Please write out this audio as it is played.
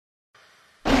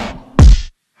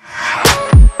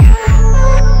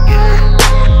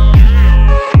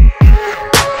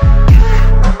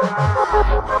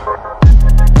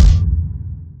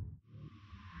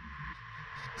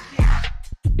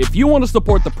If you want to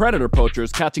support the predator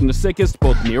poachers catching the sickest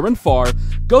both near and far,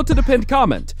 go to the pinned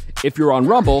comment. If you're on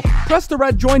Rumble, press the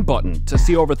red join button to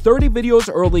see over 30 videos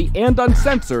early and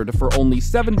uncensored for only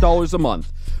 $7 a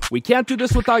month. We can't do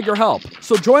this without your help,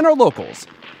 so join our locals.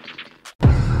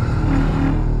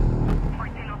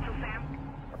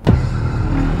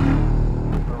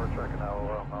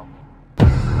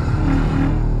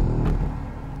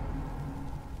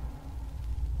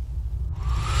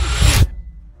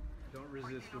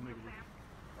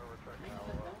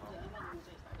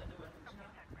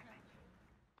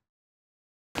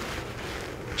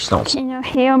 Can you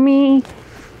hear me?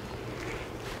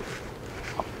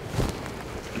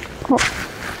 Oh.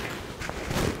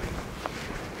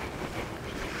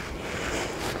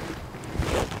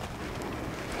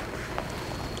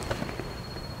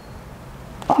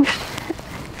 Oh.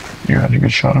 You had a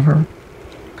good shot of her?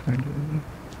 Kind of.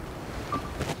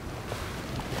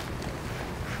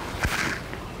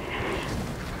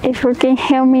 If you can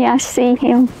hear me, I see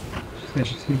him. Yeah.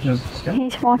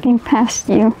 He's walking past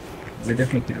you. We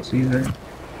definitely can't see there.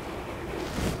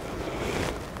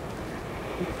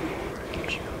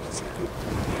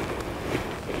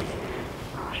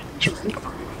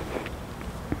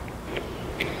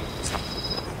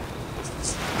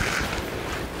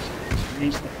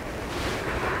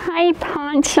 Hi,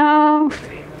 Poncho.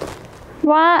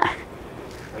 What?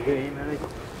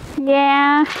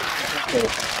 Yeah.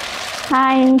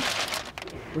 Hi.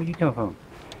 Where you come from?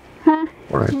 Huh?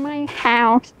 Right. My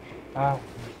house.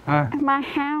 My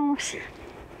house.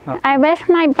 Oh. I left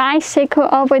my bicycle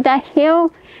over the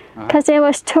hill because it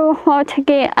was too hard to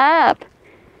get up.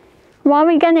 What are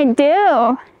we gonna do?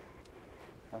 Oh,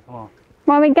 come on.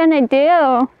 What are we gonna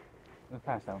do? We'll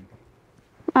pass them.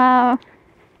 Are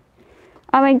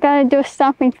we gonna do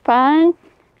something fun?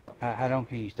 How long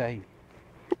can you stay?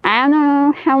 I don't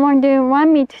know. How long do you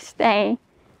want me to stay?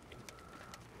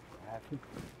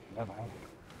 Bye-bye.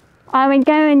 Are we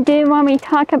going to do what we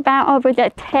talk about over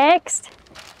the text?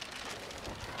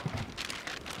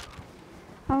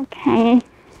 Okay.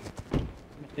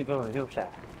 Let's go to the hillside.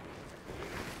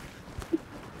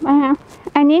 Well,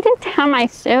 I need to tell my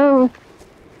Sue.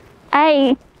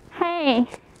 Hey,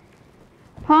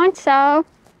 Poncho.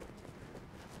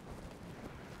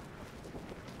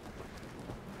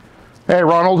 Hey,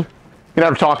 Ronald. Gonna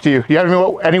have to talk to you. You have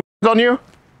any on you?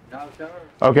 No, sir.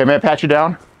 Okay, may I pat you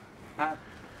down? Huh?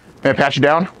 May I pat you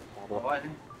down? What?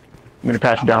 I'm gonna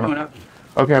pat you Going down. up.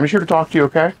 Okay, I'm just here to talk to you,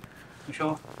 okay? You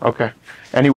sure? Okay.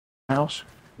 Any in the house?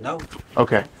 No.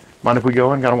 Okay. Mind if we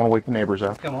go in? I don't want to wake the neighbors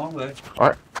up. Come on, bud. All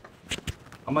right.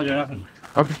 I'm not doing nothing.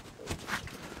 Okay.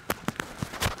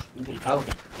 We get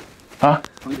cold. Huh?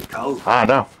 We get cold. I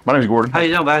know. My name's Gordon. How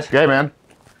you doing, bud? Okay, man.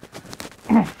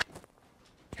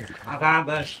 I'm fine,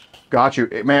 bud. Got you.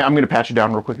 Hey, man, I'm gonna pat you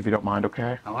down real quick if you don't mind,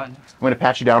 okay? All right. I'm gonna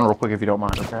pat you down real quick if you don't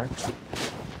mind, okay?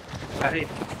 Hey.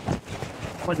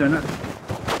 What's doing nothing?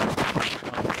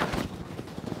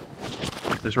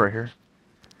 This right here.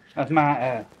 That's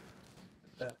my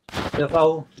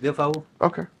billfold.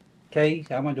 Okay. Case.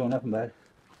 I'm not doing nothing, bud.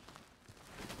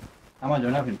 I'm not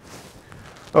doing nothing.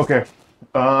 Okay.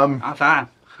 I'm fine.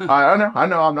 I know.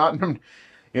 I'm not.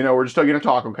 You know, we're just still gonna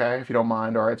talk, okay? If you don't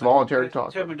mind. All right. It's voluntary to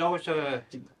talk. Shut my door, so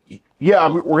Yeah,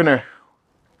 we're gonna.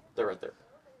 They're right there.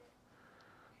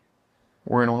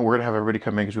 We're gonna have everybody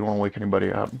come in because we don't want to wake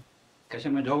anybody up. can I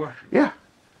shut my door? Yeah.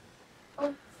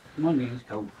 Come on, it's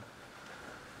cold.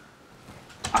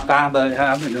 I'm fine, but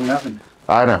I'm not doing nothing.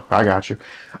 I know. I got you.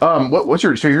 What's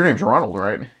your? So your name's Ronald,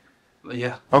 right? But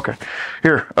yeah. Okay.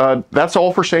 Here. That's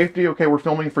all for safety. Okay. We're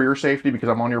filming for your safety because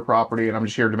I'm on your property and I'm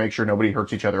just here to make sure nobody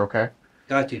hurts each other. Okay.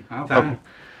 Got you. I'm fine.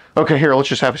 Okay. Here. Let's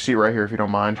just have a seat right here if you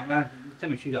don't mind. I'm fine. Tell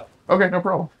me shoot up. Okay. No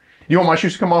problem. You want my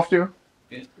shoes to come off too?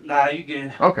 Nah, you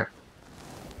can. Okay.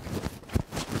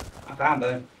 I'm fine,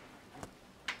 bud.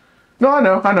 No, I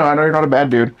know you're not a bad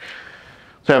dude.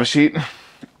 Let's have a seat.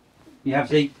 You have a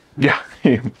seat? Yeah.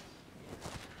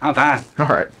 I'm fine. All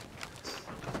right.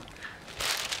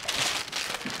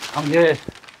 I'm good.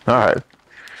 All right.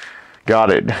 Got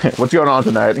it. What's going on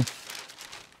tonight?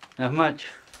 Not much.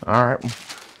 All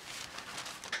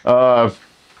right.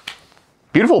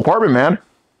 Beautiful apartment, man.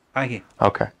 Thank you.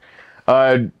 Okay.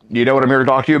 You know what I'm here to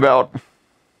talk to you about?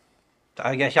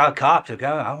 I guess y'all cops, okay?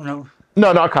 I don't know.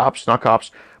 No, not cops.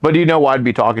 But do you know why I'd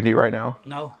be talking to you right now?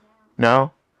 No.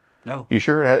 No? No. You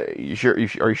sure? Are you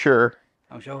sure?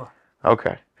 I'm sure.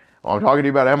 Okay. Well, I'm talking to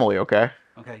you about Emily, okay?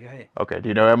 Okay, go ahead. Okay. Do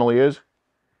you know who Emily is?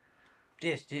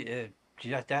 Yes,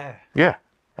 she's right there. Yeah,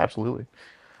 absolutely.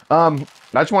 I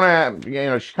just want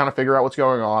to, just kind of figure out what's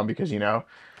going on because,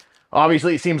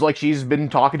 obviously it seems like she's been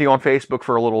talking to you on Facebook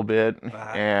for a little bit.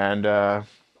 And,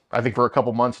 I think, for a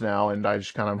couple months now, and I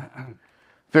just kind of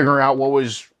figuring out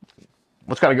what's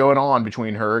kind of going on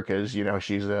between her, because you know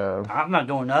she's I'm not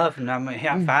doing nothing. I'm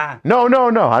fine. No,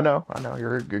 I know,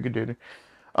 you're a good dude.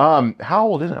 How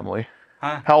old is Emily?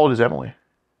 Huh? How old is Emily?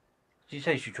 She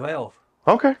says she's 12.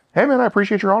 Okay. Hey, man, I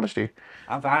appreciate your honesty.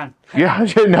 I'm fine. Yeah,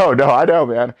 no, I know,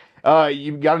 man.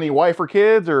 You got any wife or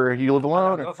kids, or you live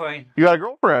alone? Girlfriend. You got a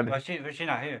girlfriend? Well, she's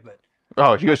not here, but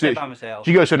Oh, she goes by myself.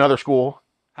 She goes to another school.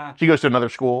 Huh? She goes to another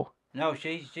school. No,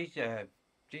 she's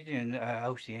in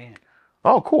Oceana.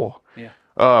 Oh, cool. Yeah.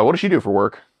 What does she do for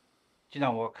work? She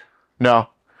don't work. No.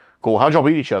 Cool. How'd y'all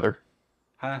meet each other?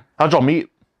 Huh? How'd y'all meet?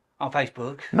 On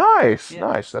Facebook. Nice, Yeah.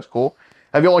 nice. That's cool.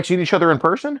 Have y'all seen each other in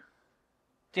person?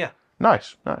 Yeah.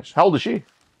 Nice. How old is she?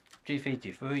 She's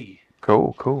 53.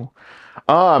 Cool.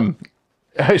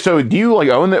 So do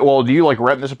you own that? Well, do you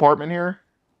rent this apartment here?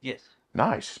 Yes.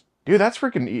 Nice. Dude, that's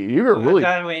freaking, you're really...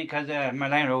 Because my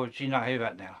landlord, she's not here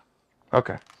right now.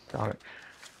 Okay, got it.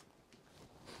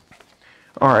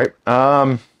 All right.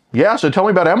 Yeah, so tell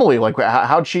me about Emily.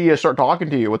 How'd she start talking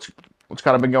to you? What's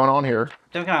kind of been going on here?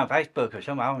 Some kind of Facebook or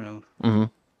something, I don't know. Mm-hmm.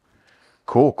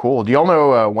 Cool. Do y'all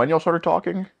know when y'all started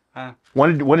talking? Huh?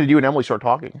 When did you and Emily start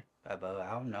talking? I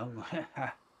don't know.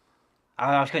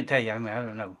 I couldn't tell you. I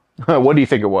don't know. What do you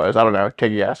think it was? I don't know.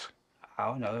 Take a guess. I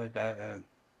don't know.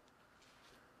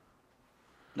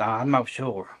 No, I'm not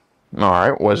sure. All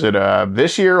right. Was it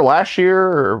this year, last year,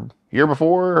 or year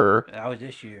before, or? That was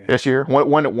this year. This year? What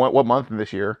month of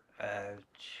this year? Let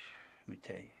me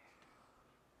tell you.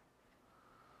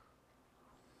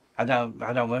 I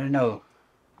don't really know.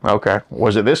 Okay.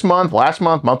 Was it this month, last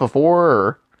month, month before,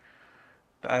 or?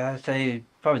 I'd say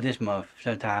probably this month,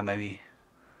 sometime maybe.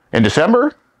 In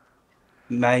December?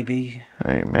 Maybe.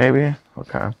 Hey, maybe.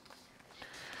 Okay.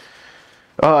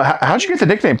 How'd you get the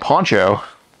nickname Poncho?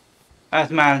 That's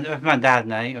my dad's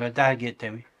name. My dad gave it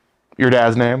to me. Your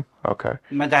dad's name? Okay.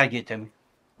 My dad gave it to me.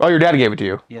 Oh, your dad gave it to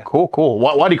you? Yeah. Cool.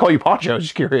 Why do you call you Poncho?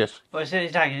 Just curious. Well, it's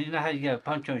like, you know how you get a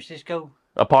Poncho and Cisco?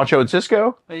 A Poncho and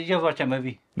Cisco? Well, you ever watch that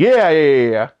movie?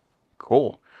 Yeah.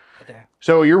 Cool. Right there.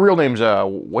 So your real name's,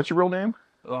 what's your real name?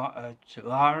 Laura.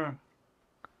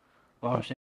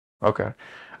 Okay.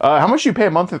 How much do you pay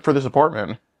a month for this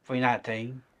apartment?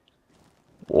 $319.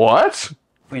 What?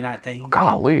 $319.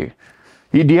 Golly.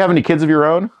 Do you have any kids of your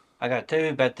own? I got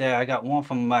two, but I got one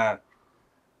from my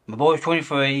boy's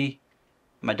 23.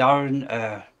 My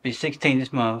daughter be 16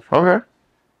 this month. Okay.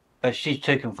 But she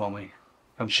took him for me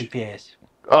from CPS.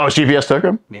 Oh, CPS took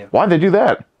him? Yeah. Why'd they do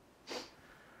that?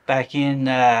 Back in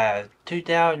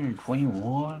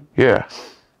 2021. Yeah.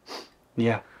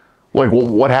 Yeah.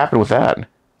 What happened with that?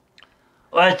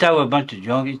 Well, it's over a bunch of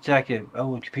junk. It's like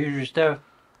old computer stuff.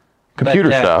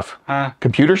 Computer stuff? Huh?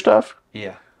 Computer stuff?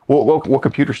 Yeah. What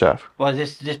computer stuff? Well,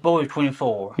 this boy is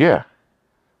 24. Yeah.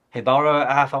 He bought her an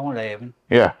iPhone 11.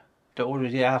 Yeah. To order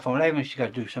the iPhone 11, she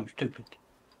got to do something stupid.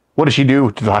 What did she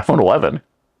do to the iPhone 11?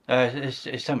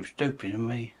 It's something stupid to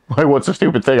me. What's the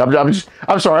stupid thing?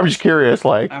 I'm sorry. I'm just curious.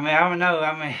 I don't know.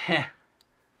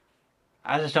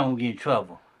 I just don't want to get in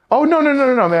trouble. Oh no,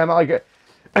 man. I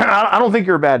don't think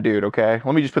you're a bad dude. Okay,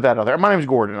 let me just put that out there. My name's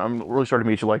Gordon. I'm really sorry to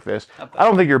meet you like this. Okay. I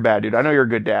don't think you're a bad dude. I know you're a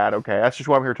good dad. Okay, that's just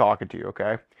why I'm here talking to you.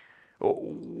 Okay.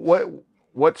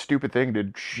 What stupid thing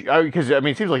did she? Because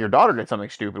it seems like your daughter did something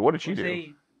stupid. What did she do?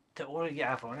 See, to order the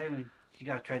iPhone 11, you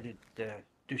got to try to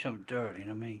do something dirty. You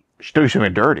know what I mean? She did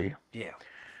something dirty. Yeah.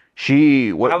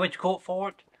 What? I went to court for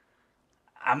it.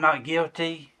 I'm not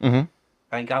guilty. Mm-hmm.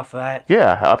 Thank God for that.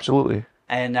 Yeah, absolutely.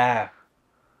 And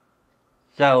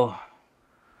so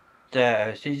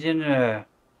she's in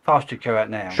foster care right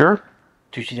now. Sure.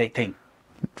 Till she's 18.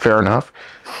 Fair enough.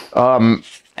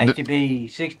 And she'll be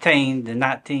 16 to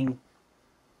 19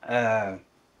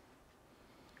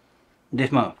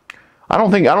 this month. I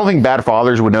don't think bad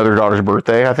fathers would know their daughter's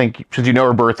birthday. I think since you know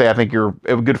her birthday, I think you're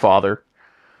a good father.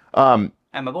 And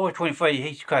my boy's 23.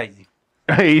 He's crazy.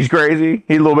 He's crazy.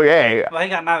 He's a little bit. Hey. Well, he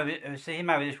got married. He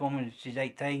married this woman. She's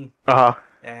 18.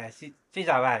 She's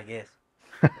all right, I guess.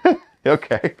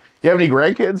 Okay. You have any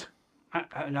grandkids?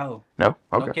 No. No.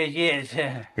 Okay. Okay. Yes.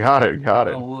 Got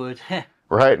it. Wood.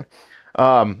 Right.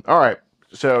 All right.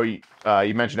 So you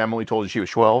mentioned Emily told you she was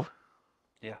 12.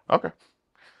 Yeah. Okay.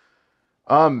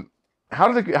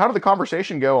 How did the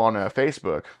conversation go on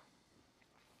Facebook?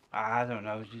 I don't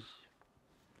know. Just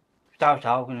start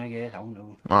talking, I guess. I don't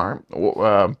know. All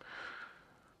right.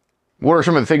 What are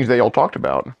some of the things that y'all talked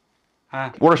about?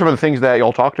 Huh? What are some of the things that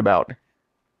y'all talked about?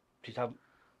 She talked.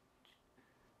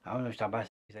 I don't know. She talked about.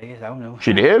 I guess I don't know.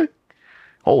 She did?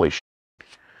 Holy shit.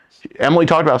 Emily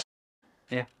talked about.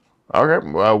 Yeah. Okay.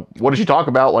 What did she talk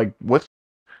about? With?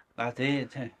 That's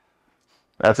it.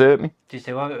 That's it? Just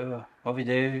say what we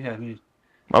do. I mean,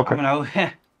 Okay. I don't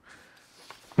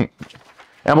know.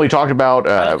 Emily talked about...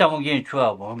 I just don't want to get in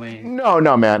trouble. I mean...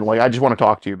 No, man. Like, I just want to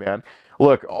talk to you, man.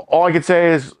 Look, all I can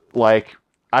say is, like,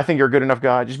 I think you're a good enough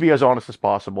guy. Just be as honest as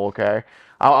possible, okay?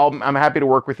 I'm happy to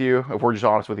work with you if we're just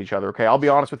honest with each other, okay? I'll be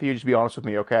honest with you. Just be honest with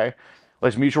me, okay?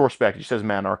 Let's mutual respect. Just says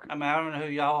Manarch. I mean, I don't know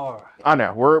who y'all are. I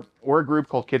know. We're a group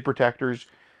called Kid Protectors.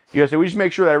 You guys, we just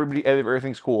make sure that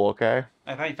everything's cool, okay?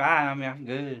 If I ain't fine, I mean, I'm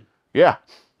good. Yeah.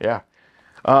 Yeah.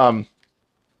 I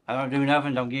don't do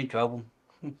nothing. Don't get in trouble.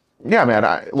 Yeah,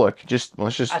 man. Let's just. I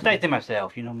stay to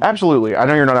myself, you know. Absolutely. I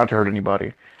know you're not out to hurt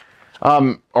anybody.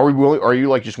 Are we willing? Are you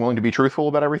like just willing to be truthful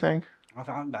about everything? I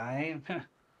am.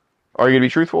 Are you gonna be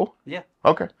truthful? Yeah.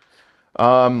 Okay.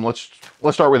 Let's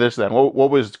start with this then. What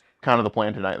was kind of the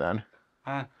plan tonight then?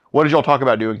 What did y'all talk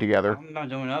about doing together? I'm not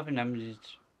doing nothing. I'm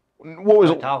just. What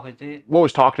was talking to it? What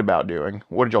was talked about doing?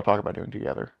 What did y'all talk about doing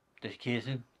together? Just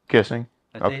kissing. Kissing.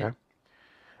 That's okay. It.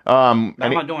 I'm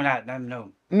not doing that.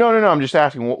 No. No. I'm just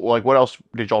asking. What else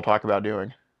did y'all talk about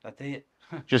doing? That's it.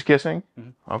 Just kissing.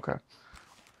 Mm-hmm. Okay.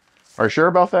 Are you sure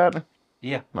about that?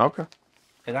 Yeah. Okay.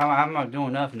 Cause I'm not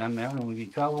doing nothing. I mean, I don't want to get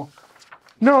in trouble.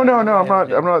 No.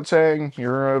 I'm not saying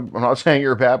you're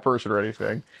a bad person or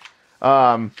anything.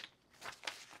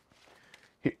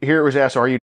 Here it was asked, "Are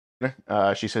you?"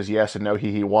 She says yes and no.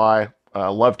 He why?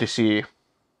 Love to see.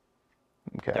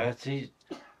 Okay. That's it.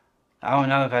 I don't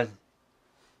know if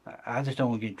I just don't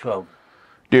want to get in trouble.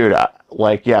 Dude,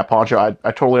 yeah, Poncho,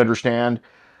 I totally understand.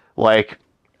 Like,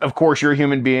 of course, you're a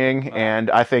human being, and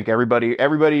I think everybody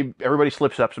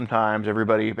slips up sometimes.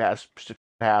 Everybody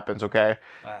happens. Okay,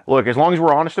 look, as long as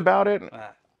we're honest about it,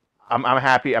 I'm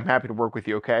happy. I'm happy to work with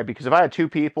you. Okay, because if I had two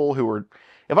people,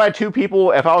 if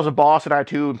I was a boss and I had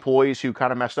two employees who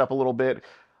kind of messed up a little bit,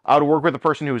 I would work with the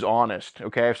person who was honest.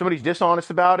 Okay, if somebody's dishonest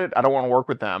about it, I don't want to work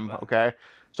with them. Okay,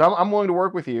 so I'm willing to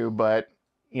work with you, but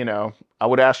you know, I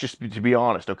would ask just to be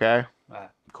honest. Okay,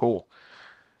 cool.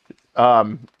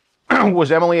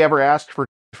 Was Emily ever asked for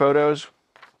photos?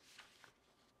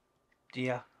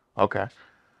 Yeah. Okay.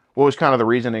 What was kind of the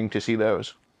reasoning to see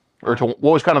those? What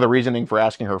was kind of the reasoning for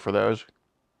asking her for those?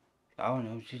 I don't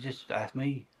know. She just asked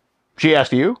me. She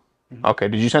asked you? Mm-hmm. Okay.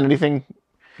 Did you send anything?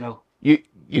 No. You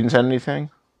didn't send anything?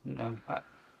 No.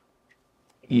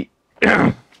 Okay.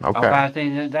 I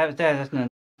think that's not.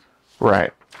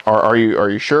 Right. Are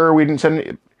you sure we didn't send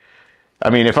any? I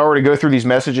mean, if I were to go through these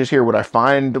messages here, would I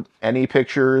find any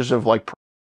pictures of like?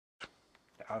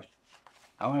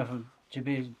 I wonder if it should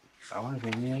be. I wonder if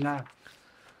it's me or not.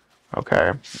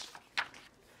 Okay.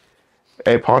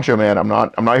 Hey, Poncho, man, I'm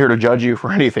not here to judge you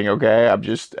for anything. Okay, I'm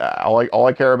just all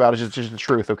I care about is just the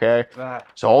truth. Okay. Right.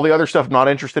 So all the other stuff, I'm not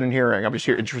interested in hearing. I'm just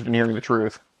interested in hearing the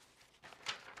truth.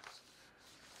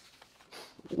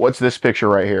 What's this picture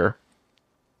right here?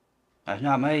 That's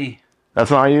not me. That's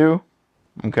not you?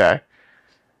 Okay.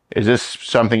 Is this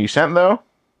something you sent, though?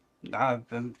 I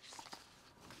don't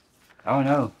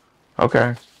know.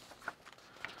 Okay.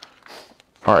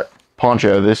 All right.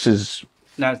 Poncho, this is...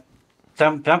 Now,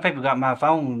 some people got my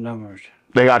phone numbers.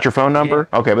 They got your phone number?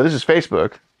 Yeah. Okay, but this is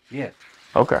Facebook. Yeah.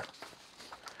 Okay.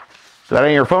 So that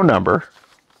ain't your phone number.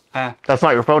 Huh? That's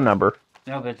not your phone number.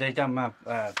 No, but they got my...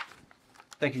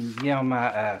 they can get on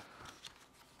my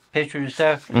pictures and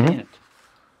stuff. Mm-hmm.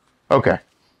 Okay.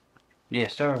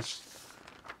 Yes, sir.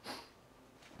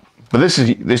 But this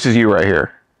is you right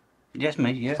here. Yes,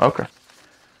 me. Yeah. Okay.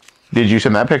 Did you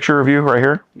send that picture of you right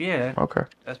here? Yeah. Okay.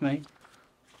 That's me.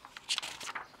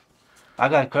 I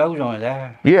got clothes on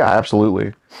there. Yeah,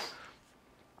 absolutely.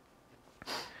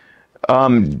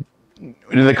 Did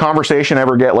the conversation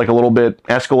ever get like a little bit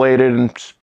escalated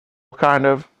and kind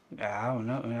of? I don't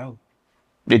know. No.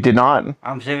 It did not.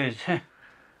 I'm serious.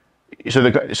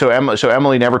 So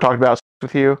Emily never talked about sex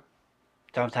with you?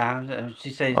 Sometimes she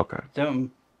said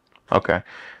something. Okay.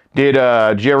 Did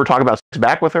you ever talk about sex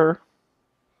back with her?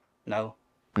 No.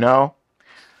 No?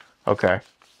 Okay.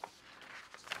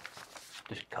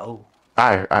 Just cold.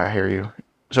 I hear you.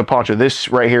 So Poncho, this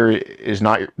right here is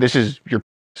not this is your...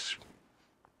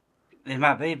 It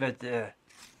might be, but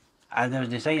I never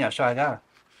did see it, so I got it.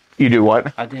 You do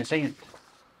what? I didn't see it.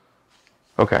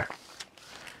 Okay.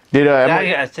 Did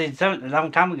Emily... I see, a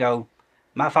long time ago,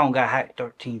 my phone got hacked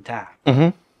 13 times.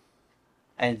 Mm-hmm.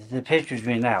 And the picture's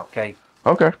been out, okay?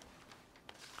 Okay.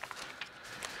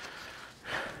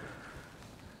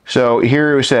 So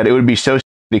here it said it would be so to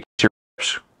kiss your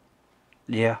lips.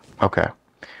 Yeah. Okay.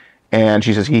 And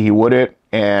she says he would it,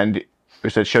 and it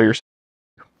said show your...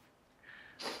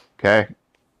 Okay.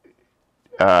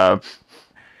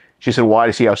 She said why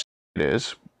to see how it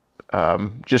is.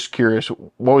 Just curious,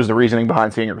 what was the reasoning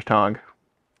behind seeing her tongue?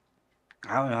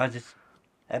 I don't know. I just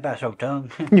everybody so dumb.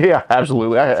 Yeah,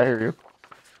 absolutely. I hear you.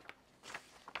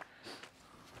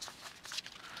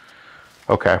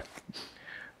 Okay.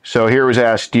 So here was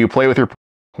asked, do you play with your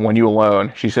when you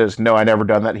alone? She says, no, I never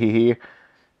done that. Hee hee.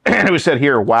 And it was said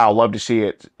here, wow, love to see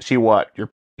it. See what?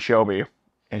 Your show me.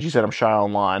 And she said, I'm shy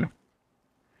online.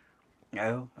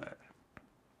 No.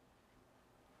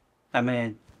 I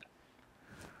mean,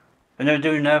 I never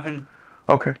do nothing.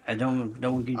 Okay. I don't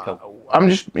get trouble. I'm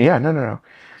just, yeah, no.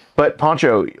 But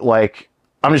Poncho, like,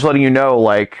 I'm just letting you know,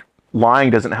 like, lying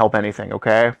doesn't help anything,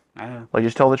 okay? I know. Like,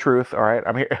 just tell the truth, all right?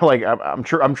 I'm here, like, I'm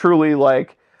truly,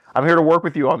 like, I'm here to work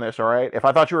with you on this, all right? If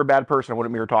I thought you were a bad person, I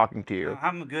wouldn't be here talking to you.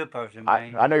 I'm a good person,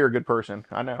 man. I know you're a good person.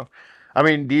 I know. I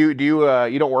mean, you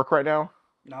don't work right now?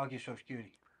 No, I get Social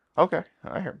Security. Okay,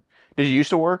 I hear. Did you used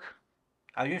to work?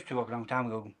 I used to work a long time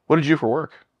ago. What did you do for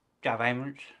work? Drive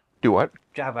ambulance. Do what?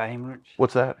 Drive ambulance.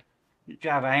 What's that?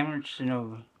 Drive ambulance, you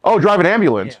know. Oh, drive an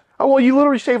ambulance. Yeah. Oh, well, you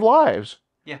literally save lives.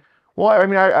 Yeah. Well, I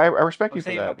mean, I respect Well, you for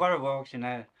see, my that. brother works,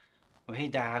 and when he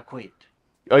died, I quit.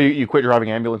 Oh, you quit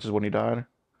driving ambulances when he died?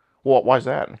 Well, why is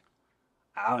that?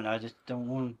 I don't know. I just don't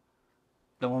want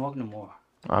to work no more.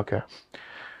 Okay.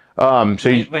 So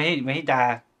When he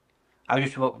died, I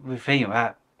used to work with him,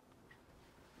 right?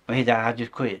 When he died, I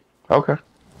just quit. okay.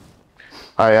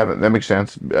 I haven't. That makes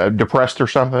sense. Depressed or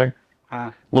something?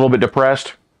 Huh? A little bit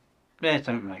depressed? Yeah,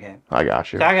 something like that. I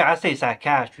got you. So I see a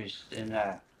psychiatrist, and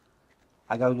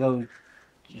I go,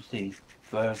 you see,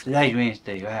 well, today's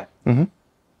Wednesday, right? Mm-hmm.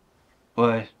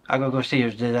 Well, I go see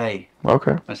her today,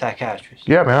 Okay. a psychiatrist.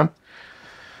 Yeah, man.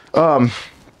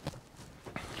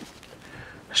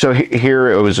 So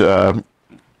here it was.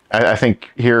 I think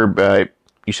here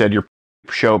you said your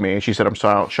show me, and she said I'm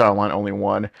shot online only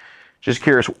one. Just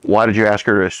curious, why did you ask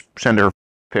her to send her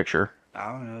picture?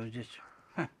 I don't know, just,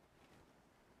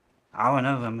 I don't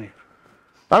know, I mean.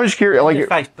 I'm just curious. Like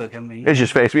It's Facebook, I mean. it's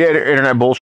just Facebook. Yeah, internet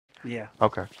bullshit. Yeah,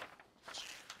 Okay.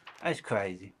 that's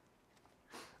crazy.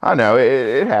 I know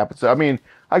it happens. I mean,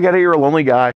 I get it. You're a lonely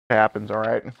guy. It happens. All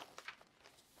right.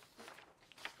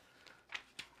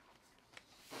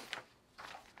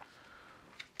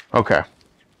 Okay.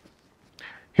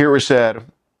 Here it was said,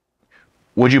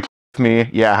 would you play with me?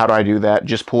 Yeah, how do I do that?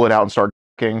 Just pull it out and start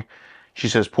talking. She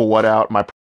says, pull what out?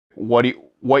 What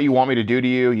you want me to do to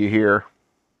you? You hear?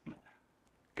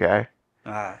 Okay.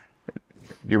 Do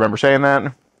you remember saying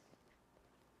that?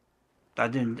 I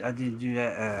didn't do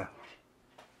that,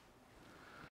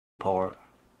 part.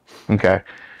 Okay.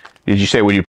 Did you say,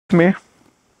 would you play with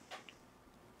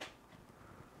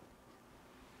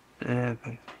me?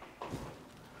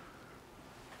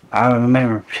 I don't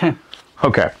remember.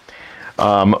 Okay.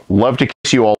 Love to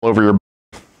kiss you all over your...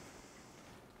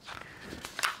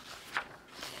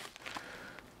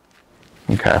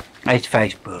 Okay. It's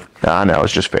Facebook. I know,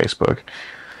 it's just Facebook.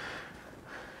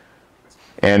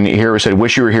 And here we said,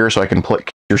 wish you were here so I can kiss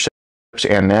your lips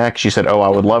and neck. She said, oh, I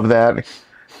would love that.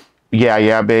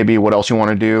 Yeah, baby. What else you want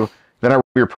to do? Then I rub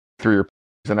your through your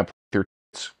and I play with your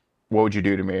tits. What would you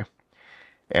do to me?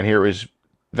 And here it was,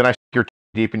 then I stick your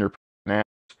deep in your neck.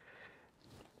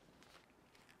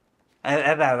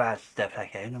 About stuff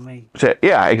like that, you know what I mean? So,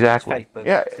 yeah, exactly. Facebook.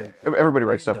 Yeah, everybody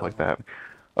writes stuff like that.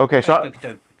 Okay, so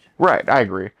Facebook's right, I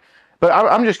agree, but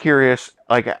I'm just curious.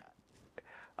 Like,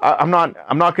 I'm not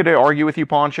going to argue with you,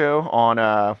 Poncho, on.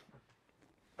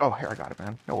 Oh, here I got it,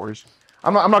 man. No worries.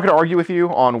 I'm not going to argue with you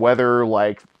on whether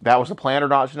like that was the plan or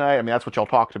not tonight. I mean, that's what y'all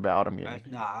talked about. I mean,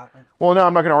 well, no,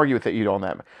 I'm not going to argue with you on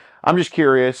that. I'm just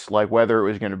curious, like whether it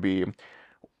was going to be.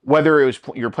 Whether it was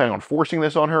you're planning on forcing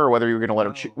this on her, or whether you were going to let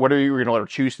her, whether you were going to let her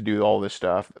choose to do all this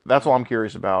stuff. That's all I'm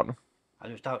curious about. I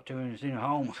just talked to her and seen her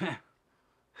home.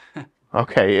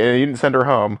 Okay, you didn't send her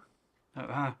home.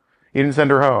 You didn't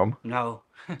send her home. No.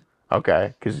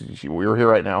 Okay, because we were here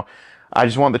right now. I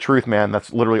just want the truth, man.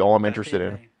 That's literally all I'm interested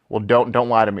in. Well, don't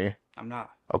lie to me. I'm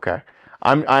not. Okay,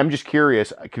 I'm just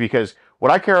curious because what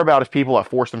I care about is people that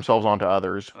force themselves onto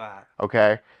others. Right.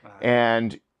 Okay, Right.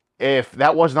 and if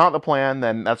that was not the plan,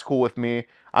 then that's cool with me.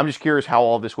 I'm just curious how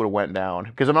all this would have went down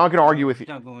because I'm not going to argue with you. It's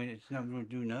not going to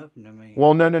do nothing to me.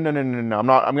 Well, no.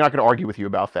 I'm not going to argue with you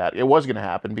about that. It was going to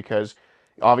happen because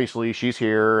obviously she's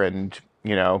here, and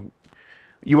you know,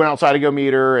 you went outside to go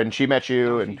meet her, and she met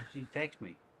you, and she texted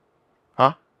me.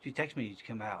 Huh? She texted me to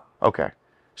come out. Okay.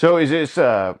 So is this?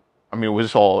 I mean, was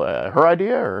this all her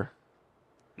idea, or?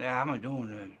 Yeah, I'm not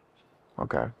doing it.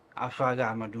 Okay. I swear to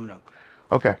God, I'm not doing it.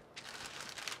 Okay.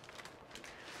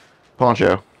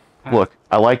 Poncho, look,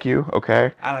 I like you,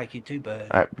 okay? I like you too,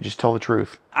 bud. Just tell the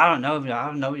truth. I don't know y'all. I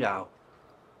don't know y'all.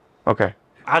 Okay.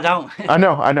 I don't. I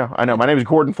know. My name is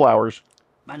Gordon Flowers.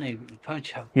 My name is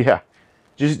Poncho. Yeah.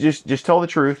 Just tell the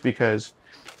truth because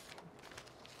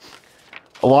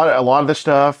A lot of the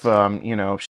stuff, you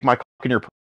know, my cock in your,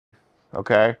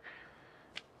 okay?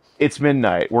 It's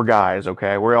midnight. We're guys,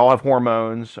 okay? We all have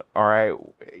hormones, all right?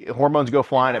 Hormones go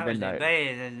flying at midnight.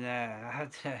 Bad and I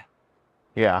had to.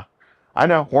 Yeah, I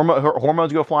know.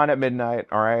 Hormones go flying at midnight.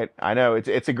 All right, I know.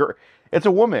 It's a girl. It's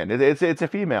a woman. It's a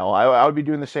female. I would be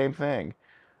doing the same thing.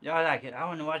 Y'all like it. I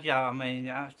don't know what y'all. I mean,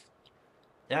 y'all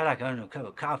like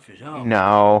undercover cops or something.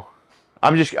 No,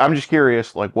 I'm just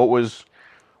curious. Like, what was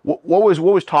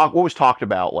talked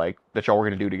about, like, that y'all were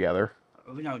gonna do together?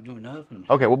 We're not doing nothing.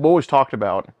 Okay, what was talked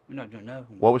about? We're not doing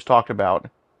nothing. What was talked about?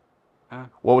 Huh?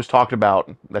 What was talked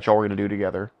about that y'all were gonna do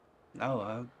together?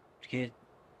 No, kissing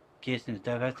and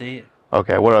stuff. That's it.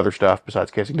 Okay, what other stuff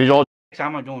besides kissing? Did y'all?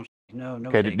 I'm not doing. No.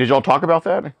 Okay, did y'all talk about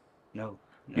that? No.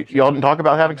 Y'all didn't talk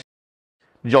about having.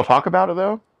 Did y'all talk about it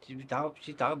though? She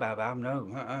talked about it. I'm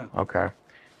no. Okay.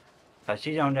 But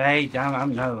she's on the age.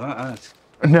 I'm no.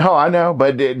 No, I know,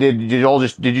 but did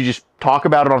you just talk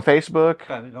about it on Facebook?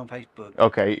 On Facebook.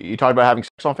 Okay, you talked about having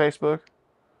sex on Facebook?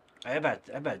 Everybody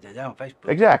did that on Facebook.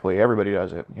 Exactly, everybody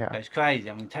does it. Yeah. That's crazy.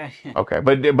 I'm telling you. Okay,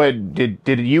 but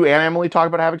did you and Emily talk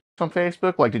about having sex on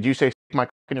Facebook? Like, did you say my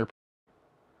cock in your?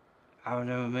 I don't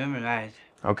remember that.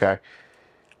 Okay.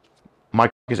 My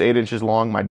cock is 8 inches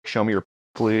long. My dick, show me your,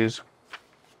 please.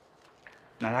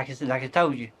 Now, like I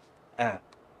told you,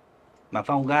 my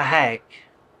phone got hacked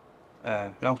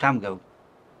a long time ago,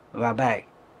 a while back,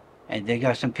 and they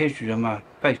got some pictures on my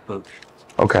Facebook.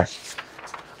 Okay.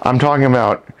 I'm talking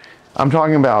about on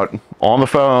the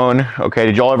phone. Okay,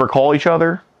 did y'all ever call each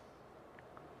other?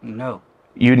 No.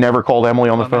 You never called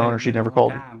Emily on the phone, or she never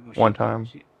called? One time.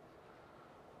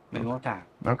 Maybe one time.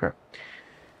 Okay.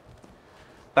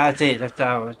 That's it. That's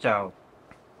all.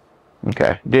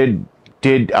 Okay. Did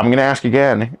I'm gonna ask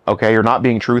again? Okay, you're not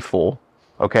being truthful.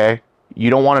 Okay,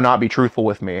 you don't want to not be truthful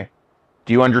with me.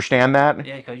 Do you understand that?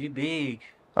 Yeah, because you're big.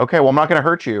 Okay, well, I'm not gonna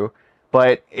hurt you,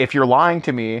 but if you're lying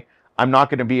to me, I'm not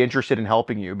gonna be interested in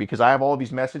helping you because I have all of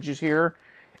these messages here,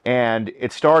 and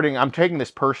it's starting. I'm taking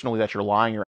this personally that you're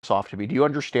lying your ass off to me. Do you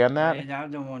understand that? I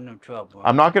don't want no trouble.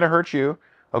 I'm not gonna hurt you.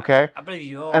 Okay. I believe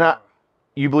you are. And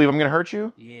you believe I'm gonna hurt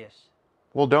you? Yes.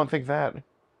 Well, don't think that.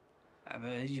 I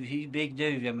mean, he's a big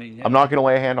dude. I mean. I'm not gonna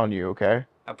lay a hand on you. Okay.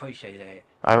 I appreciate that.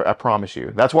 I promise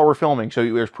you. That's why we're filming, so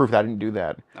there's proof that I didn't do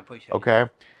that. I appreciate okay?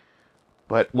 It.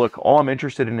 But look, all I'm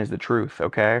interested in is the truth,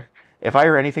 okay? If I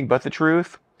hear anything but the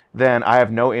truth, then I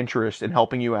have no interest in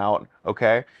helping you out,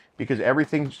 okay? Because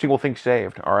single thing's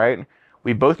saved, all right?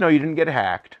 We both know you didn't get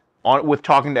hacked with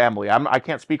talking to Emily. I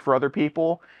can't speak for other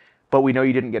people, but we know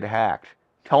you didn't get hacked.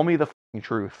 Tell me the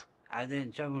truth. I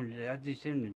didn't show him. I just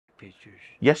seen the pictures.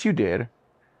 Yes, you did.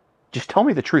 Just tell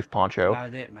me the truth, Poncho. I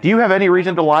didn't, man. Do you have any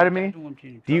reason to lie to me? I don't want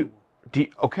you in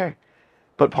trouble. Okay.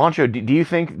 But Poncho, do you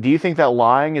think that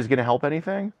lying is going to help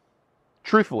anything?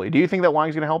 Truthfully, do you think that lying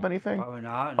is going to help anything? Probably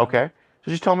not. No. Okay.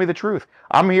 So just tell me the truth.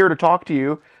 I'm here to talk to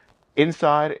you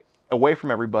inside, away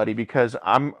from everybody, because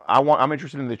I'm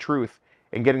interested in the truth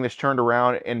and getting this turned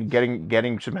around and getting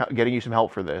you some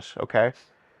help for this, okay?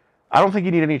 I don't think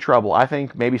you need any trouble. I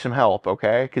think maybe some help,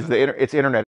 okay? Because it's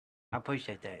internet. I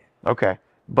appreciate that. Okay.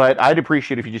 But I'd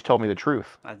appreciate if you just told me the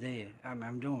truth. I did.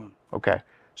 I'm doing. Okay.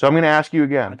 So I'm going to ask you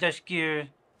again. I'm just scared.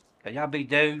 Y'all big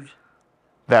dudes.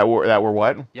 That were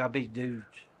what? Y'all big dudes.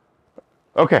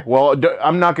 Okay. Well,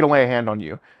 I'm not going to lay a hand on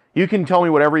you. You can tell me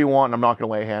whatever you want, and I'm not going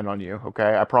to lay a hand on you.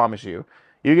 Okay? I promise you.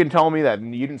 You can tell me that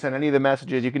you didn't send any of the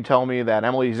messages. You can tell me that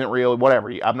Emily isn't real.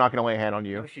 Whatever. I'm not going to lay a hand on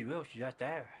you. Oh, she will. She's right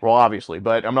there. Well, obviously,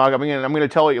 but I'm going to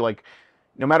tell you, like,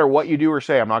 no matter what you do or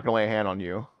say, I'm not going to lay a hand on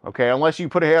you. Okay? Unless you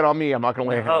put a hand on me, I'm not going to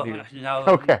lay a hand on you. No.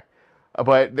 Okay.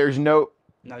 But there's no.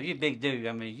 No, you big dude.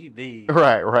 I mean, you big.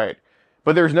 Right.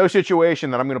 But there's no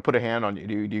situation that I'm going to put a hand on you.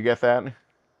 Do you get that? I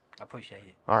appreciate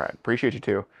it. All right. Appreciate you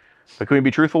too. But can we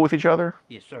be truthful with each other?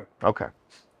 Yes, sir. Okay.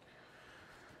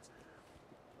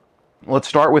 Let's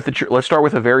start with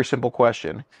a very simple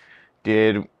question.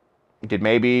 Did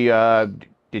Emily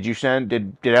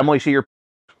see your?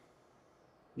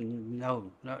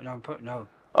 No.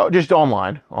 Oh, just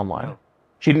online. No.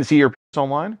 She didn't see your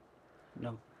online?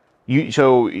 No.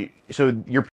 So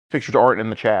your pictures aren't in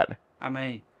the chat. I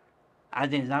mean, I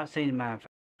did not see my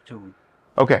too.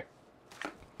 Okay.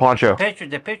 Poncho.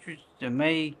 The pictures to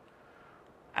me,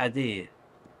 I did.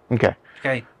 Okay.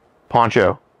 Okay.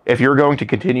 Poncho, if you're going to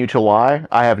continue to lie,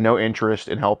 I have no interest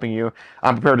in helping you.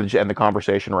 I'm prepared to end the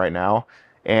conversation right now,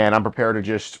 and I'm prepared to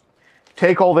just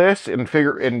take all this and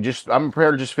I'm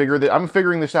prepared to just figure that I'm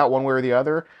figuring this out one way or the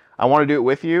other. I want to do it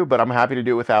with you, but I'm happy to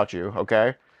do it without you,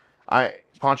 okay?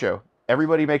 Poncho,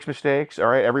 everybody makes mistakes, all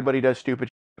right? Everybody does stupid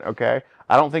shit, okay?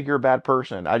 I don't think you're a bad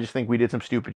person. I just think we did some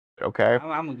stupid shit, okay?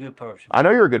 I'm a good person. I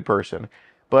know you're a good person,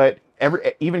 But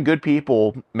even good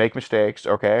people make mistakes,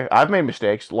 okay? I've made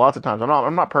mistakes lots of times.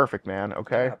 I'm not perfect, man,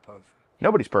 okay? Not perfect.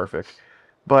 Nobody's perfect.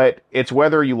 But it's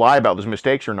whether you lie about those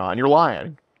mistakes or not, and you're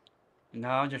lying. No,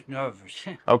 I'm just nervous.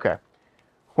 Okay.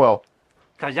 Well,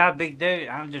 Cause I'm a big dude.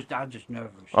 I'm just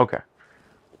nervous. okay.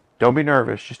 Don't be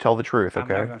nervous. Just tell the truth,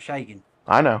 okay? I'm shaking.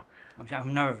 I know.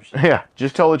 I'm nervous. Yeah,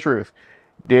 just tell the truth.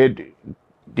 Did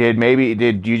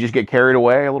you just get carried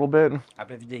away a little bit? I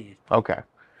believe it did. Okay.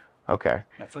 Okay.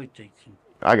 My food teaching.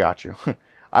 I got you.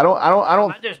 I don't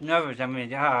I'm just nervous. I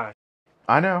mean,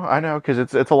 I know, because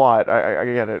it's a lot. I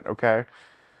get it, okay?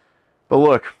 But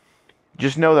look,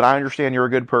 just know that I understand you're a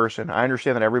good person. I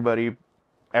understand that everybody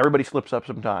slips up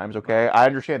sometimes, okay? I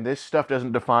understand this stuff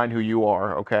doesn't define who you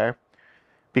are, okay?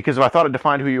 Because if I thought it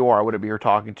defined who you are, I wouldn't be here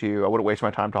talking to you. I wouldn't waste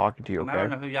my time talking to you, okay? I don't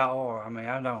know who y'all are. I mean,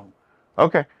 I don't.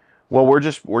 Okay. Well, we're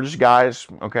just guys,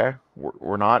 okay?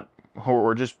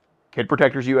 We're just Kid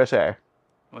Protectors USA.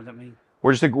 What does that mean?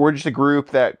 We're just a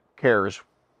group that cares.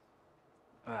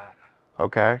 Right.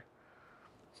 Okay?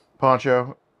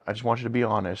 Poncho, I just want you to be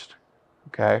honest.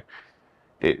 Okay?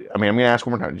 I'm going to ask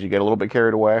one more time. Did you get a little bit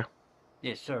carried away?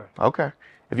 Yes, sir. Okay.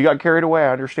 If you got carried away,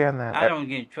 I understand that. I don't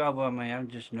get in trouble. I mean, I'm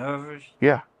just nervous.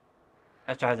 Yeah.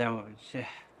 That's why I don't.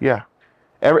 Yeah.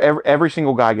 Every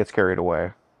single guy gets carried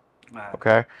away. Right.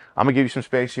 Okay? I'm going to give you some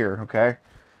space here, okay?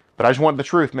 But I just want the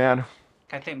truth, man.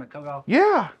 Can I take my coat off?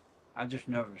 Yeah. I'm just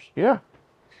nervous. Yeah.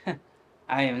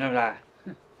 I ain't no lie.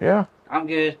 Yeah. I'm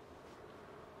good.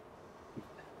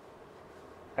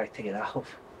 I take it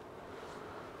off.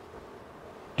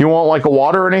 Do you want like a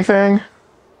water or anything?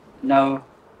 No.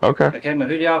 Okay. I take my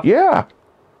hoodie off? Yeah.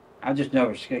 I'm just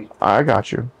nervous. I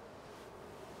got you.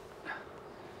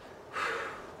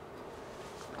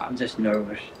 I'm just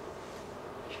nervous.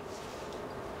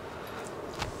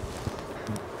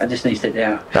 I just need to sit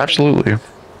down. Absolutely.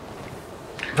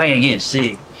 If I ain't getting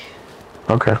sick,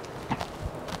 Okay.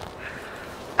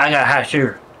 I got high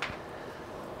sugar.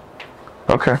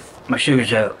 Okay. My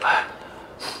sugar's up.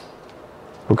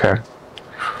 Okay.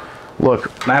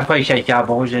 Look. I appreciate y'all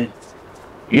boys. And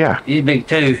Yeah. you're big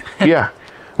too. Yeah.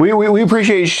 We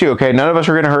appreciate you too, okay? None of us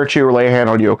are gonna hurt you or lay a hand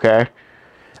on you, okay?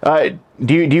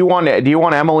 Do you want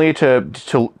Emily to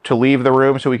leave the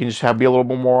room so we can just be a little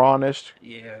bit more honest?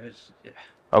 Yeah.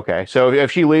 Okay. So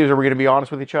if she leaves, are we gonna be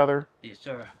honest with each other? Yes,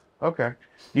 sir. Okay.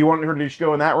 Do you want her to just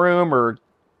go in that room or?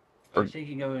 She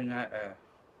can go in that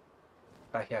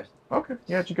back house. Okay.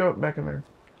 Yeah, just go back in there.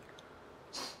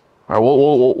 All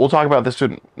right. We'll talk about this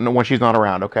when she's not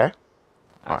around. Okay.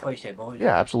 I appreciate it, boys.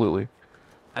 Yeah, absolutely.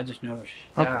 I just nervous.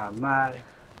 Okay. My.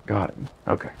 Got it.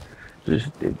 Okay. So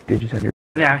did you send your?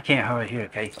 Yeah, I can't hardly hear.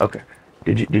 Okay. Okay.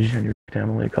 Did you send your to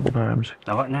Emily a couple times?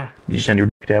 Now what now? Did you send your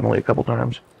to Emily a couple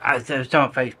times? It's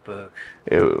on Facebook.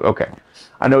 Okay.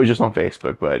 I know it's just on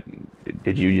Facebook, but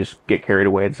did you just get carried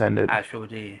away and send it? I sure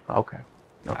did. Okay.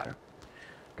 Okay.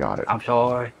 Got it. I'm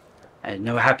sorry. It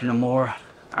never happened no more.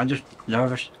 I'm just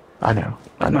nervous. I know.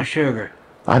 With my sugar.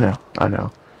 I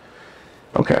know.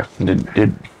 Okay.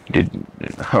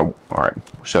 Oh, all right.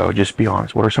 So just be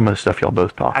honest. What are some of the stuff y'all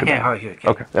both talked about? I can't hardly hear.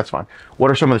 Okay, that's fine. What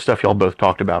are some of the stuff y'all both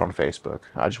talked about on Facebook?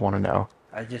 I just want to know.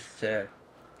 I just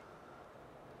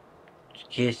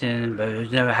kissing, but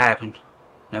it's never happened.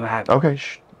 Never happened. Okay,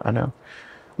 I know.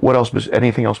 What else?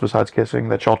 Anything else besides kissing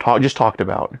that y'all just talked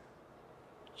about?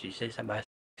 She said something about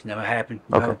it's never happened.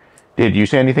 Okay. No. Did you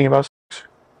say anything about sex?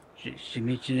 She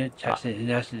mentioned it. I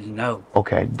said no.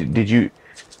 Okay. Did you,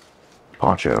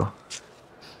 Poncho?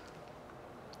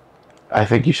 I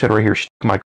think you said right here,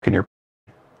 my in your.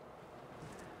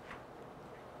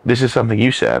 This is something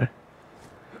you said.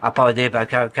 I probably did,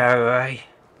 but I carried away.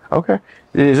 Okay.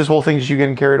 Is this whole thing just you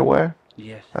getting carried away?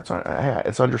 Yes. That's yeah,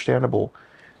 it's understandable.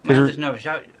 I just nervous.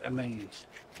 I mean,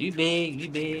 you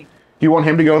big. Do you want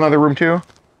him to go in the other room too?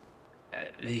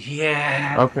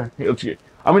 Yeah. Okay.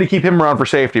 I'm going to keep him around for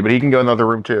safety, but he can go in the other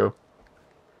room too.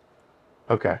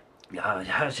 Okay. Y'all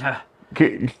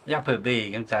put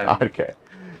big. I'm tired. Okay.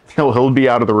 He'll be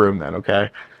out of the room then. Okay.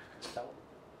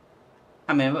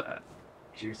 I mean,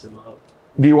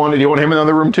 do you want him in the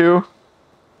other room too?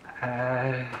 All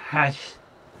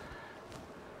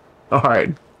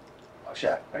right.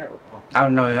 I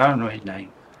don't know his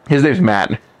name. His name's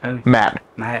Matt. Who? Matt.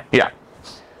 Yeah.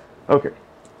 Okay.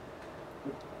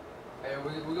 Hey,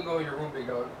 we can go in your room, big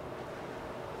dog.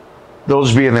 They'll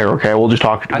just be in there, okay? We'll just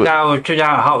talk. I got 2,000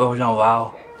 Hot Wheels on the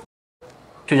wall.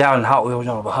 2,000 Hot Wheels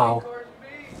on the wall.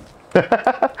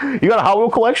 You got a Hot Wheel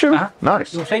collection?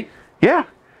 Nice. You want to see? Yeah.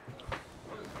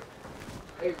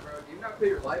 Hey, bro, do you not pay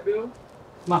your light bill?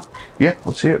 Come on. Yeah,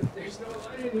 let's see it. There's no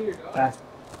light in here, dog.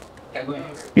 Can I go in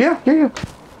here? Yeah.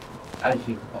 I just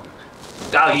need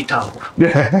Oh, you tall.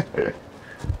 Yeah.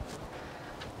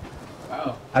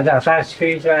 Oh. I got 5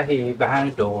 screws right here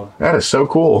behind the door. That is so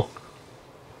cool.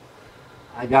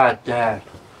 I got, let's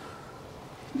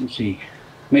see,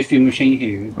 mystery machine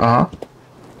here. Uh-huh.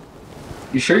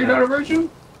 You sure you're not a virgin?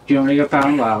 You only got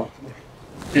found out.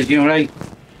 Says you only.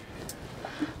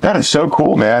 That is so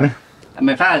cool, man. I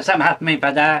mean, if something happened to me, if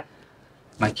I die,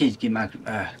 my kids get my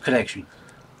collection.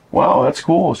 Wow, that's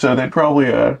cool. So they'd probably,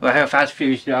 Well, I have 5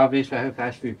 screws, obviously, I have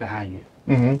 5 screws behind you.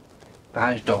 Mm-hmm.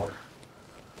 Behind the door.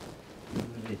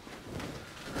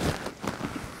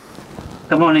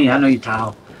 Come on in, I know you're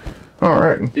tall. All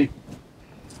right.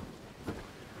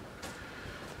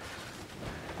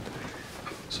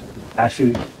 Five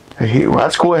screws. Well,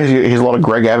 that's cool. He's a lot of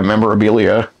Greg Abbott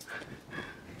memorabilia.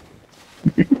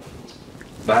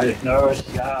 Body nurse,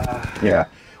 Yeah.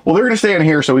 Well, they're going to stay in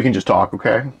here so we can just talk,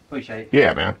 okay? appreciate it.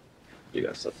 Yeah, man. You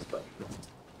got stuff to buy.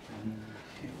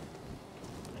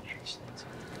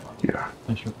 Yeah.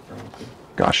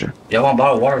 Gotcha. Y'all want a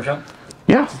bottle of water or something?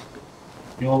 Yeah.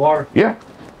 You want water? Yeah.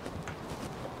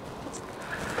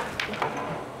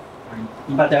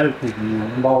 What about the other people? You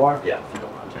want a bottle of water? Yeah, if you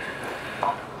don't mind.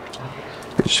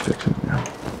 Just fix it now.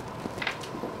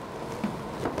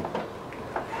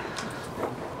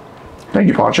 Thank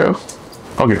you, Poncho.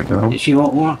 I'll give it to them. Does she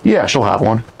want one? Yeah, she'll have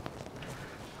one.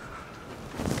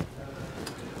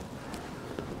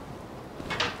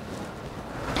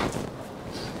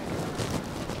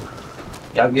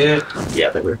 Y'all good? Yeah,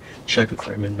 they were checking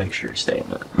for him and make sure you're staying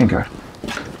there. Okay.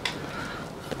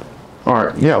 All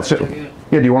right. Yeah, let's sit. Y'all good?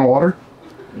 Yeah, do you want a water?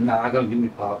 No, I go give me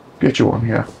a pop. Get you one,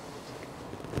 yeah.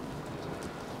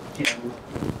 Yeah.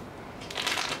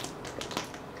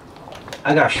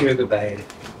 I got sugar bad.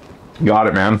 Got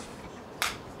it, man.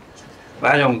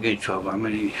 But I don't get in trouble. I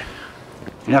mean,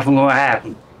 nothing gonna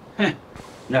happen.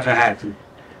 Nothing happened.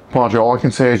 Poncho, all I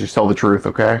can say is just tell the truth,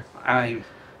 okay? I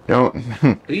Don't.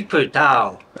 you put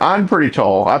tall. I'm pretty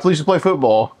tall. I used to play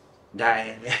football.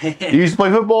 Dad. You used to play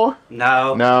football?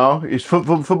 No. No. You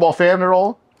football fan at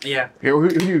all? Yeah. Yeah, who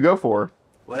do you go for?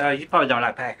 Well, you probably don't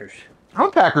like Packers. I'm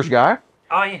a Packers guy.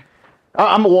 Oh yeah.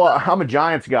 I'm a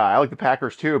Giants guy. I like the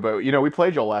Packers too, but you know we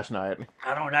played y'all last night.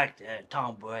 I don't like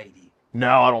Tom Brady.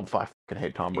 No, I don't. I fucking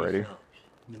hate Tom Brady. He sucks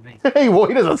to me. Hey, well,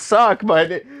 he doesn't suck,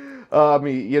 but I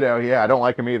mean, you know, yeah, I don't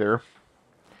like him either.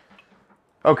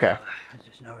 Okay, I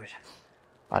just know it.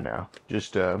 I know.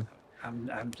 Just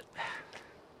I'm.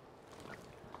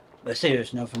 But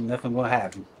serious, nothing gonna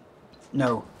happen.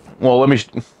 No. well, let me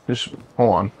just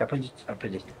hold on. I put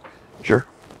it. Sure.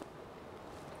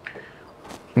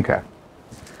 Okay.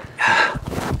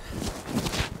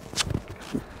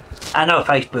 I know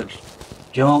Facebook's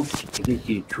junk to get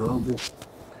you in trouble.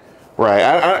 Right.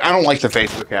 I don't like the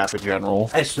Facebook app in general.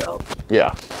 That's so.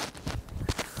 Yeah.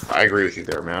 I agree with you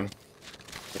there, man.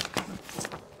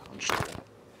 I'll just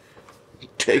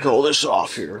take all this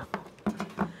off here.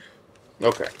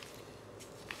 Okay.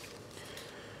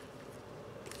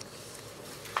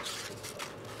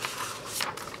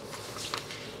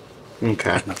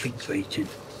 Okay. My feet's itching.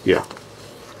 Yeah.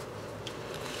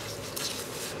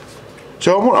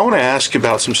 So I want to ask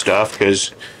about some stuff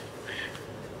because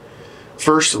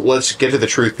first let's get to the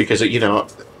truth because you know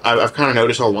I've kind of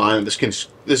noticed online this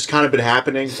has kind of been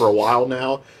happening for a while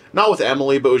now. Not with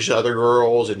Emily, but with just other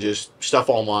girls and just stuff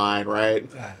online, right?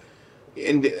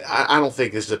 And I don't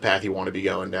think this is a path you want to be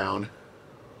going down.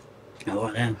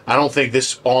 What now? I don't think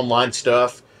this online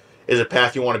stuff is a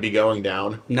path you want to be going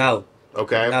down. No.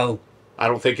 Okay? No. I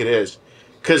don't think it is.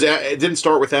 Because it didn't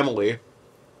start with Emily.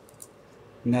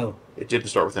 No. It didn't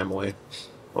start with Emily.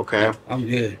 Okay? I'm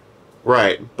good.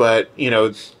 Right. But, you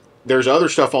know, there's other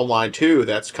stuff online, too,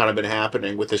 that's kind of been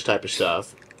happening with this type of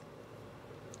stuff.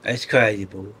 That's crazy,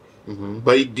 boy. Mm-hmm.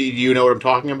 But do you know what I'm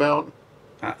talking about?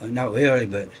 Not really,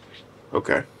 but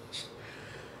Okay.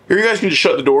 Here, you guys can just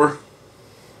shut the door.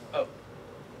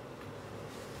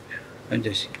 I'm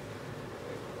just.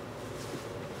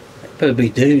 Put a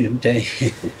big dude, I'm telling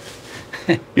you.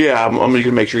 Yeah, I'm just going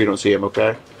to make sure you don't see him,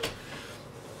 okay?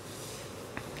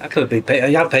 I could be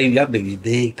paid. Y'all be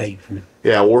big people.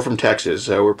 Yeah, we're from Texas,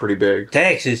 so we're pretty big.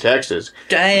 Texas. Texas.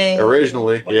 Dang.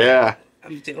 Originally, yeah.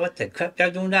 What the crap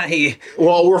y'all doing out here?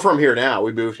 Well, we're from here now.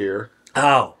 We moved here.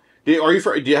 Oh. Have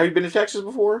you been to Texas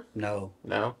before? No.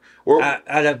 No. I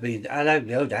like to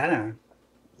go down.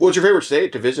 What's your favorite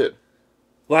state to visit?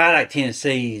 Well, I like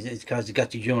Tennessee. It's because it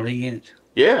got the Joint in it.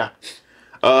 Yeah.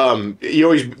 You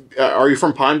always are you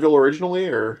from Pineville originally,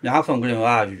 or? No, I'm from Glen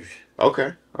Rogers.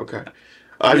 Okay. Okay.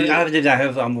 I've lived out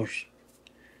here for almost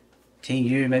 10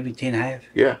 years, maybe 10 and a half.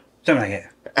 Yeah. Something like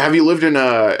that. Have you lived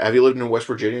in West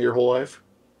Virginia your whole life?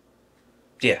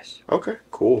 Yes. Okay.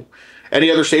 Cool. Any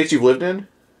other states you've lived in?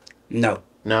 No.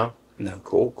 No? No.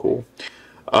 Cool, cool.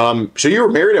 So you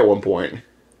were married at one point?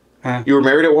 Huh? You were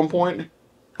married at one point?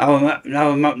 No,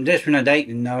 this one I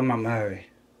dating. No, I'm not married.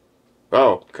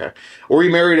 Oh, okay. Were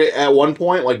you married at one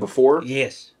point, like before?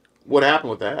 Yes. What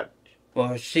happened with that?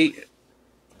 Well, she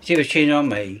was cheating on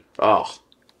me, Oh.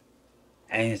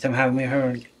 and somehow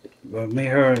her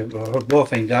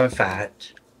boyfriend got a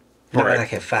fight. Not Right.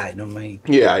 like a fight, you know what I mean?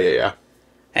 Yeah, yeah, yeah.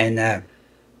 And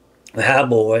we had a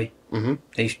boy. Mm-hmm.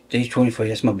 He's 24.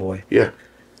 That's my boy. Yeah.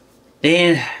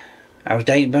 Then I was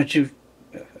dating a bunch of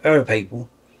other people.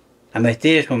 I met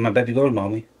this one, my baby girl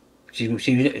mommy. She's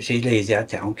lazy. I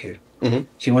don't care. Mm-hmm.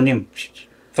 She one of them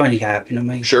funny guy, you know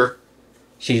what I mean? Sure.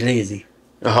 She's lazy.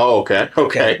 Oh, okay.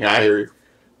 Okay. I hear you.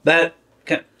 But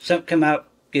something come out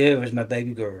good was my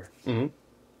baby girl.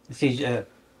 Mm-hmm. She's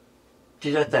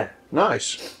like that.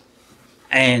 Nice.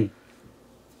 And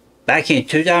back in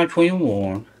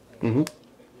 2021, Mm-hmm.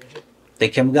 they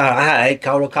came got. I had 8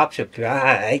 called the cops up here. I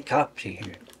had 8 cops in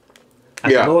here.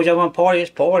 I Yeah. said, boys, I want to party. It's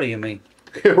party. I mean.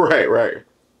 Right, right.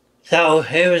 So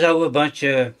it was over a bunch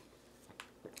of,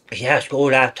 she had school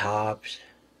laptops.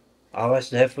 All that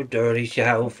stuff was dirty. She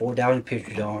had over 4,000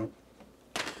 pictures on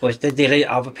it. Which they deleted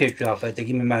all the pictures off it. They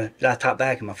give me my laptop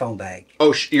back and my phone back.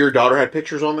 Oh, your daughter had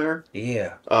pictures on there?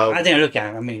 Yeah. Oh. I didn't look at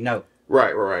them. I mean, no.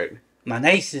 Right, right. My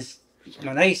niece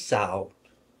saw it.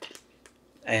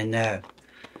 And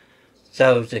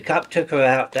so the cop took her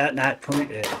out that night,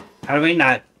 Halloween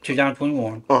night,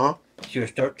 2021. Uh-huh. She was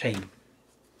 13.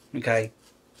 Okay.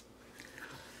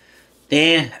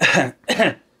 Then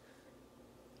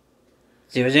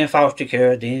she was in foster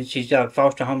care. Then she's got a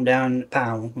foster home down in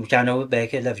Pound, which I know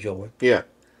Rebecca Lovejoy. Yeah.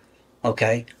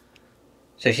 Okay.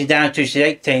 So she's down to she's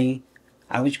 18.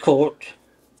 I was court.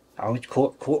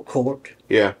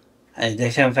 Yeah. And they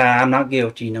said I'm not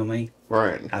guilty, you know what I mean?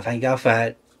 Right. I think I'll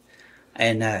fight.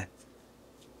 And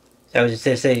so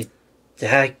they say they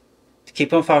had to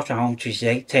keep her in foster home till she's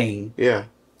 18. Yeah.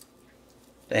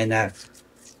 And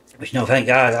which no, thank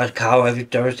God, I call every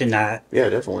Thursday night. Yeah,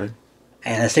 definitely.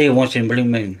 And I see her once in blue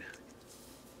moon.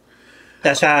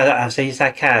 That's why I see a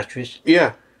psychiatrist.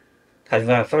 Yeah. Because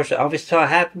when I first obviously saw it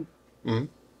happen, Mm-hmm.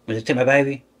 when they took my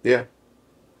baby, Yeah.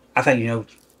 I think, you know,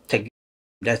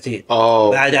 that's it. Oh.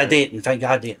 But I didn't, thank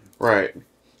God I didn't. Right.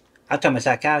 I told my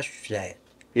psychiatrist that.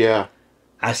 Yeah.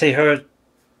 I see her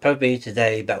probably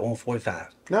today about 1:45.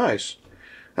 Nice.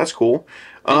 That's cool.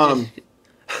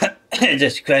 It's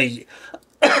just crazy.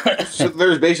 So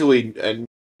there's basically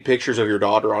pictures of your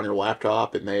daughter on your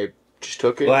laptop, and they just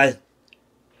took it? Well,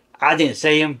 I didn't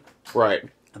see him, Right.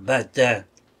 but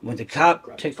when the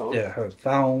cop took her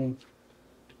phone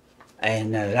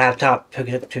and laptop, took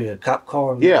it up to the cop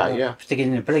car, Yeah. stick it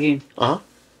in the plug-in, Uh-huh.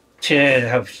 she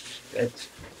had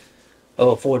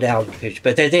 4,000 pictures,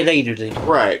 but they deleted it.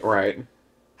 Right, right.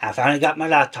 I finally got my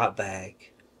laptop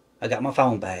back. I got my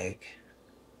phone back.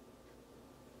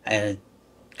 And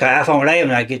iPhone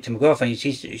 11, I get to my girlfriend,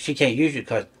 she can't use it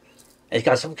because it's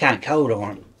got some kind of code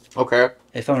on it. Okay.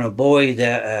 It's from a boy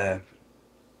that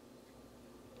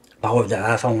bought the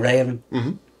iPhone 11.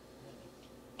 Mm-hmm.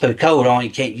 So the code on it,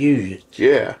 you can't use it.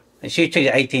 Yeah. And she took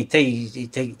the AT&T,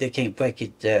 they can't break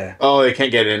it. Oh, they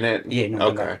can't get in it? Yeah, no.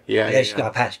 Okay. Yeah, Unless she yeah.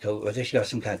 got a passcode, or unless she got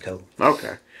some kind of code.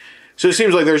 Okay. So it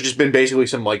seems like there's just been basically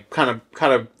some like kind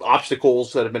of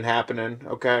obstacles that have been happening,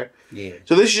 okay? Yeah.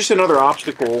 So this is just another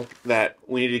obstacle that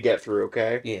we need to get through,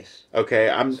 okay? Yes. Okay.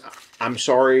 I'm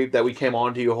sorry that we came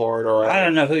on to you hard, all right? I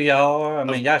don't know who y'all are. I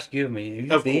mean, that's good me.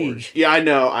 Of course. Yeah, I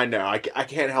know. I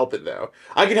can't help it though.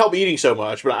 I can help eating so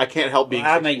much, but I can't help being.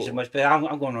 Well, I make so much, but I'm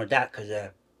going on that because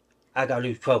I got to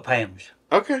lose 12 pounds.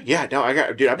 Okay. Yeah. No,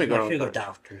 I've been I going should go on.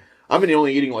 doctor. I've been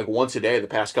only eating like once a day the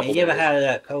past couple Have you ever days. had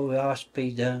that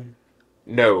colonoscopy done?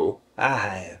 No. I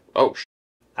have. Oh.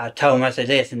 I told him, I said,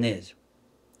 listen this.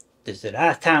 This is the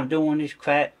last time doing this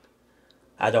crap.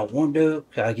 I don't want to do it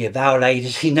because I get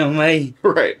violated, you know what I mean?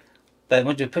 Right. But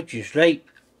once they put you to sleep,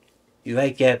 you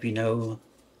wake up, you know.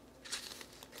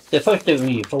 The first thing when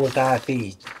you're 45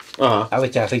 feet, Uh huh. I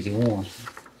wake up 51.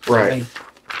 Right. I mean,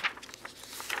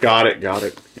 Got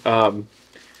it.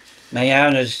 man,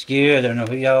 I'm just scared. I don't know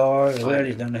who y'all are. I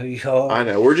really don't know who you are. I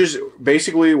know. We're just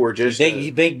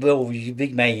You big boy, you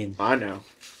big man. I know.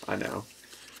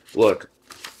 Look,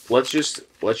 let's just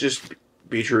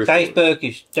be truthful. Facebook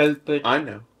is stupid. I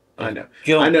know. Junk.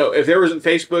 I know. If there wasn't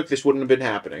Facebook, this wouldn't have been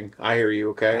happening. I hear you.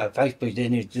 Okay. Facebook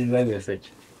didn't do away with it.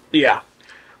 Yeah.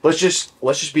 Let's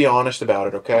just be honest about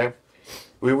it. Okay.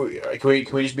 Can we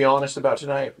just be honest about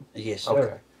tonight? Yes, sir.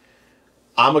 Okay.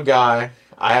 I'm a guy.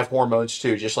 I have hormones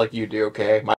too, just like you do.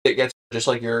 Okay. My dick gets just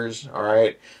like yours. All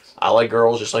right. I like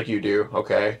girls just like you do.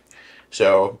 Okay.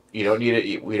 So you don't need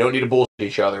to. We don't need to bullshit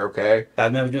each other, okay?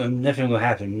 I'm nothing gonna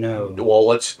happen. No. Well,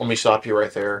 let me stop you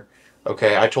right there.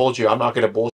 Okay, I told you I'm not going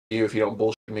to bullshit you if you don't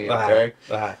bullshit me. Okay,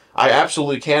 Right. I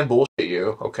absolutely can bullshit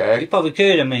you. Okay, You probably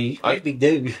could. I mean, you're a big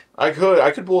dude. I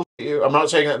could bullshit you. I'm not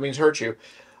saying that means hurt you.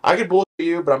 I could bullshit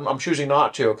you, but I'm choosing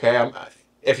not to. Okay,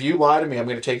 if you lie to me, I'm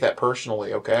going to take that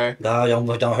personally. Okay. No,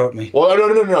 don't hurt me. Well, no.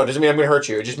 It doesn't mean I'm going to hurt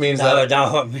you. It just means No, that.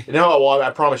 don't hurt me. No, well,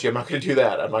 I promise you, I'm not going to do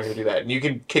that. I'm not going to do that. And you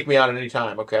can kick me out at any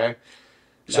time. Okay.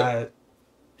 So,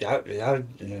 You're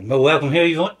welcome here.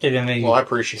 You want to? I mean, well, I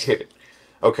appreciate it.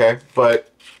 Okay,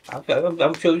 but.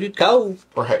 I'm sure you're cold.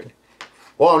 Right.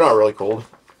 Well, I'm not really cold,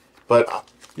 but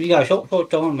You got a short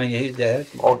shorts on me.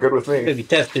 all good with me. Maybe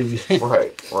tough to.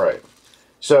 Right.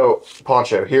 So,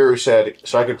 Poncho, here who said,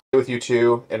 so I could play with you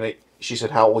too, and she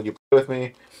said, how will you play with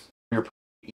me? You're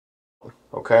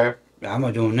okay? I'm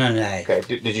not doing none of that.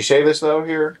 Okay, did you say this, though,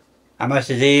 here? I must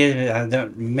have did. I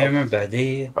don't remember, but I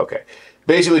did. Okay.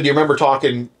 Basically, do you remember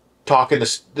talking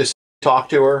this talk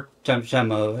to her?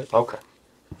 Some of it. Okay.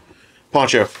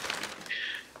 Poncho,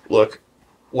 look,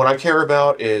 what I care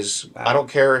about is, I don't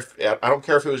care if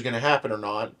it was going to happen or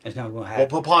not. It's not going to happen.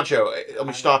 Well, Poncho, let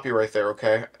me stop you right there,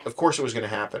 okay? Of course it was going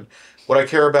to happen. What I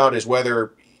care about is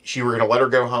whether you were going to let her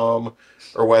go home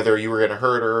or whether you were going to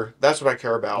hurt her. That's what I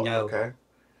care about, No. okay?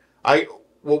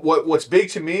 What's big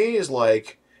to me is,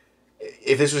 like,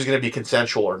 if this was going to be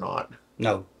consensual or not.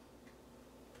 No.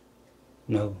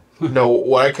 No,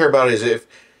 what I care about is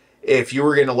if you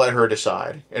were going to let her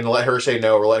decide and let her say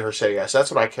no or let her say yes.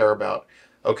 That's what I care about,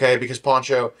 okay? Because,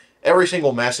 Poncho, every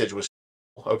single message was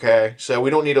okay? So we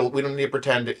don't need to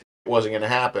pretend it wasn't going to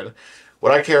happen.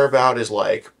 What I care about is,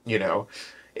 like, you know,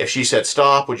 if she said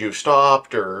stop, would you have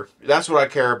stopped? Or that's what I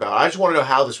care about. I just want to know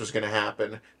how this was going to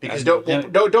happen. Because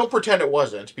don't pretend it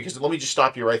wasn't. Because let me just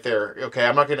stop you right there, okay?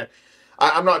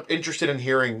 I'm not interested in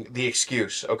hearing the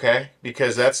excuse, okay?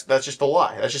 Because that's just a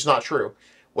lie. That's just not true.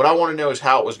 What I want to know is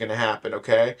how it was going to happen,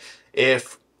 okay?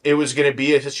 If it was going to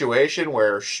be a situation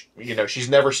where, she's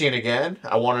never seen again,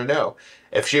 I want to know.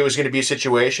 If she was going to be a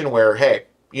situation where, hey,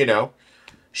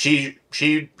 she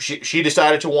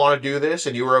decided to want to do this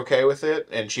and you were okay with it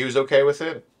and she was okay with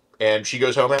it and she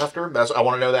goes home after, I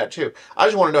want to know that too. I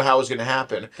just want to know how it was going to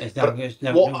happen. It's not going to happen.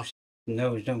 I mean,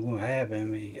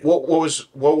 what was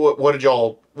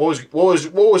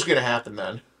going to happen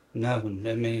then? Nothing.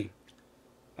 I mean,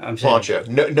 I'm saying, Poncho,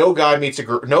 no guy meets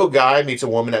a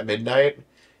woman at midnight,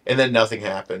 and then nothing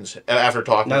happens after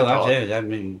talking. No, I'm saying, I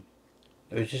mean,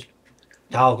 it was just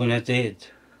talking. That's it.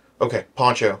 Okay,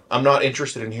 Poncho, I'm not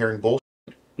interested in hearing bullshit.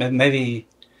 Maybe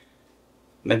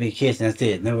kissing. That's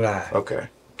it. No lie. Okay,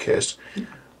 kiss.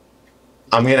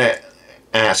 I'm gonna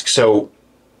ask. So,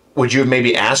 would you have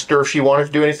maybe asked her if she wanted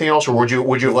to do anything else, or would you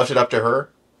have left it up to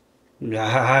her?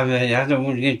 I don't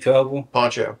want to get in trouble.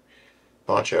 Poncho.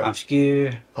 I'm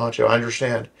scared. Poncho, I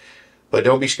understand. But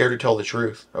don't be scared to tell the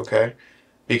truth, okay?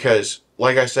 Because,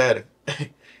 like I said,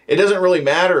 it doesn't really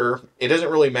matter. It doesn't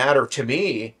really matter to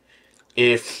me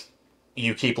if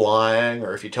you keep lying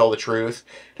or if you tell the truth.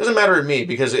 It doesn't matter to me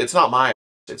because it's not mine.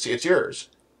 It's yours,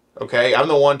 okay? I'm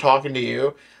the one talking to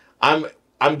you. I'm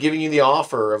giving you the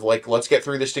offer of, like, let's get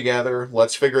through this together.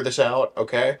 Let's figure this out,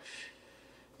 okay?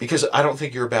 Because I don't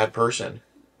think you're a bad person.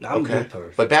 I'm a good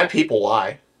person. But bad people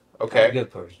lie. Okay. I'm a good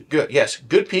person. Good. Yes.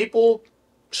 Good people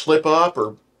slip up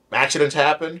or accidents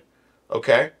happen.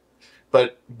 Okay.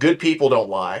 But good people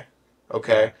don't lie.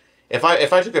 Okay. If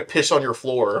I took a piss on your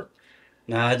floor.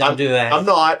 No, don't do that. I'm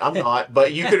not.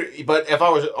 But you could. But if I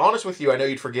was honest with you, I know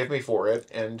you'd forgive me for it.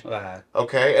 And right.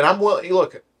 Okay. And I'm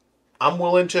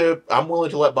willing to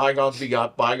let bygones be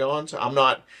bygones. I'm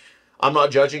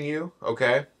not judging you.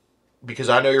 Okay. Because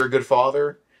I know you're a good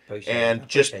father. And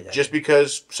just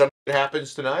because something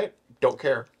happens tonight, don't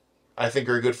care. I think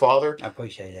you're a good father. I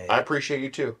appreciate that. I appreciate you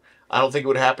too. I don't think it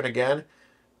would happen again,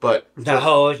 but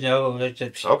no.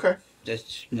 Okay.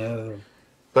 That's no.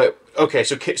 But okay,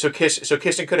 so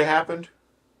kissing could have happened.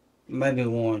 Maybe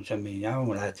once. I mean, I don't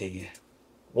want to lie to you.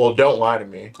 Well, don't lie to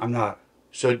me. I'm not.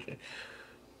 So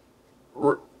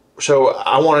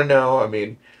I want to know. I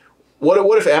mean,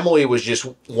 what if Emily was just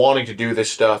wanting to do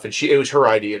this stuff and it was her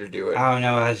idea to do it? I don't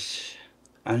know.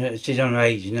 I know she's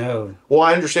underage. No. Well,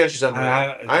 I understand she's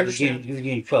underage. I understand. You're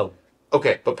getting in trouble.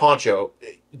 Okay, but Poncho,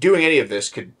 doing any of this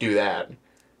could do that.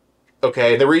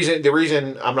 Okay, the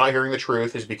reason I'm not hearing the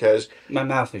truth is because my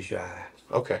mouth is dry.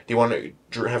 Okay, do you want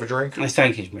to have a drink? I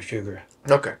think it's my sugar.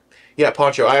 Okay. Yeah,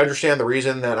 Poncho, I understand the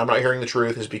reason that I'm not hearing the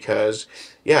truth is because,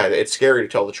 yeah, it's scary to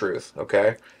tell the truth,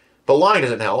 okay? But lying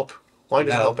doesn't help. Lying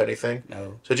doesn't help anything.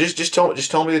 No. So just tell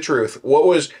me the truth. What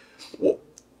was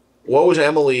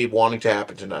Emily wanting to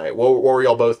happen tonight? What were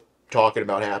y'all both talking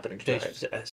about happening tonight?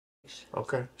 Sex.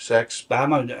 Okay, sex. But I'm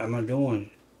not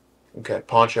doing. Okay,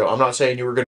 Poncho. I'm not saying you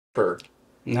were going to her.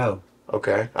 No.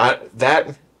 Okay,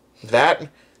 that's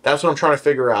what I'm trying to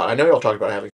figure out. I know y'all talked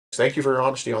about having sex. Thank you for your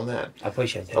honesty on that. I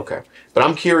appreciate that. Okay, but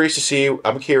I'm curious to see.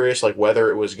 I'm curious, like whether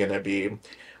it was going to be,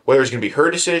 whether it's going to be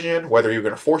her decision, whether you're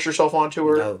going to force yourself onto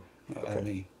her. No. Okay. I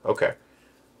mean. Okay.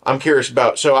 I'm curious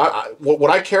about. So what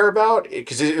I care about,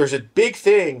 because there's a big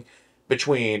thing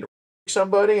between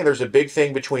somebody and there's a big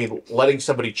thing between letting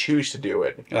somebody choose to do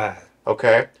it.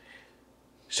 Okay.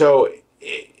 So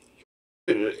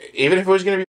even if it was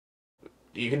going to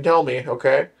be, you can tell me,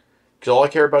 okay? Because all I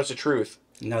care about is the truth.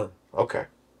 No. Okay.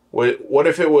 What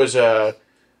if it was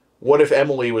what if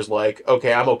Emily was like,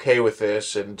 okay, I'm okay with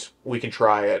this and we can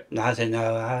try it? No, I said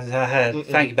no. I had to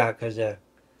think about because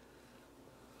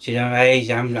she's on age.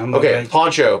 I'm okay,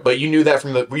 Poncho. But you knew that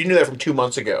from 2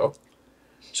 months ago.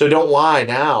 So don't lie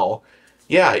now.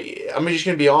 Yeah, I'm just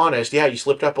gonna be honest. Yeah, you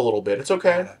slipped up a little bit. It's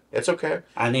okay. It's okay.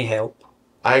 I need help.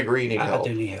 I agree. You need help. I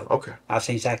do need help. Okay. I've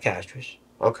seen psychiatrists.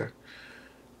 Okay.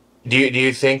 Do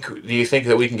you think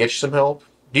that we can get you some help?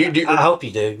 I hope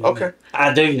you do. Okay.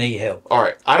 I do need help. All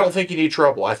right. I don't think you need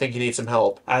trouble. I think you need some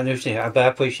help. I understand, but I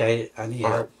appreciate it. I need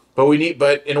help. Right.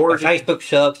 But in order to... Facebook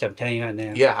sucks, I'm telling you right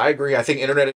now. Yeah, I agree. I think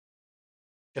internet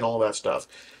and all that stuff.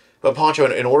 But Poncho,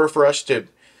 in order for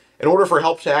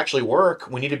help to actually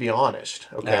work, we need to be honest,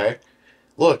 okay?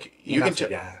 No. Look, you can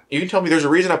tell me there's a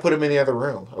reason I put him in the other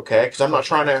room, okay? Because I'm not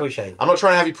trying to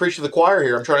have you preach to the choir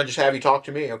here. I'm trying to just have you talk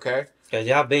to me, okay? Because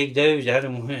y'all big dudes, I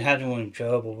don't want in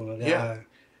trouble.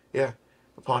 Yeah.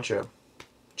 But Poncho,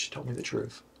 just tell me the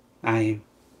truth. I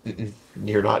am.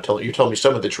 You're not telling. You told me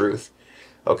some of the truth,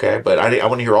 okay? But I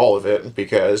want to hear all of it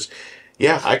because,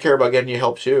 yeah, I care about getting you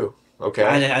help too. Okay.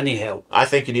 I need help. I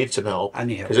think you need some help. I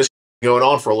need help because this is going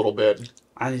on for a little bit.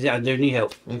 I do need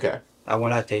help. Okay. I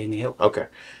want to tell you need help. Okay,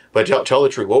 but tell the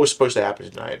truth. What was supposed to happen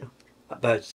tonight?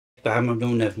 But I'm not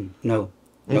doing nothing. No.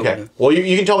 Okay. No. Well,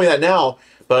 you can tell me that now,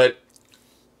 but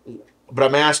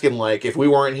I'm asking, like, if we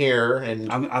weren't here and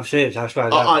I'm serious. That's right.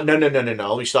 No.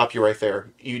 Let me stop you right there.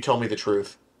 You tell me the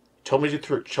truth. Tell me the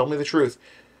truth. Tell me the truth,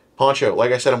 Poncho.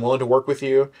 Like I said, I'm willing to work with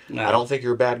you. No. I don't think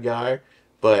you're a bad guy,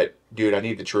 but dude, I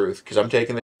need the truth because I'm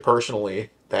taking it personally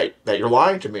that you're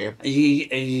lying to me.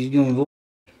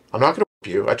 I'm not gonna whip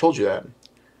you. I told you that.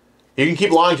 You can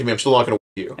keep lying to me. I'm still not gonna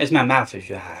whip you. It's my mouth is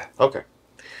dry. Okay.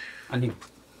 I need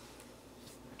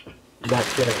that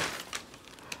shit.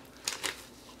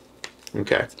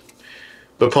 Okay.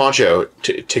 But Poncho,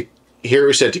 here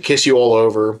we said to kiss you all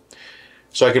over,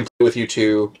 so I can play with you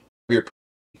too. That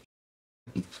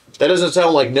doesn't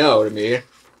sound like no to me.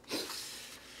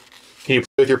 Can you play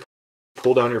with your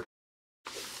pull down your?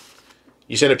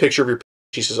 You sent a picture of your.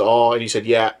 She says, "Oh," and you said,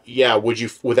 "Yeah. Would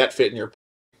that fit in your?"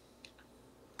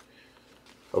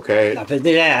 Okay. If I did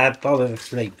that, I'd probably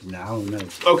sleep now. I don't know.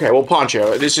 Okay, well,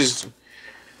 Poncho, this is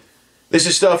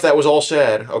stuff that was all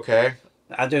said. Okay.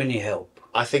 I do need help.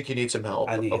 I think you need some help.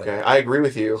 I need help. I agree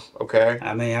with you. Okay.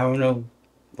 I mean, I don't know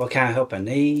what kind of help I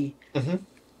need.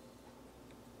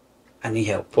 I need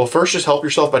help. Well, first, just help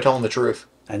yourself by telling the truth.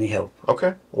 I need help.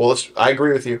 Okay. Well, I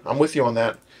agree with you. I'm with you on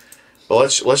that.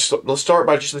 But let's start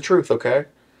by just the truth. Okay.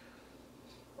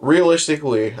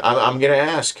 Realistically, I'm gonna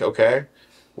ask. Okay.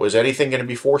 Was anything going to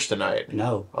be forced tonight?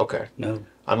 No. Okay. No.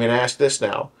 I'm going to ask this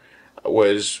now.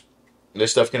 Was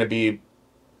this stuff going to be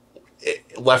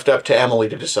left up to Emily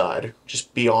to decide?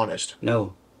 Just be honest.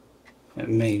 No. I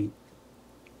mean,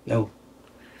 no.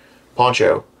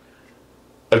 Poncho,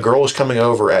 a girl is coming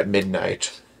over at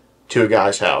midnight to a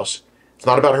guy's house. It's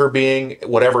not about her being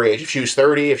whatever age. If she was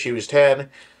 30, if she was 10, if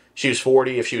she was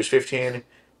 40, if she was 15.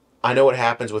 I know what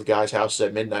happens with guys' houses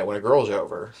at midnight when a girl's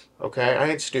over. Okay?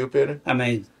 I ain't stupid. I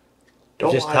mean,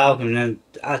 don't just talking, and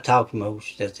I talk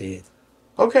most, that's it.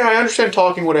 Okay, I understand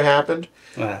talking would have happened.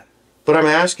 Right. But I'm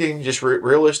asking just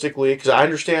realistically, because I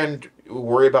understand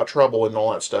worry about trouble and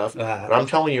all that stuff. Right. But I'm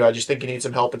telling you, I just think you need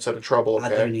some help instead of trouble,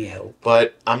 okay? I do need help.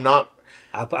 But I'm not...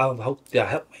 I hope you'll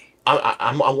help me.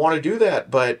 I want to do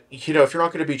that, but, you know, if you're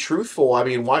not going to be truthful, I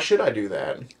mean, why should I do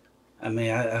that? I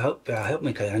mean, I hope you'll help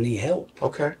me because I need help.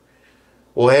 Okay.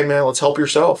 Well, hey, man, let's help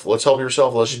yourself. Let's help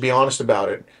yourself. Let's just be honest about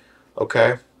it.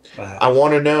 Okay? Right. I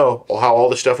want to know how all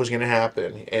this stuff was going to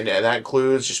happen. And that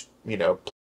includes just, you know,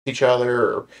 each other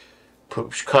or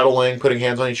cuddling, putting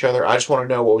hands on each other. I just want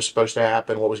to know what was supposed to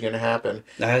happen, what was going to happen.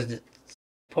 That's the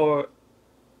part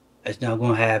that's not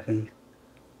going to happen.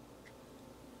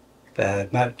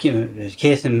 But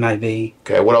kissing might be.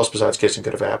 Okay, what else besides kissing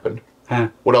could have happened? Huh?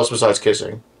 What else besides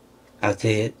kissing? That's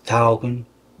it. Talking.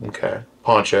 Okay.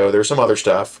 Poncho, there's some other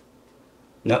stuff.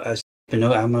 No,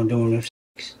 I'm not doing no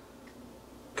sex.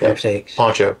 Okay. 6.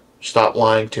 Poncho, stop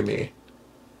lying to me.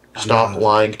 Stop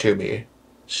lying to me.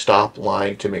 Stop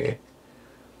lying to me.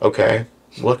 Okay?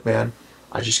 Look, man,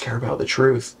 I just care about the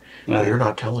truth. But you're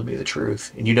not telling me the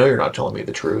truth. And you know you're not telling me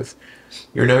the truth.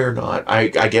 You know you're not. I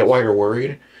get why you're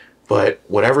worried. But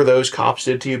whatever those cops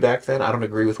did to you back then, I don't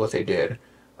agree with what they did.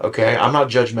 Okay? I'm not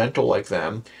judgmental like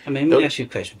them. I mean, let me ask you a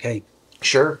question, okay?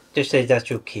 Sure. Just say that's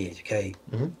your kid, okay?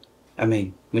 Mm-hmm. I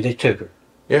mean, when they took her.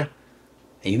 Yeah.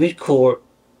 And you went to court.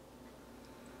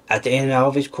 At the end of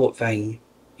all this court thing,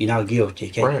 you're not guilty,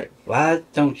 okay? Right. Why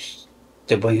don't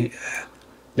they bring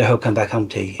the whole come back home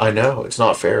to you? I know. It's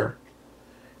not fair.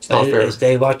 It's not fair. Is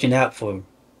they watching out for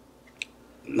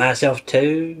myself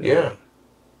too? Yeah.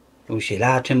 Or she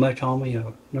lied too much on me? Or, you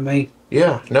know what I mean?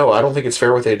 Yeah. No, I don't think it's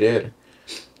fair what they did.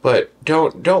 But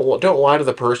don't lie to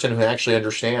the person who actually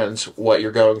understands what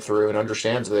you're going through and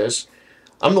understands this.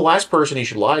 I'm the last person you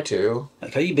should lie to.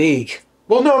 Like, are you big?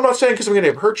 Well, no, I'm not saying because I'm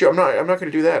going to hurt you. I'm not going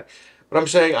to do that. But I'm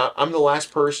saying I'm the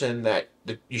last person that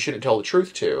you shouldn't tell the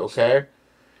truth to. Okay?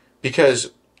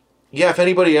 Because yeah, if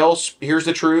anybody else hears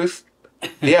the truth,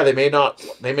 yeah, they may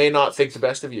not think the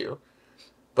best of you.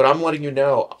 But I'm letting you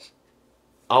know,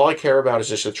 all I care about is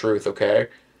just the truth. Okay?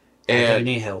 And I do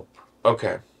need help.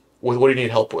 Okay. What do you need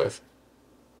help with?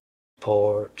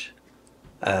 Support,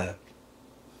 a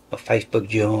Facebook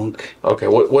junk. Okay,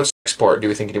 what's the next part do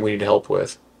you think we need help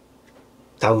with?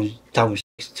 Talking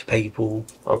to people.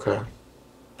 Okay.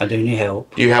 I do need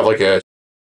help. Do you have like a...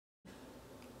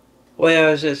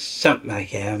 Well, it's just something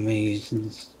like that. I mean,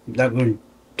 it's not going to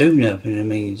do nothing. I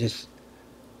mean, it's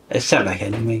something like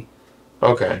that. I mean.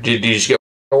 Okay. Do you just get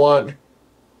a lot?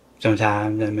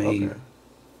 Sometimes, I mean.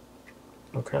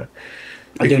 Okay.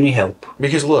 I do need help.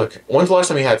 Because look, when's the last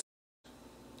time you had...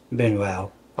 Been a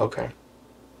while. Okay.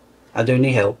 I do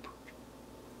need help.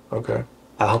 Okay.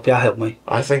 I hope y'all help me.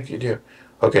 I think you do.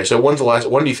 Okay, so when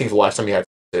do you think the last time you had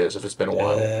is, if it's been a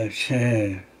while?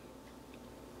 Sure.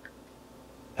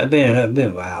 I've been a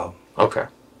while. Okay.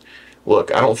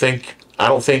 Look, I don't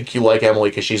think you like Emily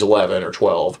because she's 11 or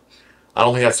 12. I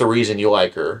don't think that's the reason you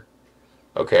like her.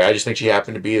 Okay, I just think she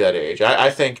happened to be that age. I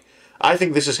think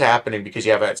this is happening because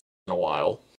you haven't had in a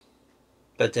while.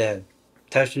 But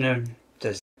touching her,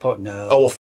 just no. Oh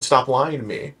well, stop lying to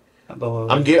me.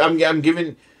 I'm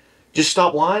giving. Just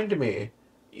stop lying to me.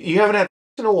 You haven't had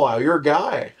in a while. You're a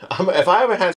guy. If I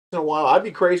haven't had in a while, I'd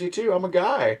be crazy too. I'm a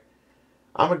guy.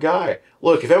 I'm a guy.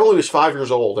 Look, if Emily was 5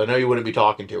 years old, I know you wouldn't be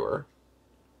talking to her.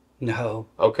 No.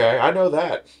 Okay, I know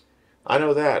that. I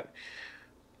know that.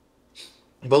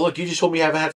 But look, you just told me you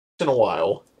haven't had in a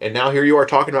while, and now here you are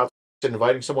talking about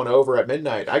inviting someone over at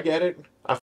midnight. I get it.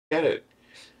 I get it.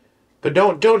 But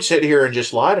don't sit here and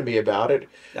just lie to me about it.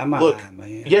 I'm not lying,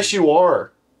 man. Yes, you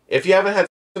are. If you haven't had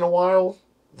in a while,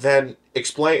 then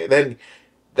explain. Then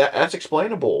that's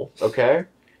explainable, okay?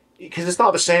 Because it's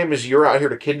not the same as you're out here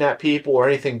to kidnap people or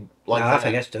anything like that. I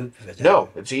think that's stupid. No,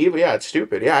 it's evil. Yeah, it's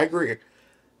stupid. Yeah, I agree.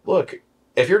 Look,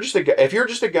 if you're just a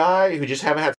guy who just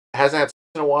hasn't had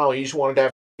in a while, and you just wanted to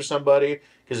have with somebody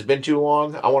because it's been too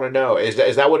long, I want to know is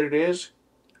that what it is?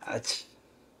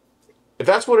 If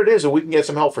that's what it is, then we can get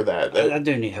some help for that. I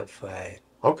do need help for that.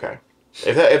 Okay.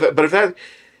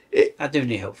 I do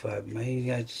need help for that,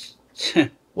 man.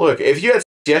 Look, if you had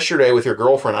yesterday with your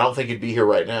girlfriend, I don't think you'd be here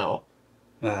right now.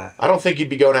 I don't think you'd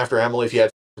be going after Emily if you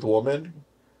had with a woman.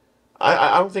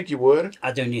 I don't think you would.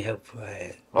 I do need help for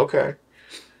that. Okay.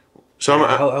 So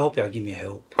I hope y'all give me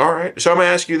help. All right. So I'm gonna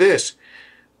ask you this: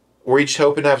 were you just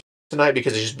hoping to have tonight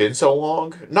because it's just been so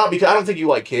long? Not because I don't think you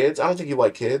like kids. I don't think you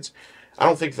like kids. I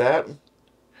don't think that.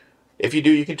 If you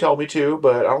do, you can tell me too,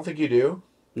 but I don't think you do.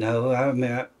 No, I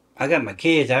mean, I got my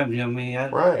kids. You know what I mean?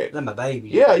 Right. They're my baby.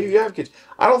 Yeah, you have kids.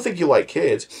 I don't think you like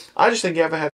kids. I just think you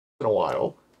haven't had in a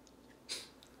while.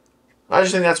 I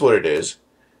just think that's what it is.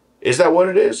 Is that what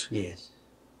it is? Yes.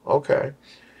 Okay.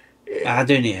 I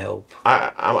do need help.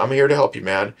 I'm here to help you,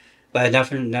 man. But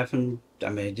nothing. I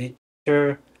mean,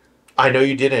 sure. I know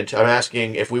you didn't. I'm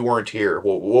asking if we weren't here.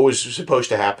 What was supposed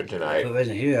to happen tonight? If I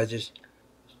wasn't here, I just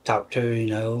talked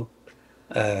to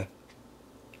her,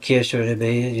 kissed her in the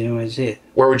bed, that's it.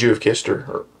 Where would you have kissed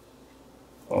her?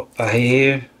 Right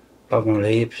here, probably on the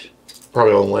lips.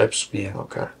 Probably on the lips? Yeah.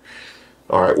 Okay.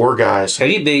 All right, we're guys. So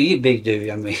you big dude,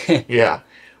 I mean. Yeah.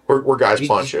 We're guys,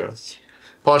 Poncho.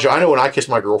 Poncho, I know when I kiss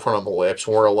my girlfriend on the lips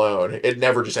when we're alone, it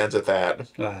never just ends at that.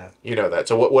 Right. You know that.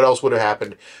 So what else would have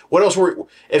happened? What else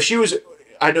if she was,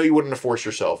 I know you wouldn't have forced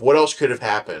yourself. What else could have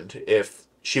happened if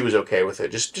she was okay with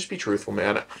it? Just be truthful,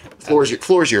 man. Floor's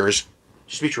yours.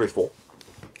 Just be truthful.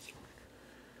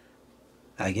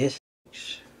 I guess.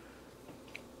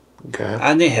 Okay.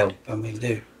 I need help. I mean,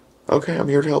 dude. Okay, I'm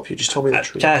here to help you. Just tell me the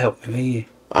truth. Try to help me.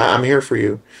 I'm here for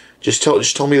you. Just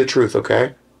tell me the truth,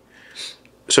 okay?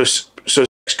 So sex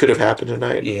could have happened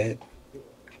tonight. Yeah,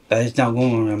 but it's not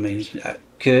going. I mean, it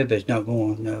could, but it's not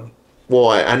going. No. Well,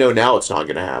 I know now it's not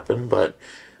going to happen, but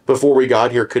before we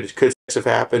got here, could sex have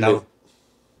happened? No.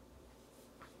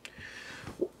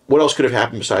 What else could have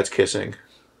happened besides kissing?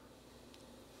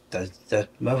 That's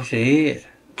mostly it.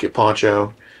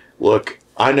 Poncho, look,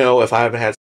 I know if I haven't had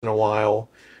sex in a while,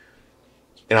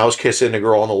 and I was kissing a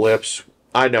girl on the lips,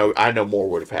 I know more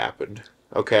would have happened.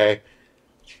 Okay,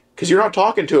 because you're not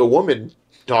talking to a woman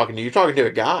talking to you, you're talking to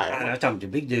a guy. I'm talking to a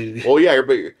big dude. Well, yeah, you're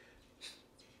big.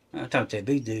 I'm talking to a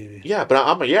big dude. Yeah, but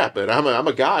I'm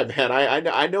a guy, man.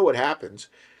 I know what happens.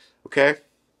 Okay,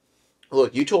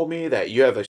 look, you told me that you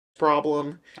have a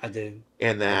problem. I do.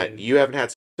 And that you haven't had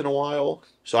sex in a while,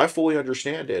 so I fully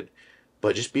understand it.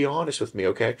 But just be honest with me,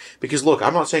 okay? Because look,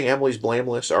 I'm not saying Emily's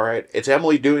blameless, all right? It's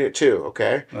Emily doing it too,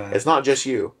 okay? Right. It's not just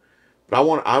you. But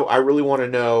I really want to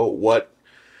know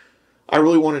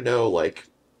like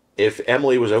if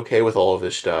Emily was okay with all of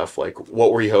this stuff, like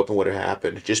what were you hoping would have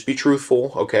happened? Just be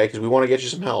truthful, okay? Because we want to get you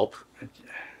some help.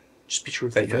 Just be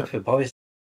truthful. Probably,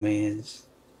 man.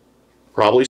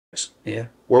 Probably sex. Yeah.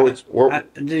 Where I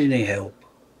do need help.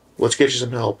 Let's get you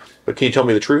some help. But can you tell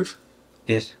me the truth?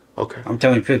 Yes. Okay. I'm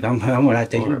telling you the truth. I'm what I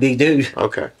think. All right. Big dude.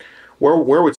 Okay. Where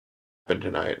would happen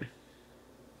tonight?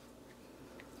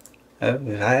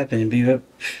 If I happen to be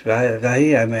right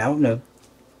here, I mean, I don't know.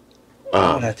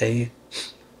 What I tell you.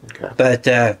 Okay. But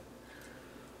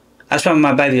that's when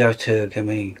my baby I took. I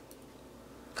mean,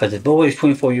 because the boy is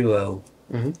 24-year-old.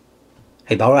 Mm-hmm.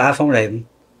 He bought an iPhone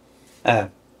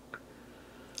 11.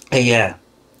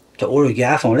 To order the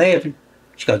iPhone 11,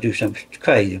 she's got to do something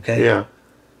crazy, okay? Yeah.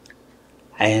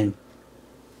 And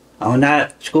on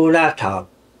that school laptop,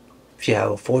 she had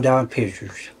 $4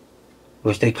 pictures,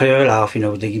 which they clear it off, you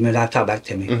know, they give me the laptop back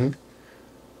to me. Mm-hmm.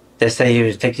 They say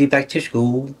either take it back to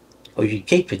school or you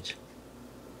keep it.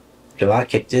 So I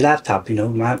kept the laptop, you know,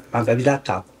 my baby's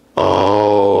laptop.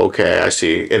 Oh, okay, I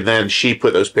see. And then she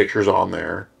put those pictures on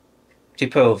there. She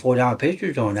put $4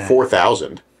 pictures on that.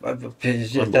 4,000.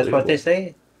 That's what they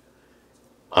said.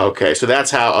 Okay, so that's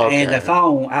how. Okay. And the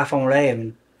iPhone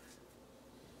 11,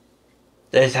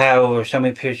 that's how so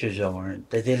many pictures on it.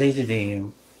 They deleted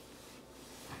them.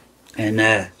 And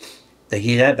they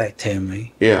gave that back to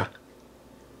me. Yeah.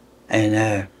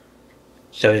 And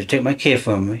so they took my kid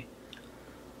from me.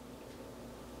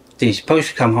 She's supposed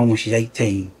to come home when she's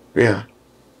 18. Yeah.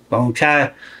 But I'm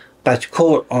trying about to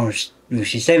court on when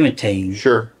she's 17.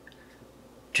 Sure.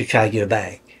 To try to get her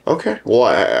back. Okay. Well,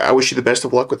 I wish you the best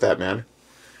of luck with that, man.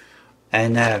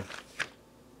 And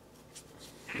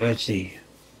let's see.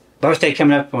 Birthday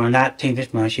coming up on the 19th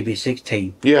this month. She'll be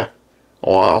 16. Yeah.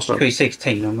 Oh, awesome. She'll be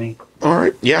 16, I mean. All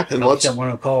right. Yeah, and let's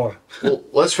want a car. well,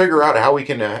 let's figure out how we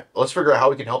can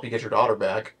help you get your daughter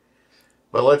back.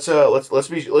 But let's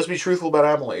be truthful about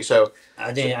Emily. So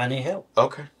I need help.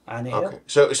 Okay. I need help.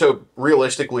 So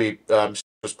realistically,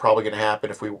 was probably going to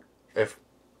happen if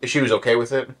she was okay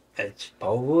with it. It's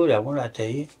probably would. I want to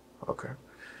tell you. Okay.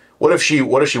 What if she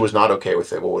was not okay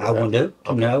with it? What would I wouldn't do it.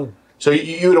 Okay. No. So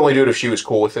you would only do it if she was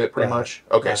cool with it, pretty Right. much.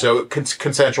 Okay. Right. So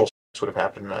consensual sex would have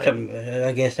happened tonight.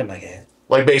 I guess something like that.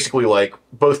 Like basically, like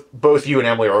both you and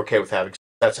Emily are okay with having sex.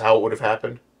 That's how it would have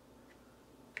happened.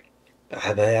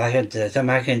 Something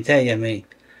I can tell you. I mean.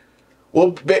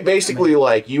 Well, basically,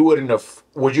 like you wouldn't have.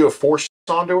 Would you have forced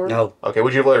sex onto her? No. Okay.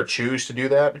 Would you have let her choose to do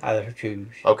that? I let her choose.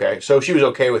 Okay. So if she was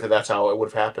okay with it, that's how it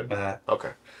would have happened.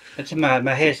 Okay. That's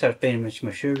my head starts spinning with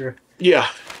my sugar. Yeah.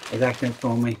 It's acting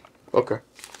for me. Okay.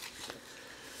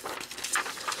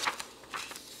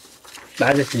 But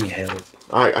I just need help.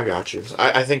 I got you.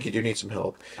 I think you do need some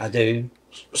help. I do.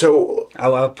 So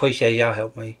I appreciate y'all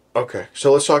help me. Okay,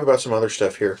 so let's talk about some other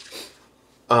stuff here.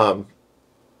 So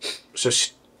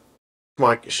stick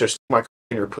my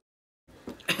in your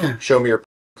show me your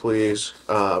please.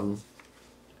 Then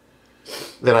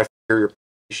I figure your.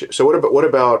 So what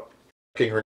about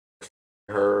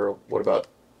her? What about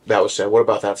that was said? What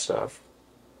about that stuff?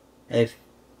 If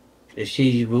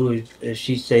she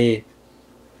said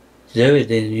do it,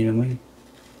 then you know what I mean.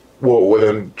 Well,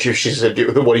 then she said,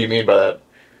 "What do you mean by that?"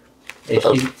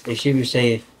 If she would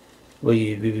say, will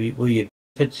you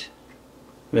fit?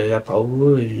 Well, I probably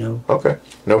would, you know. Okay,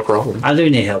 no problem. I do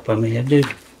need help. I mean, I do.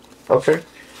 Okay.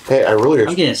 Hey, I'm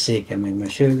getting sick. I mean, my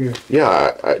sugar.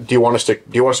 Yeah. Do you want us to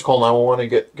call 911 and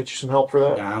get you some help for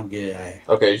that? No, I'm good.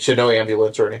 Okay. So no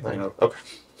ambulance or anything. No. Okay.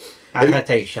 I gotta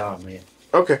take a shot, man.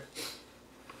 Okay.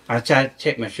 I try to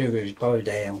check my sugar. It's probably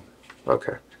down.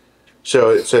 Okay. So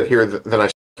it said here then I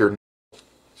your.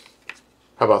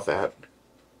 How about that?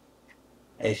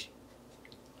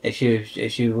 If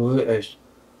she would,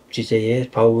 she said yes,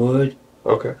 Paul would.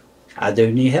 Okay. I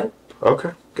do need help.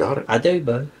 Okay. Got it. I do,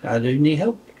 bud. I do need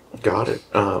help. Got it.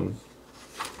 I'm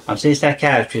seeing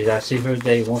psychiatrist. I see her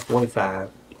today 1:45.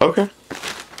 Okay.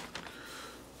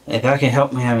 If I can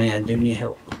help me, I mean, I do need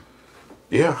help.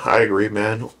 Yeah, I agree,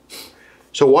 man.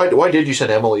 So why did you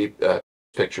send Emily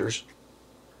pictures?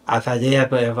 If I did,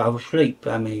 but if I was asleep,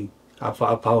 I mean, I'll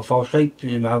fall asleep,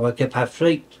 and I wake up half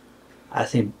asleep. I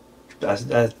think that's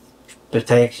the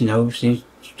text, some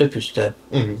stupid stuff.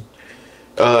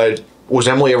 Mm-hmm. Was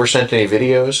Emily ever sent any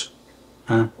videos?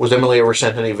 Huh? Was Emily ever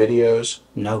sent any videos?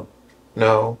 No.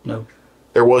 No. No.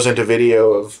 There wasn't a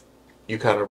video of you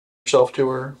kind of yourself to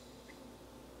her?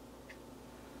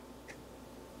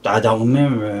 I don't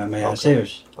remember. I mean, I'm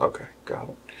serious. Okay, got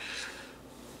it.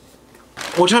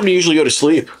 What time do you usually go to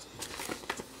sleep?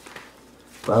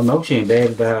 Well, I'm mostly in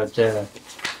bed about, now.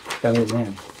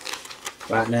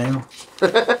 Right now.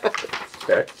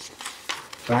 Okay.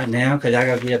 Right now, because I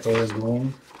got to get up early in the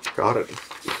morning. Got it.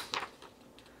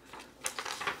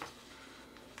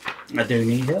 I do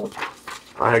need help.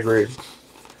 I agree.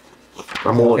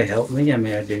 I'm You willing. can help me. I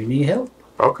mean, I do need help.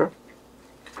 Okay.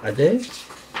 I do.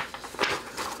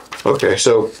 Okay,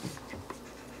 so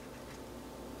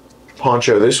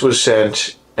Poncho, this was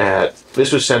sent at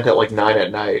like 9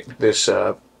 at night. This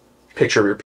picture of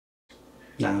your.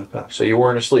 No, probably. So you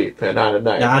weren't asleep at 9 at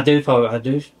night. No, I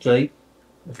do sleep.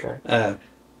 Okay.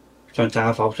 Sometimes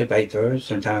I fall asleep 8:30,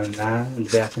 sometimes 9, in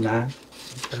the after 9.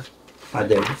 Okay. I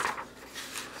do.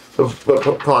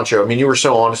 But Poncho, I mean, you were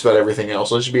so honest about everything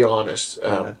else. Let's just be honest.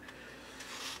 What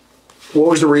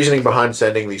was the reasoning behind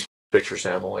sending these pictures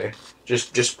to Emily?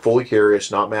 Just fully curious,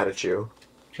 not mad at you.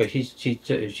 So she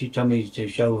told me to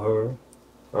show her.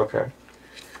 Okay.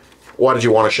 Why did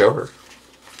you want to show her?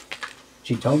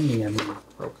 She told me, I mean,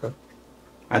 Okay.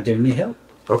 I do need help.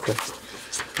 Okay.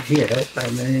 She had help, I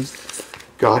mean,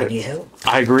 Got I it. need help.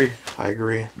 I agree.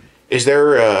 Is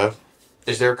there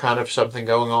kind of something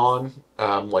going on,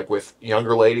 like with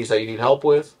younger ladies that you need help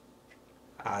with?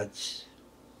 I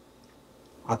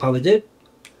probably did.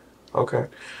 Okay.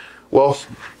 Well,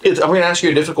 I'm going to ask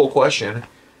you a difficult question.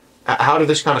 How did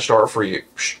this kind of start for you?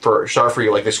 Start for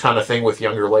you, like this kind of thing with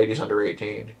younger ladies under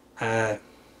 18?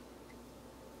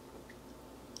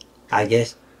 I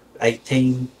guess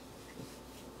 17,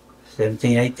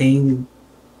 18,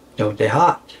 they're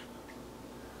hot.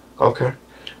 Okay.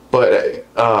 But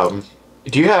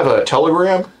do you have a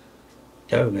Telegram?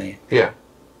 Telegram. Yeah.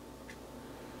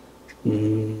 I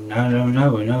don't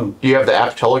know, no. Do you have the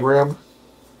app Telegram?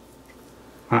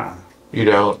 You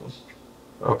don't?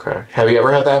 Okay. Have you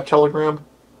ever had the app Telegram?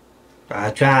 I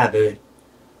tried, but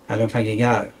I don't think I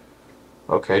got it.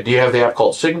 Okay. Do you have the app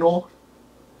called Signal?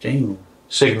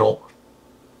 Signal.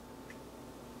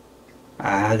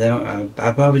 I don't.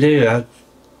 I probably do.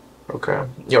 Okay.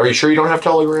 Yeah, are you sure you don't have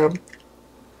Telegram?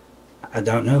 I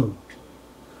don't know.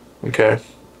 Okay.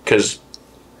 Because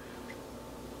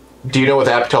do you know what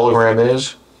the app Telegram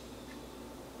is?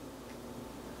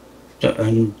 So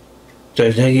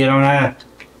they get on that.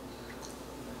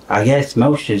 I guess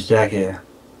most is like on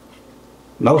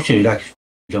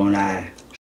that.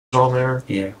 On there?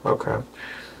 Yeah. Okay.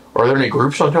 Are there any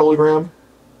groups on Telegram?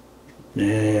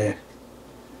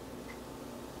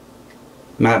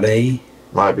 Might be.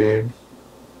 Might be.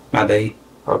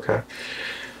 Okay.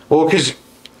 Well, because,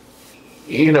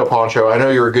 Poncho, I know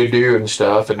you're a good dude and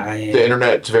stuff, and the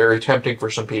internet's very tempting for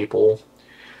some people.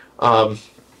 Do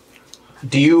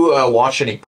you watch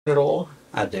any at all?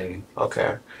 I do.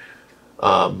 Okay.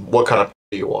 What kind of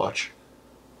do you watch?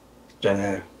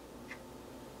 About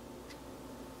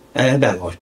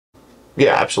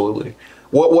Yeah, absolutely.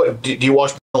 What do you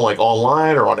watch, like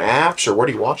online or on apps, or where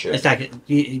do you watch it? it's like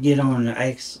you get on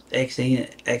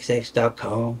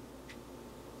xx.com.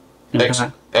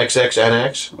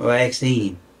 XXNX? Or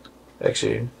XE.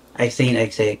 XE.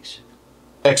 XX.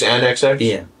 XNXX?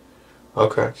 Yeah.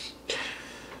 Okay.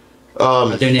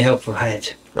 I do need help for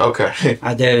that. Okay.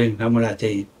 I do. I'm gonna tell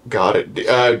you. Got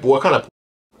it. What kind of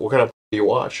do you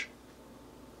watch?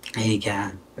 Any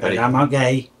kind. Any- I'm not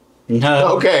gay.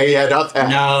 No. Okay, yeah, not that.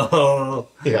 No.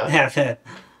 Yeah.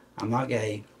 I'm not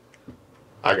gay.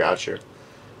 I got you.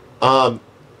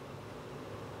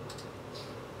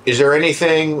 Is there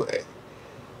anything?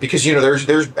 Because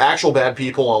there's actual bad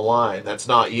people online. That's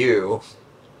not you.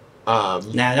 Now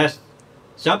that's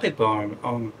some people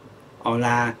on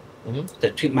online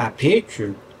that took my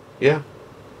picture. Yeah.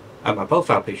 My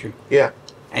profile picture. Yeah.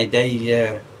 And they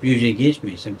usually against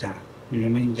me sometimes. You know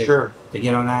what I mean? Sure. They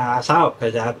get on there. I saw it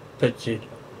because I put to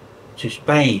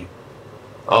spam.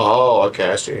 Oh,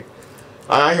 okay, I see.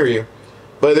 I hear you.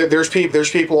 But there's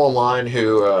people online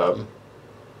who,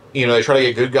 you know, they try to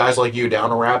get good guys like you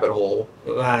down a rabbit hole.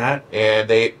 Right.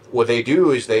 And what they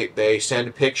do is they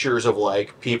send pictures of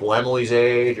like people Emily's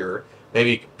age or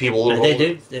maybe people a little They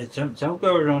older. do. Some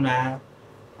girls on I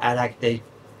like they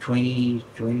 20,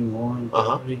 21,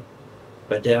 30,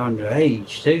 but they're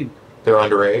underage too. They're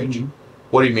underage? Mm-hmm.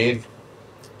 What do you mean?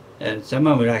 And some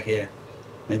of them are like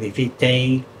maybe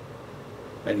 15,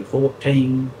 maybe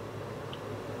 14.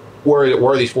 Where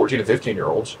are these 14 and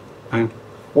 15-year-olds? Huh?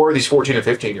 Where are these 14 and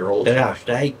 15-year-olds? They're out of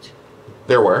state.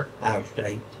 They're where? Out of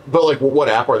state. But like, what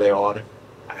app are they on?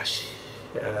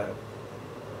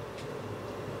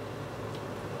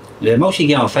 They mostly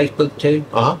get on Facebook too.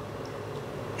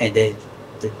 And they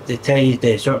tell you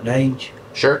they're a certain age.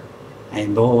 Sure.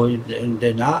 And boy,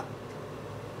 they're not.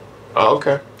 Oh,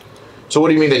 okay. So what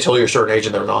do you mean they tell you a certain age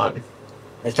and they're not?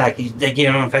 It's like they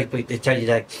get on Facebook, they tell you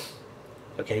like,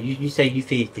 okay, you say you're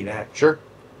 50, right? Sure.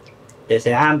 They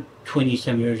say, I'm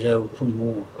 20-some years old,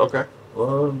 21. Okay.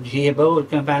 Well, yeah, boy,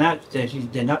 come find out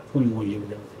that they're not 21 years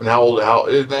old.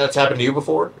 And that's happened to you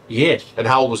before? Yes. And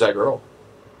how old was that girl?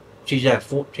 She's like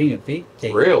 14 or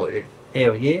 15. Really?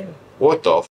 Hell yeah. What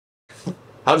the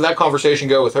How did that conversation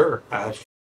go with her?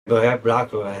 But I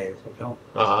blocked her ass. I don't.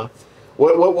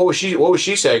 What was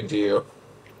she saying to you?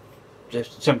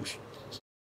 Just some.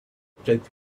 Did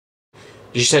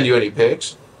she send you any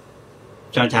pics?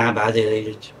 Sometimes I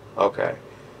deleted. Okay.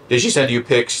 Did she send you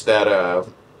pics that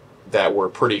were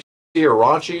pretty or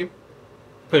raunchy?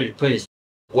 Pretty.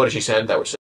 What did she send that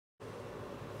was?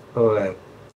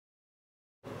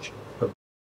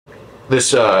 This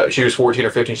she was 14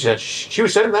 or 15. She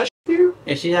was sending that shit to you?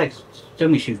 Yeah, she like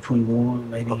told me she was 21,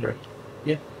 maybe. Okay.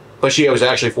 Yeah. But she was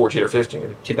actually 14 or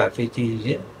 15. She about 15,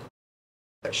 yeah.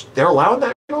 They're allowing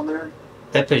that on there?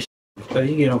 That place, but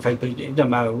you get on Facebook, it doesn't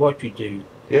matter what you do.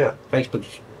 Yeah.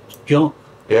 Facebook's junk.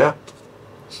 Yeah.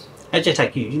 That's just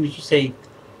like you. You just say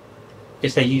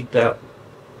you about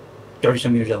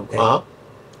 30-some years old. Okay?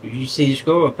 You see this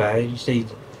girl up there, you say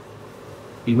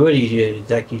you really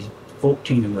like he's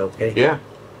 14 or okay. Yeah.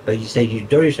 But you say you're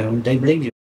 30-some, they believe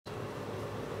you.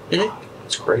 Is it?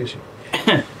 It's crazy.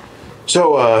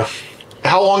 So,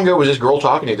 how long ago was this girl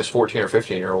talking to you, this 14 or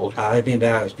 15-year-old? It'd been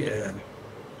about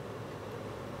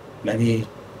maybe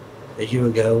a year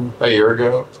ago. A year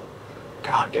ago?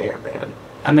 God damn, man.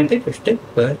 I mean, people are stupid,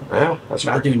 but yeah, that's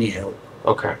I do need help.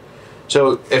 Okay.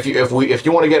 So if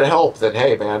you want to get help, then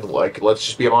hey, man, like let's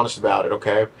just be honest about it,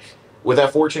 okay? With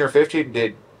that 14 or 15,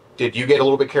 did you get a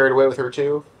little bit carried away with her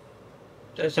too?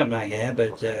 Something like that,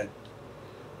 but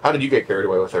how did you get carried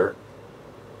away with her?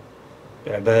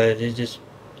 But it's just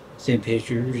send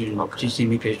pictures, and she sent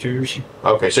me pictures.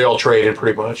 Okay, so y'all traded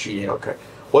pretty much. Yeah. Okay.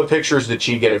 What pictures did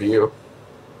she get of you?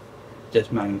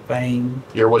 Just my thing.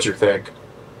 What's your thing?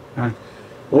 Huh?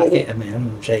 What, I mean, I'm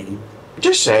gonna say it.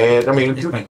 Just say it. I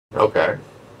mean, okay.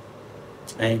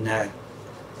 And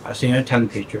I seen a tongue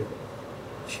picture.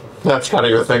 That's kind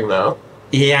of your thing, though.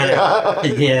 Yeah.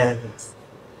 Yeah.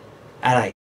 I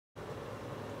like.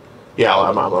 Yeah,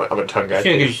 I'm a tongue guy.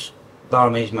 Sugar's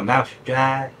bothering me. My mouth's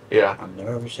dry. Yeah. I'm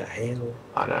nervous. I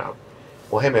know.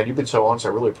 Well, hey, man, you've been so honest. I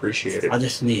really appreciate it. I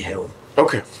just need help.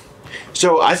 Okay.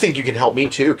 So I think you can help me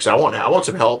too, because I want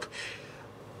some help.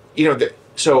 You know,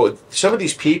 so some of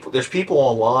these people, there's people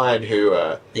online who.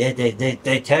 Yeah,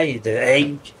 they tell you their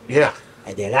age. Yeah.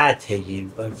 And they lie to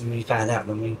you, but when you find out,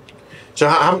 I mean. So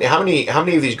how many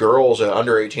of these girls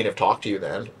under 18 have talked to you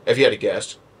then? If you had to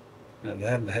guess. Not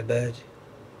bad.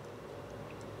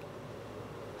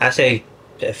 I say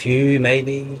a few,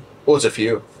 maybe. What's a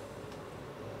few?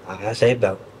 I say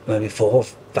about maybe 4,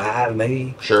 5,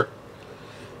 maybe. Sure.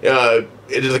 Did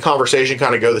the conversation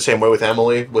kind of go the same way with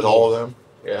Emily, with all of them?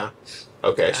 Yeah.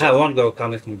 Okay. So I had one girl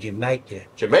coming from Jamaica.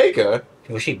 Jamaica?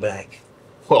 Was she black?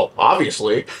 Well,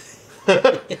 obviously.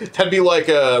 That'd be like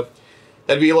a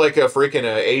freaking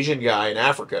Asian guy in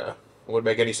Africa. It wouldn't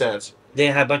make any sense.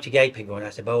 Then I had a bunch of gay people, and I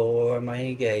said, "Boy, am I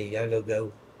ain't gay? I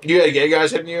go." You had gay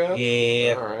guys hitting you up?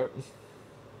 Yeah. All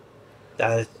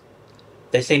right.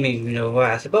 They see me,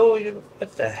 I said, "Boy,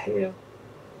 what the hell?"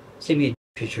 See me a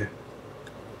picture.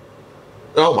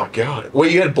 Oh my God!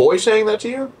 Wait, you had boys saying that to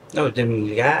you? No,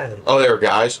 them guys. Oh, they were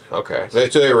guys. Okay,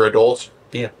 so they were adults.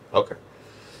 Yeah. Okay.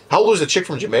 How old was the chick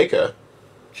from Jamaica?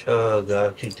 Oh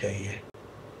God, I can't tell you.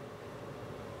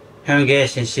 I'm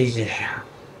guessing she's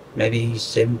maybe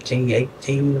 17,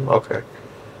 18. Okay.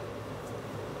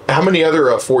 How many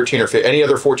other 14 or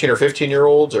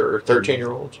 15-year-olds or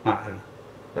 13-year-olds?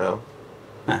 No.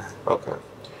 Okay.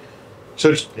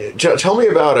 So tell me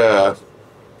about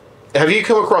have you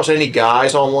come across any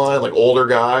guys online, like older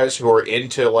guys, who are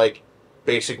into like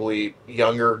basically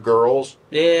younger girls?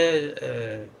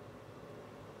 Yeah,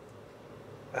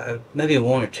 maybe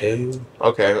one or two.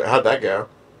 Okay, how'd that go?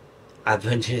 I've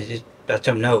been to, I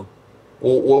don't know.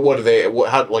 Well, what do they?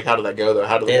 How did that go though?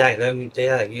 How did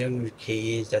They like young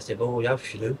kids. I said, "Boy, y'all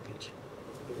stupid."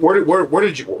 where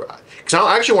did you? Because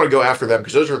I actually want to go after them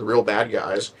because those are the real bad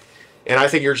guys, and I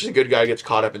think you're just a good guy who gets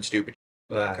caught up in stupid.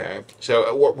 Right. Okay,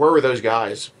 so where were those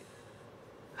guys?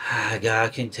 God, I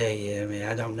can't tell you. I mean,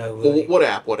 I don't know. Well, what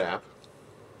app? What app?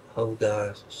 Oh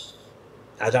gosh,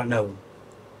 I don't know.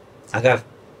 I got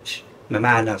my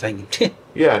mind not thinking.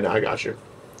 Yeah, no, I got you.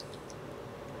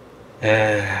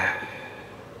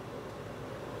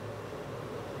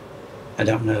 I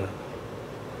don't know.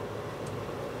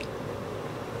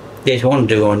 There's one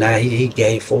dude on there. He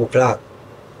gave 4 o'clock.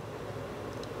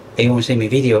 He want to see me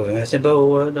video of him. I said,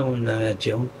 "Bo, I don't want to know that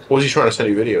junk." What was he trying to send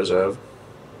you videos of?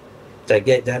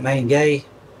 That man gay.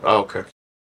 Oh, okay.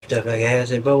 Stuff like that. I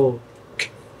said, "Bo,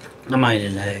 I might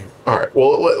in there." All right.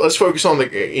 Well, let's focus on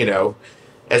the,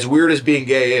 as weird as being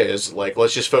gay is, like,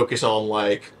 let's just focus on,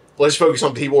 let's focus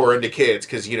on people who are into kids.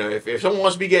 Because, if someone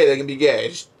wants to be gay, they can be gay.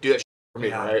 Just do that shit for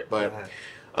me, right? But,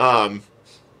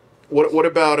 what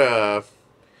about,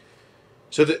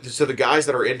 so the guys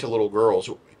that are into little girls,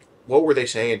 what were they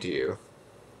saying to you?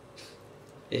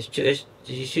 You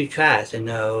should try it. I said,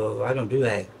 "No, I don't do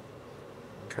that."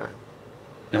 Okay.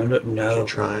 No. You should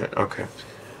try it. Okay.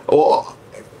 Well,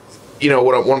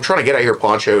 what I'm trying to get at here,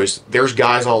 Poncho, is there's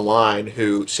guys online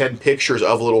who send pictures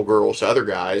of little girls to other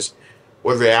guys,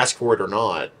 whether they ask for it or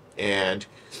not. And,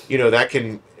 that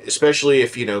can, especially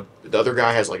if, the other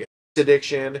guy has like a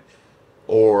addiction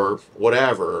or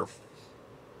whatever,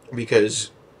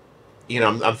 because,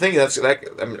 I'm thinking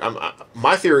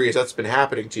my theory is that's been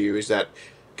happening to you, is that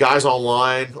guys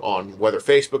online on whether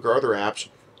Facebook or other apps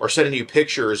are sending you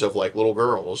pictures of like little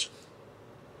girls.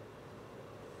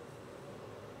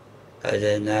 I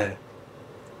don't know.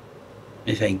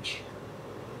 I think.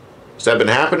 Has that been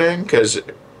happening? Because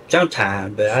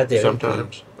sometimes, but I do.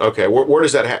 Sometimes. Okay. Where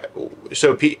does that happen?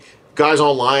 So guys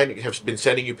online have been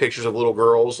sending you pictures of little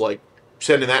girls, like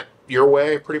sending that your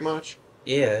way, pretty much?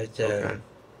 Yeah. It's, okay.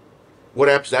 What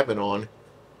app's that been on?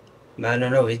 I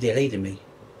don't know. He deleted me.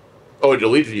 Oh, it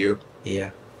deleted you?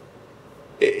 Yeah.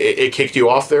 It kicked you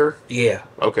off there? Yeah.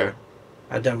 Okay.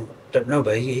 I don't know,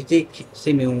 but he did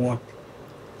see me on one.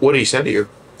 What did he send to you?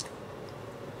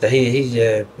 That he's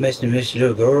messing with this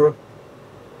little girl.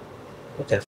 What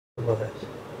the f was it?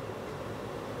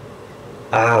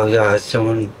 Oh God,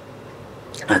 someone.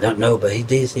 I don't know, but he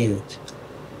did send it.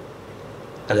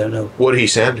 I don't know. What did he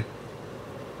send?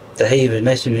 That he was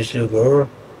messing with this little girl.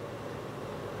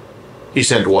 He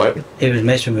sent what? He was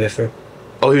messing with her.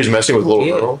 Oh, he was messing with a little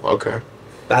girl? Okay.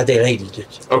 I deleted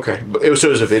it. Okay. So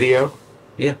it was a video?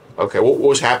 Yeah. Okay. What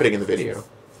was happening in the video?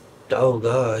 Oh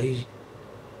God, he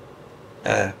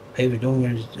was doing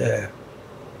with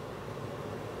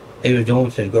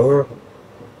his girl.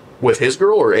 With his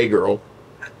girl or a girl?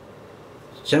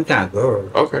 Some kind of girl.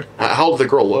 Okay. How old did the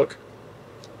girl look?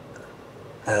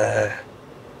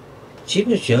 She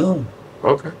was young.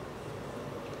 Okay.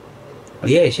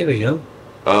 Yeah, she was young.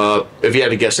 If you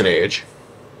had to guess an age?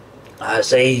 I'd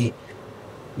say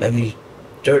maybe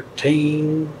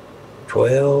 13,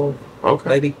 12. Okay.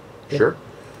 Maybe. Sure.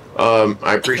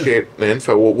 I appreciate the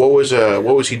info. What was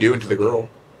he doing to the girl?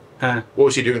 Huh? What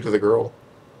was he doing to the girl?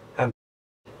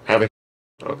 Having.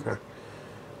 Okay.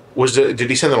 Did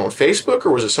he send it on Facebook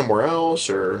or was it somewhere else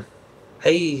or?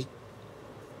 He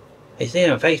sent it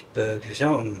on Facebook or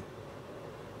something.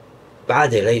 But I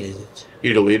deleted it.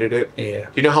 You deleted it? Yeah.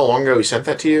 Do you know how long ago he sent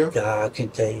that to you? I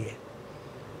can't tell you.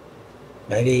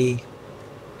 Maybe.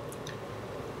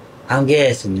 I'm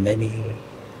guessing maybe.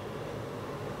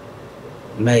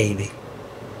 3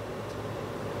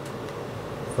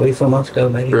 or 4 months ago,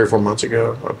 maybe. 3 or 4 months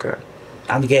ago. Okay.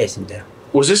 I'm guessing now.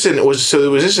 Was this an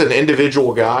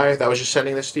individual guy that was just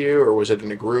sending this to you, or was it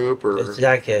in a group, or? It's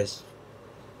like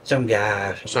some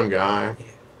guy. Some guy.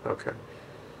 Yeah. Okay.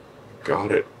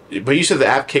 Got it. But you said the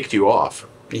app kicked you off.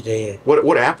 It did.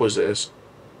 What app was this?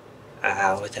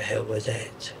 What the hell was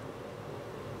that?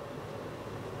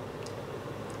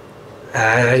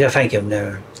 I gotta think of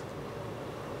now.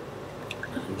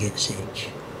 I'm getting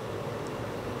sick.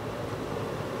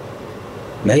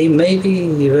 Maybe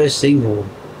you were single.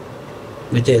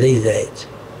 We deleted that.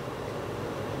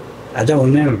 I don't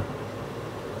remember.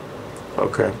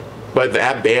 Okay. But the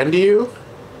app banned you?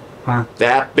 Huh? The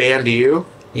app banned you?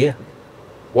 Yeah.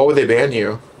 What would they ban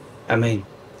you? I mean,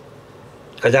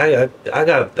 cause I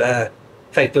got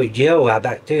Facebook jail while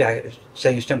back too. I was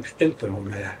saying something stupid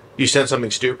on there. You sent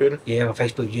something stupid? Yeah, on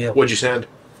Facebook jail. What'd you send?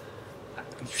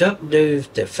 something to do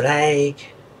with the flag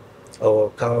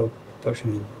or call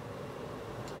person.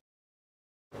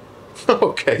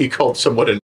 Okay, you called someone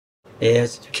a...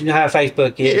 Yes, you know how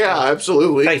Facebook is. Yeah,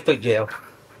 absolutely. Facebook jail.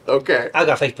 Okay. I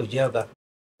got Facebook jail about,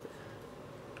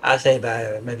 I say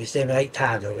about maybe 7 or 8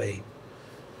 times already.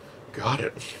 Got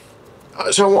it.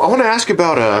 So I want to ask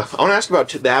about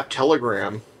the app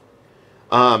Telegram.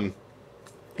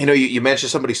 You know, you mentioned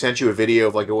somebody sent you a video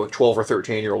of like a 12 or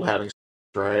 13-year-old having sex,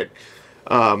 right?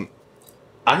 I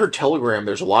heard Telegram,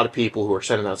 there's a lot of people who are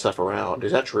sending that stuff around.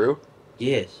 Is that true?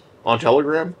 Yes. On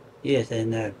Telegram? Yes,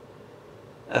 and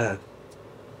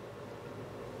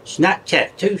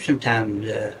Snapchat too sometimes.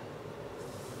 If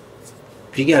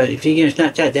you get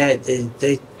Snapchat,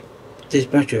 there's a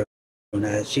bunch of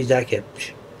she's like a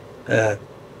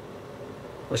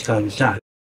what's called it's not.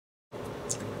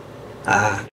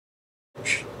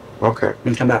 Okay. What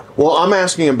I'm talking about? Well, I'm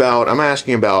asking about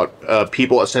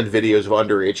people that send videos of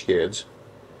underage kids.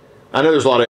 I know there's a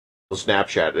lot of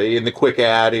Snapchat in the quick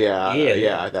ad.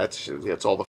 Yeah. That's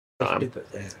all the time.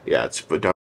 Yeah, it's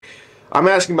but. I'm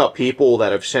asking about people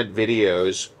that have sent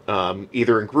videos,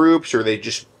 either in groups or they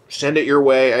just send it your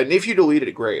way. And if you delete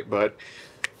it, great. But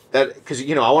that, because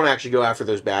you know, I want to actually go after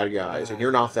those bad guys, and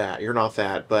you're not that. You're not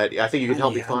that. But I think you can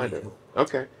help me find them.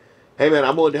 Okay. Hey man,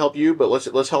 I'm willing to help you, but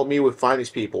let's help me with find these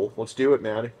people. Let's do it,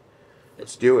 man.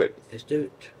 Let's do it. Let's do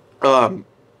it.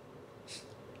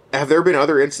 Have there been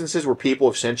other instances where people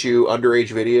have sent you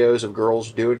underage videos of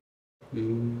girls doing?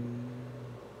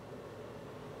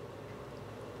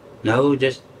 No,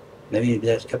 just maybe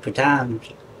that's a couple of times.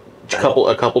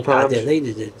 A couple times. I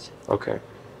deleted it. Okay.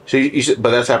 So you said, but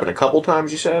that's happened a couple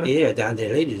times. You said. Yeah, I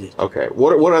deleted it. Okay.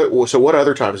 What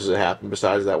other times has it happened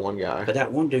besides that one guy? But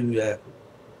that one dude,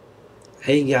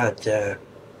 he got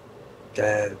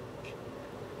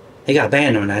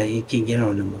banned on that. He can't get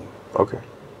on no more. Okay.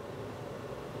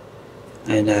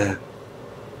 And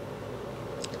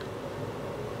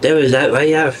there was that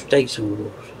way out of state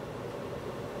somewhere.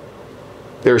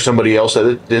 There was somebody else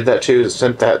that did that too, that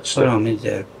sent that stuff? Hold on a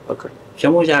minute. Okay.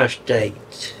 Someone's out of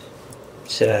state.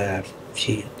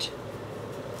 Shit.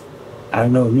 I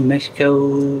don't know, New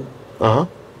Mexico. Uh-huh.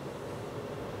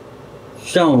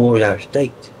 Someone was out of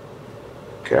state.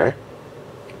 Okay.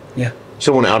 Yeah.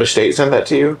 Someone out of state sent that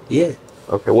to you? Yeah.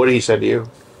 Okay. What did he send to you?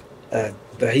 But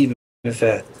he was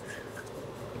an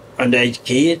underage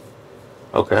kid.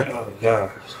 Okay. Oh,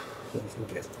 God.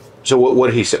 So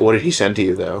what did he send to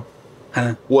you, though?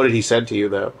 Huh? What did he send to you,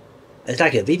 though? It's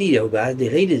like a video, but I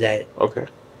deleted that. Okay.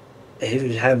 He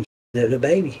was having the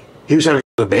baby. He was having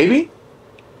the baby?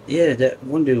 Yeah, that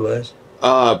one dude was.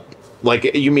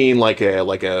 Like you mean like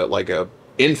a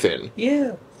infant?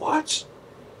 Yeah. What?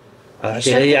 I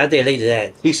deleted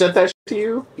that. He sent that to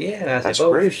you? Yeah, I That's said,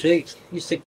 "Oh, great. you're sick. You're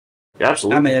sick."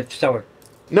 Absolutely. I mean, I'm sorry.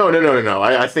 No.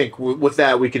 I think with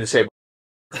that we can say.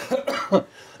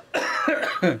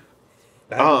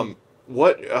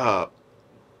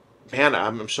 Man,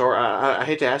 I'm sorry. I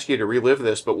hate to ask you to relive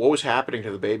this, but what was happening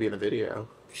to the baby in the video?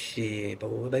 Shit, but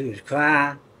the baby was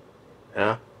crying.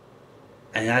 Yeah.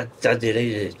 And I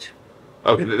deleted it.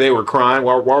 Okay, they were crying.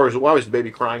 Why was the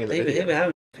baby crying in the video? He was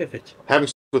having fit. Having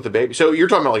sex with the baby. So you're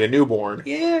talking about like a newborn?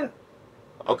 Yeah.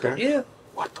 Okay. Yeah.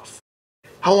 What the?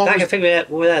 How long? I can figure out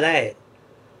where that at.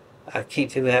 I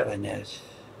can't figure out right now. It's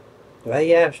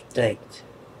right out of state.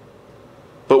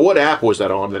 But what app was that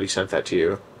on that he sent that to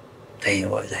you?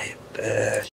 Damn, what was that?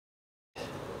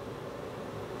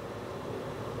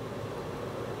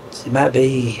 It might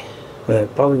be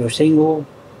probably a single.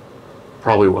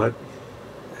 Probably what?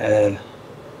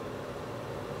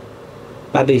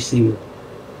 Might be single.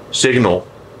 Signal.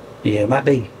 Yeah, it might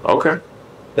be. Okay.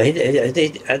 But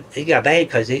he got banned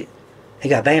because he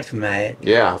got banned from that.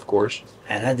 Yeah, of course.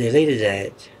 And I deleted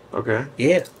that. Okay.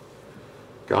 Yeah.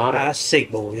 Got it. I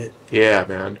signaled it. Yeah,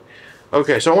 man.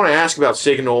 Okay, so I want to ask about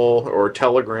Signal or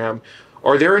Telegram.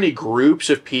 Are there any groups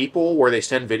of people where they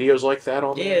send videos like that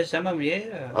on there? Yeah, some of them,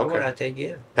 yeah. Okay. What I tell you,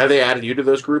 yeah. Have they added you to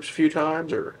those groups a few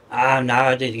times, or? No,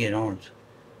 I didn't get on it.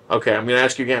 Okay, I'm going to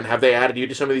ask you again. Have they added you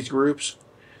to some of these groups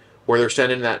where they're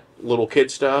sending that little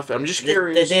kid stuff? I'm just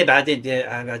curious. They did, but I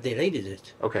deleted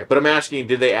it. Okay, but I'm asking,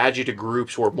 did they add you to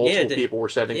groups where multiple people were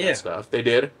sending that stuff? They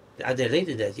did? I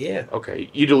deleted that, yeah. Okay,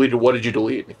 you deleted, what did you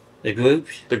delete? The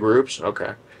groups. The groups?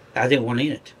 Okay. I didn't want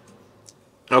in it.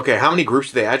 Okay, how many groups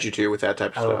did they add you to with that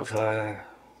type of stuff?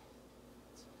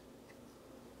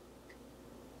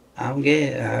 I don't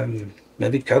get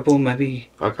maybe a couple, maybe.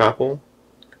 A couple?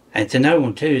 And it's another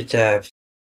one too. It's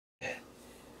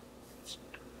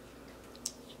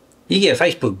you get a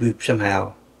Facebook group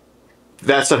somehow.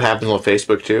 That stuff happens on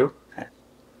Facebook too?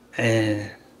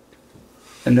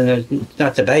 And then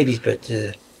not the babies, but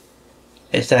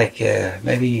it's like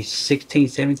maybe 16,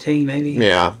 17, maybe.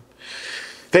 Yeah.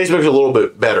 Facebook's a little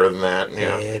bit better than that.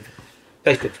 Yeah.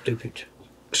 Facebook's stupid.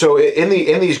 So in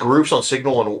these groups on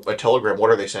Signal and Telegram, what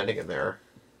are they sending in there?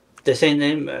 They send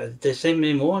them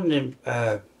one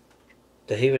that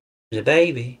he was a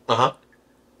baby. Uh-huh.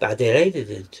 I deleted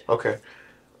it. Okay.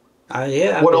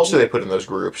 Yeah. What else do they put in those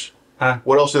groups? Huh?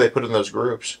 What else do they put in those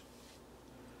groups?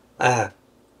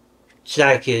 It's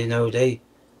like, they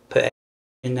put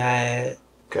in that.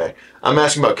 Okay. I'm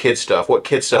asking about kid stuff. What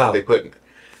kid stuff are they putting?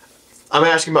 I'm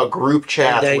asking about group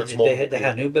chats. They had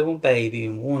a newborn baby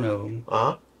in one of them.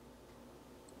 Uh-huh.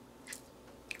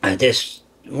 And this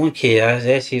one kid, I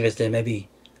guess he was there maybe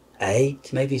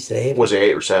 8, maybe 7. Was it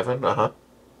 8 or 7? Uh-huh.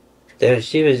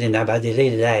 She was in that, but I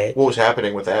deleted that. What was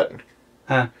happening with that?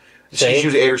 Huh? She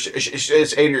was 8 or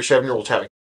 7-year-olds having.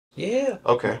 Yeah.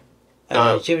 Okay.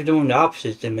 She was doing the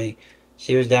opposite to me.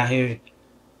 She was down here.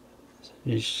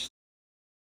 Just,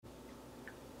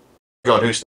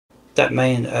 who's that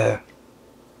man,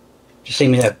 just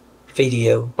sent me that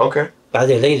video. Okay. I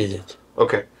deleted it.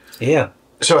 Okay. Yeah.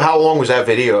 So how long was that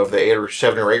video of the 8 or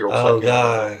 7 or 8-year-olds? Oh,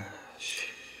 God.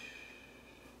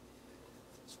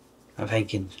 I'm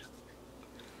thinking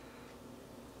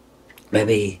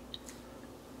maybe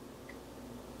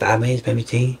 5 minutes, maybe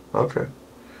 10. Okay.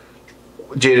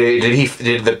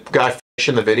 Did the guy finish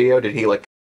in the video? Did he like?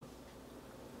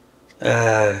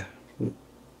 I'm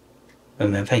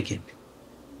thinking.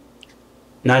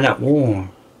 No, not more.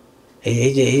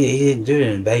 He didn't do it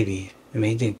in baby. I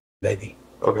mean, he did baby.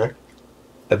 Okay.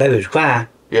 But baby was crying.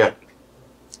 Yeah.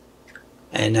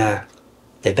 And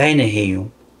they banned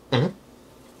him. Mm-hmm.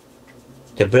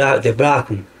 They block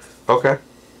him. Okay.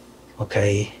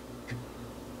 Okay.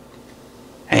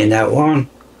 And that one,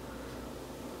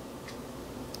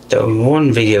 the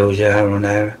one video that I don't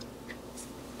know,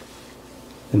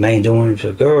 the main doing was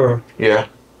a girl. Yeah.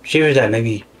 She was like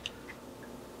maybe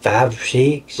 5 or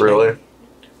 6. Really? Maybe.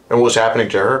 And what was happening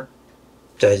to her?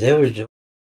 So there was.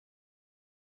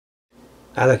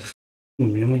 I like. I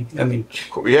mean.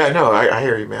 Yeah, no, I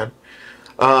hear you, man.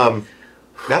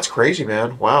 That's crazy,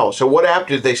 man. Wow. So what app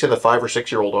did they send the 5 or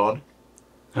 6-year-old on?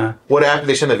 Huh? What app did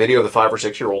they send the video of the 5 or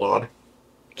 6-year-old on?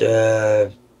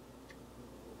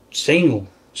 Signal.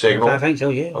 Signal? I think so,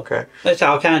 yeah. Okay. That's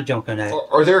all kind of junk on that.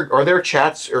 Are there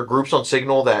chats or groups on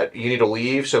Signal that you need to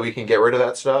leave so we can get rid of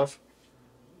that stuff?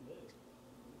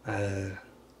 So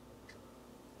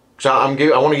I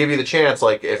want to give you the chance.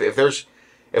 Like if there's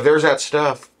that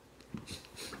stuff.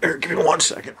 Here, give me 1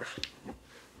 second.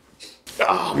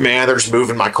 Oh man, they're just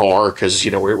moving my car because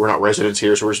we're not residents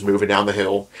here, so we're just moving down the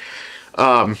hill.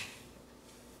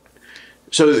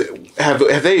 So have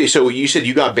they? So you said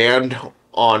you got banned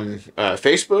on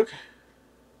Facebook?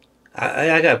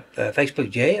 I got Facebook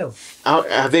jail.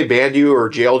 Have they banned you or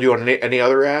jailed you on any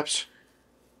other apps?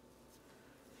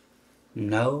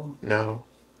 No. No.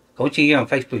 Once you get on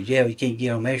Facebook jail, you can't get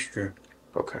on Messenger.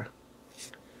 Okay.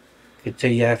 It tell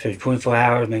you after 24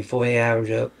 hours, maybe 48 hours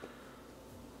up.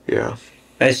 Yeah.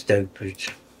 That's stupid.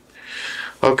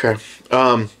 Okay.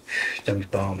 Don't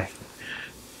bother me.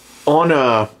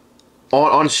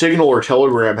 On Signal or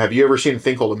Telegram, have you ever seen a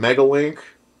thing called a mega link?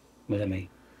 What does that mean?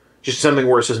 Just something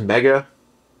where it says mega?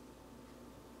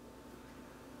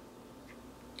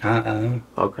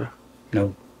 Okay.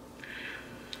 No.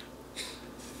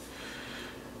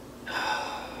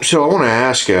 So I want to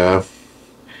ask,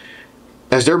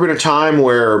 has there been a time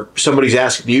where somebody's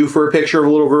asked you for a picture of a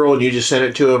little girl and you just sent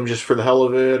it to them just for the hell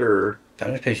of it, or? I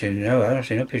don't see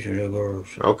no pictures of girls.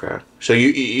 Okay. So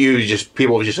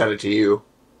people have just sent it to you?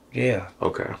 Yeah.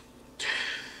 Okay.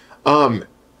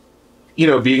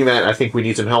 Being that I think we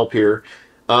need some help here,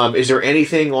 is there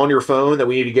anything on your phone that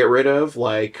we need to get rid of?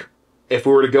 Like, if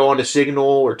we were to go onto Signal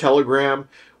or Telegram,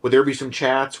 would there be some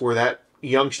chats where that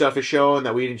young stuff is showing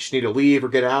that we just need to leave or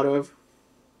get out of?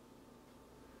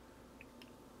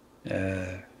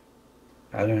 I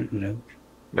don't know.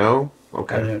 No?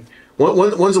 Okay. I don't.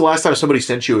 When's the last time somebody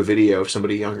sent you a video of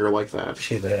somebody younger like that?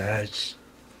 Shit, but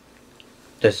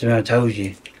that's what I told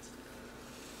you.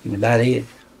 About it.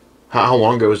 How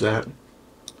long ago was that?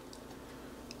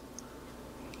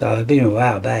 It's been a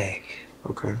while back.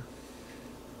 Okay.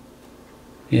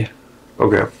 Yeah.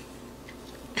 Okay.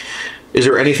 Is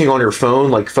there anything on your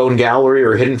phone, like phone gallery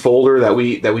or hidden folder, that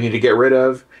we need to get rid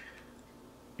of?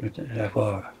 Like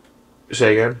what?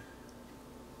 Say again?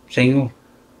 Single?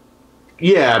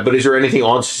 Yeah, but is there anything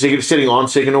sitting on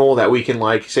Signal that we can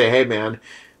like say, hey man,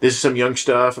 this is some young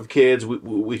stuff of kids.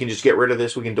 We can just get rid of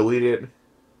this. We can delete it.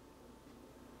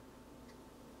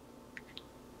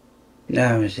 No,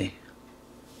 let me see.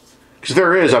 So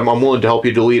there is. I'm willing to help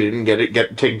you delete it and get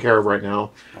it taken care of right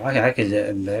now. I can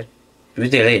we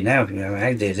delete it now. I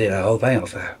can delete the whole thing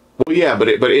off there. Well, yeah, but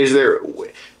is there?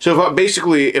 So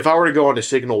if I were to go onto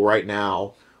Signal right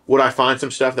now, would I find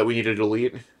some stuff that we need to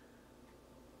delete?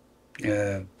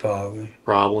 Probably.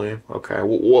 Probably. Okay.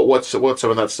 What's some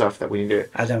of that stuff that we need to?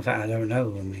 I don't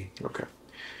know. I mean. Okay.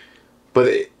 But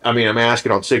I mean, I'm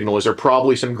asking on Signal. Is there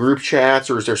probably some group chats,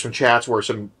 or is there some chats where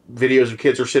some videos of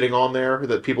kids are sitting on there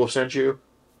that people have sent you?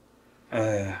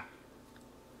 Like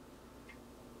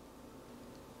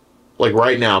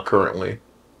right now, currently.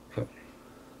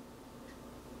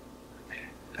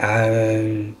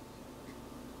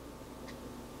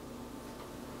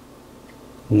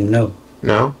 No.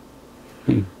 No.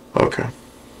 Okay.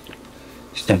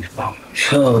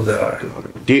 Oh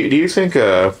God. Do you think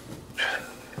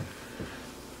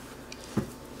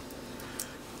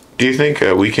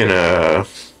we can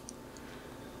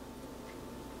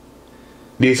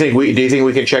do you think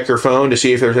we can check your phone to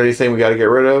see if there's anything we got to get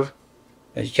rid of?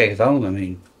 Let's check the phone. I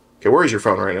mean. Okay, where's your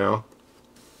phone right now?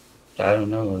 I don't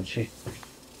know. Let's see.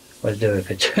 What to do with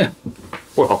it?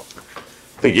 Well,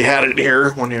 I think you had it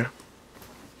here when you.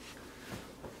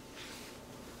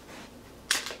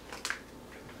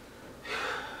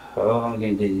 Oh, I'm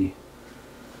getting dizzy.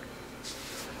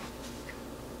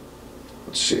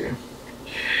 Let's see.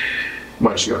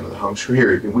 Might just go into the home screen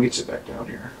here. We can sit back down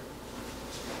here.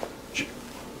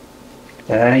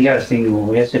 I ain't got a single.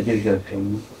 We have to do the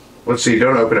thing. Let's see.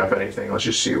 Don't open up anything. Let's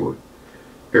just see what.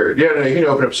 Here, yeah, no, you can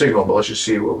open up Signal, but let's just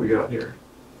see what we got here.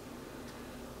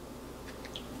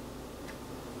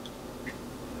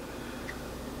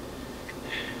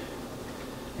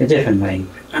 A different name.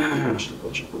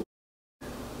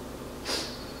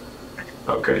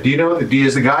 Okay. Do you know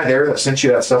is the guy there that sent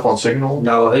you that stuff on Signal?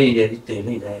 No, he did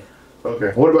that.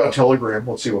 Okay. What about Telegram?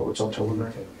 Let's see what's on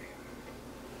Telegram.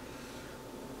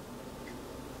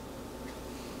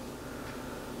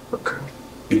 Okay.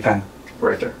 You found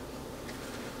Right there.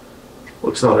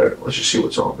 Let's not. Let's just see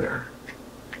what's on there.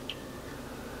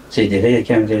 see delete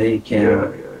account, delete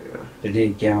account, Yeah.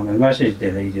 delete account. The message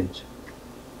deleted.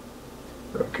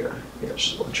 Okay. Yeah,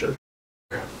 just a bunch of.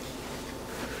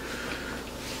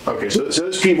 Okay. So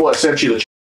those people that sent you the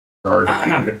are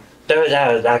Those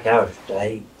hours like I was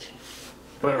late.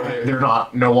 they're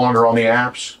no longer on the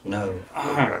apps. No.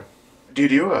 Okay.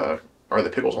 Dude, are the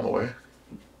pickles on the way?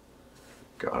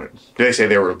 Got it. Did they say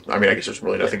they were? I mean, I guess there's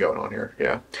really nothing going on here.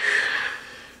 Yeah.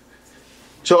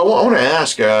 So I want to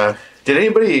ask, did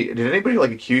anybody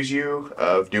like accuse you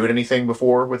of doing anything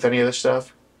before with any of this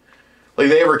stuff? Like,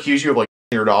 they ever accuse you of like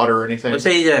your daughter or anything? Well,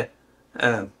 see,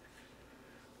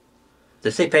 the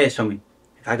CPS told me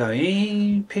if I got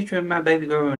any picture of my baby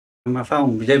girl on my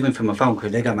phone, they went for my phone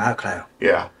because they got my iCloud.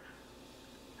 Yeah.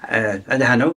 I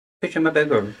had no picture of my baby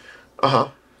girl. Uh-huh.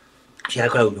 She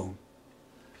had clothes on.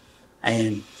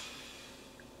 And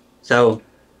so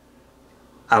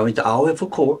I went all the way for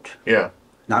court. Yeah.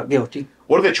 Not guilty.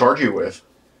 What did they charge you with?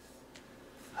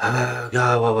 Oh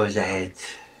God, what was that?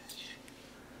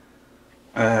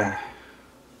 I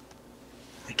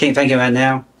can't think of it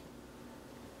now.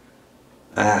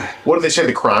 What did they say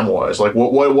the crime was? Like,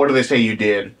 what did they say you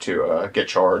did to get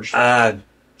charged?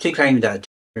 She claimed that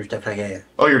or stuff like that.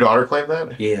 Oh, your daughter claimed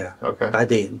that? Yeah. Okay. I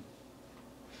did.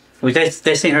 Well, they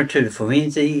sent her to the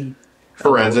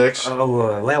forensics.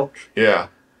 Welch. Yeah.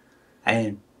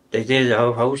 And they did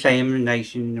a whole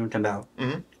examination, you know what I'm talking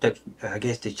about. Mm-hmm. I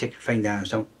guess they checked her finger down or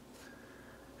something.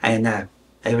 And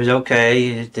it was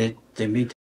okay. They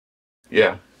meet.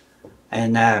 Yeah.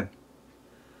 And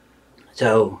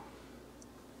so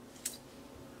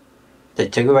they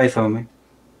took her away from me.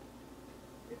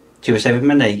 She was saving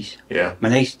my niece. Yeah. My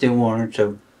niece didn't want her,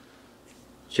 so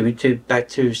she went back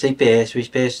to CPS.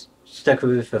 CPS stuck her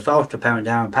with a foster parent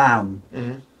down in Pound.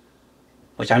 Mm-hmm.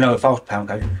 Which I know a foster parent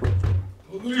goes.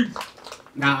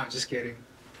 Nah, just kidding.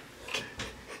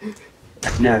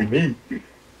 No.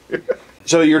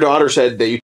 So your daughter said that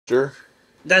you her?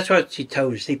 That's what she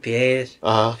told the CPS.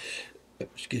 Uh-huh.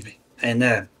 Excuse me.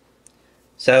 And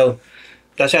so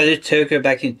that's how I just took her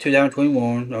back in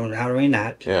 2021 on Halloween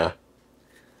night. Yeah.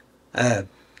 So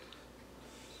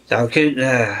I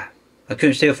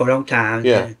couldn't see her for a long time.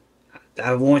 Yeah.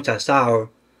 Once I saw her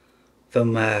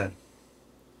from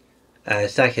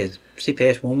it's like a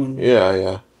CPS woman. Yeah,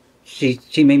 yeah. She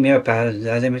made me up out.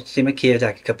 I let me see my kids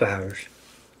like a couple hours.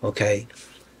 Okay.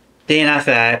 Then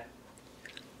after that,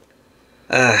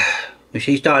 when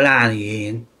she started lying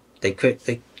again, they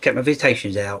kept my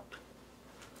visitations out.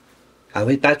 I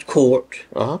went back to court.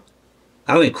 Uh-huh.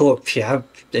 I went to court. I was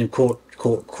in court.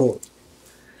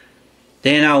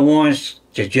 Then I once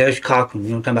the Judge Cochran, you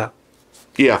know what I'm talking about?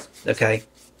 Yeah. Okay.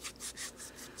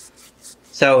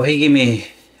 So he gave me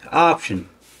an option.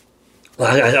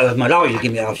 Well, my lawyer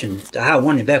gave me an option. I had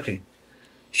one in Beckley.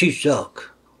 She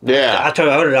suck. Yeah. I told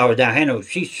the other lawyer down Hanover,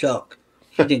 she suck.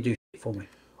 She didn't do shit for me.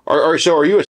 So are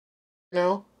you a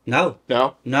now? No.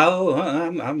 No?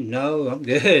 No, I'm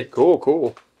good.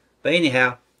 Cool. But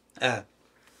anyhow, so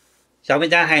I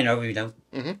went down Hanover, you know.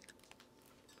 Mm-hmm.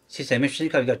 She said, Mr.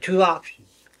 Sinclair, you got two options.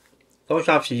 First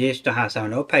option is to have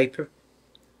sign no paper.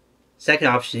 Second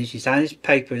option is you sign this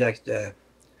paper like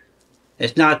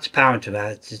it's not parental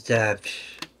rights, it's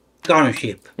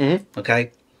guardianship. Mm-hmm.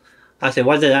 Okay? I said,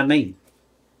 what does that mean?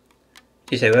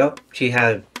 She said, well, she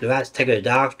had the rights to take her to the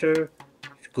doctor,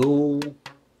 school,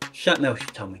 something else she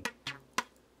told me.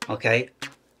 Okay?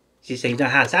 She said, you don't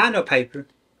have to sign no paper.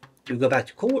 You go back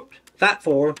to court, fight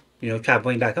for her, you know, try to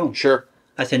bring back home. Sure.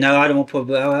 I said, no, I don't want to put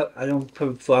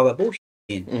all that bullshit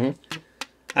in. Mm-hmm.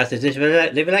 I said, just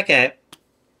leave it like that.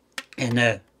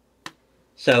 And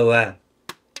so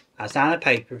I signed a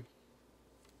paper.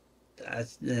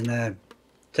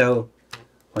 So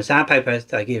when I signed the paper,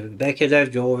 I give Rebecca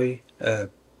Lovejoy,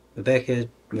 Rebecca,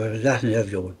 well, that's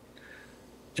Lovejoy,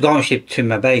 the guardianship to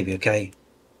my baby, okay?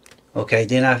 Okay,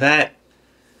 then after that,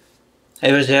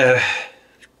 it was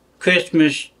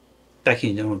Christmas back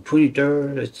in on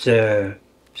 23rd.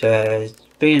 It's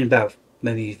been about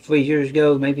maybe 3 years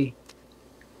ago, maybe.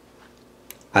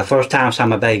 My first time I saw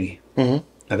my baby. Mm-hmm.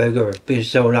 My baby girl. It's been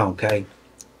so long, okay?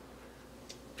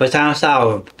 First time I saw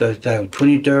her, it was about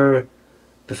 23rd,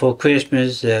 before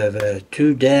Christmas of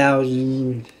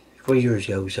 2000, 4 years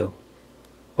ago, so.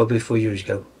 What would be 4 years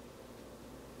ago?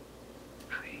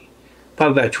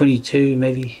 Probably about 22,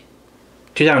 maybe.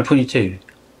 2022.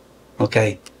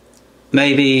 Okay.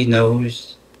 Maybe, no,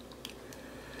 it's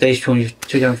days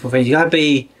 2024. You gotta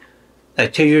be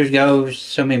like 2 years ago,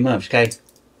 so many months, okay?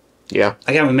 Yeah.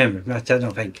 I can't remember. I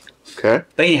don't think. Okay.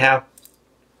 But anyhow,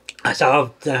 I saw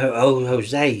the old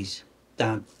Jose's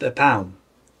down the pound.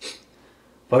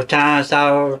 First time I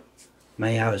saw her,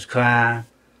 man, I was crying.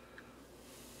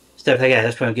 Stuff like that.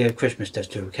 That's when I give Christmas stuff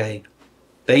to her, okay?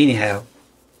 But anyhow,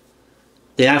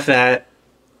 then after that,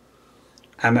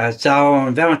 I saw her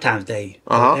on Valentine's Day.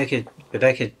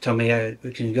 Rebecca told me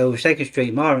we can go to 2nd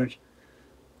Street Marvin's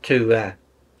to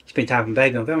spend time with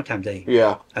baby on Valentine's Day.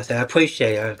 Yeah. I said, I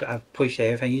appreciate it. I appreciate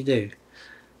everything you do.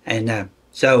 And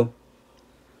so,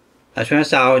 that's when I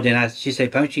saw her. Then she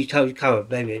said, "Punch, you told you call her,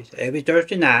 baby, every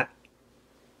Thursday night,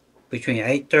 between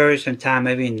 8:30, sometime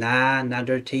maybe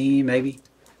 9:13, maybe.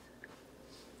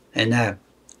 And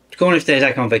going if they're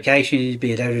like on vacation, it'd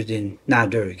be later than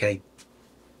 9:30, okay?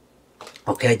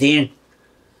 Okay, then,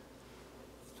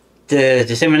 the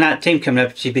December 19th coming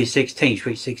up, she'd be 16,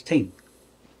 sweet 16.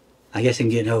 I guess I'm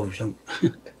getting old or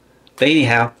something. But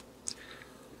anyhow,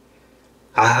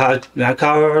 I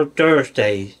call her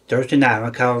Thursday night. I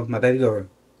call my baby girl.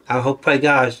 I hope, pray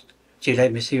God, she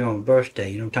let me see her on her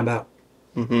birthday. You know what I'm talking about?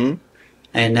 Mm-hmm.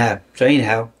 And so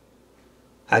anyhow,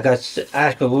 I got to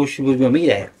ask her where she was going to meet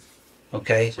at.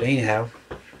 Okay, so anyhow,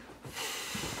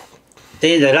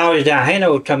 then the lawyer down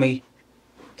Hanover told me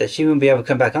that she wouldn't be able to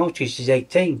come back home until she's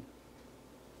 18.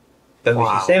 But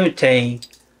when she's 17,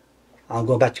 I'm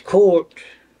going back to court.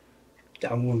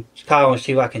 I'm going to call and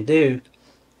see what I can do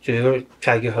to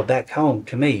try to get her back home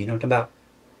to me, you know what I'm about?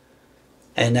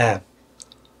 And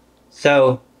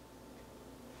so,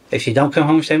 if she don't come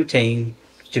home 17,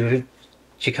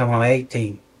 she come home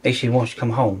 18. If she wants to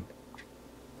come home.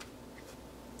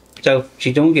 So,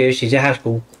 she don't get it. She's in high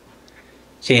school.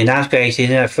 She's in ninth grade. She's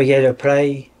in a free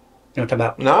play. You know what I'm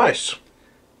about? Nice.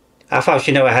 I thought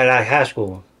she knew I had like high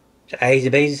school. A's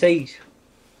and B's and C's.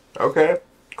 Okay.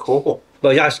 Cool.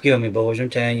 But y'all skill me, boys, I'm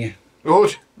telling you.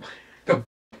 Good.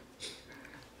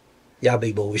 Y'all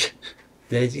big boys.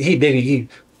 He bigger than you.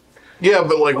 Yeah,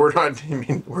 but like we're not. I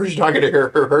mean, we're just not gonna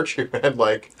hurt you, man.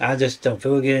 Like. I just don't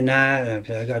feel good at night.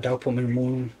 I got a dog appointment in the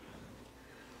morning.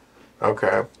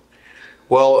 Okay.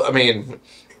 Well, I mean.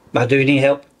 But do you need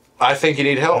help? I think you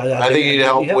need help. I think you need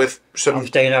help with some. I'm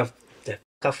staying off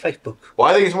Facebook. Well,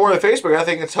 I think it's more than Facebook. I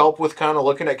think it's help with kind of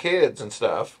looking at kids and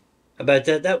stuff. But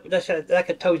that's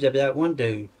like I told you about that one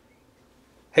dude.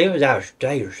 He was out of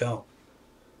state or something.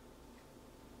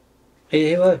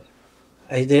 He was.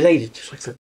 He deleted. Just like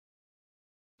the.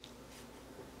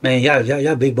 Man,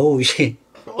 y'all big boys.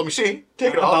 Let me see.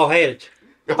 Take it I'm off. all headed.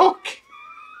 Okay.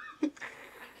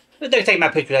 Don't take my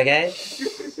picture like that.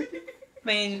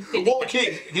 Man, Well,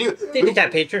 can you, delete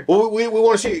that picture. well, we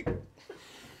want to see. Do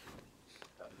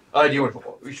you want to?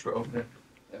 We should open it.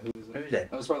 Yeah, Who's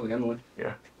that? that was probably Emily.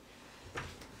 Yeah.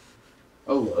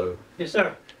 Hello. Yes,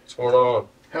 sir. What's going on?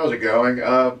 How's it going?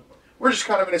 We're just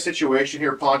kind of in a situation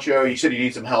here, Poncho. You said you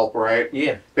need some help, right?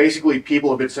 Yeah. Basically,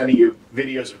 people have been sending you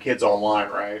videos of kids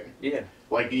online, right? Yeah.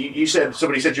 Like you said,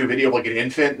 somebody sent you a video of like an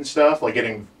infant and stuff, like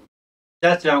getting.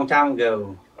 That's a long time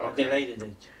ago. Okay. I deleted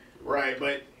it. Right,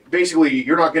 but basically,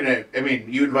 you're not gonna. I mean,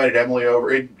 you invited Emily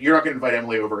over. You're not gonna invite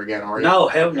Emily over again, are you? No,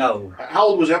 hell no. How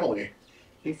old was Emily?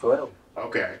 She's 12.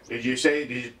 Okay. Did you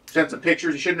send some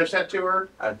pictures you shouldn't have sent to her?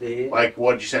 I did. Like,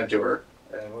 what did you send to her?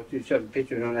 What you showed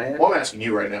pictures on that? Well, I'm asking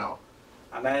you right now.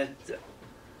 I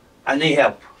need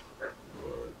help.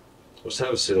 Let's have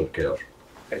a sit on the couch.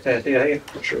 Can I sit here?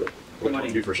 Sure. Come on What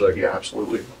in. you for a second? Yeah,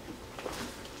 absolutely.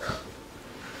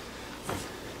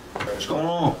 What's going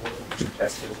on?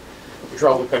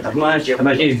 Trouble How much? How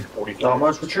much is? Not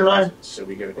much. What's your name? So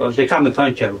we get Well, it. they call me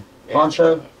Poncho.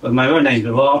 Poncho? But my real name's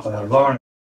Varn.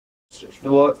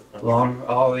 What? Varn,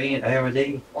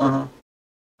 R-E-N-A-R-D. Uh-huh.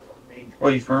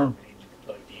 Where you from?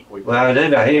 Well, I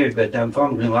live out here, but I'm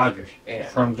from Glen Rogers.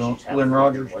 From Glen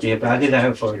Rogers? Yeah, but I did that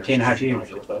here for 10.5 years.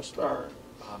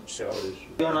 So, You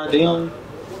got an idea on it?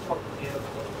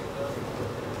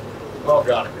 oh,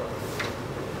 got it.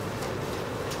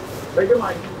 Take your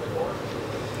mic.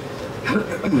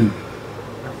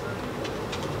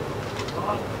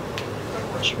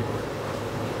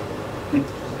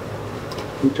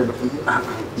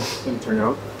 Turn it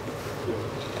up.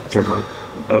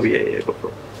 Oh, yeah, go for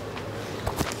it.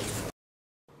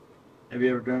 Have you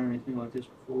ever done anything like this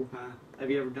before? Huh? Have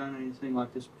you ever done anything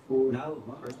like this before? No.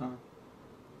 First time?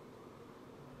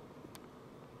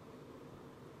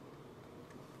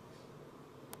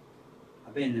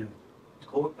 I've been to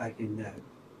court back in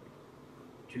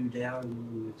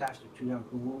 2000, it's actually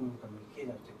 2001, from a kid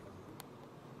I took from me.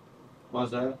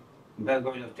 Why's that? The bad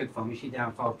girl that took from me, she down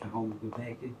in foster home in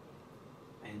Quebec.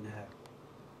 And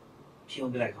she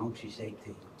won't be back home, she's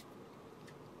 18.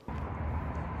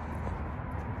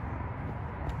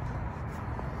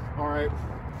 All right.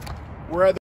 We're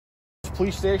at the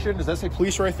police station. Does that say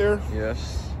police right there?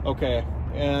 Yes. Okay.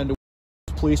 And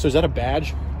police, so is that a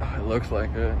badge? It looks like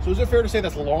it. So is it fair to say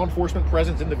that's law enforcement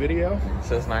presence in the video? It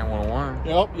says 911.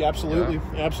 Yep, yeah, absolutely.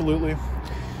 Yeah. Absolutely.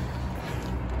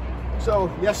 So,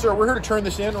 yes, sir, we're here to turn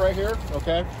this in right here,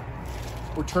 okay?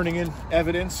 We're turning in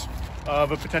evidence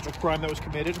of a potential crime that was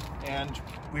committed, and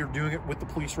we are doing it with the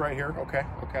police right here, okay?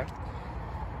 Okay.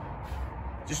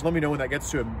 Just let me know when that gets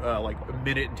to like a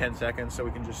minute and 10 seconds so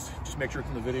we can just make sure it's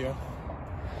in the video.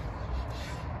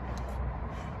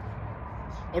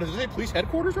 Oh, does it say police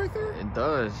headquarters right there? It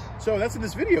does. So that's in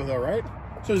this video though, right?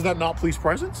 So is that not police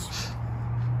presence?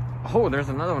 Oh, there's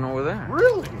another one over there.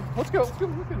 Really? Let's go look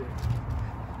at it.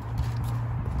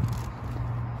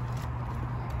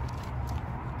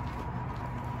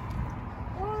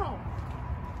 Wow.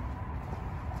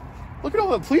 Look at all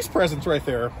the police presence right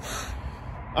there.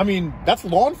 I mean, that's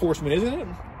law enforcement, isn't it?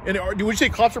 And would you say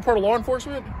cops are part of law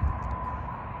enforcement?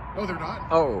 No, they're not.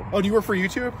 Oh. Oh, do you work for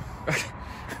YouTube?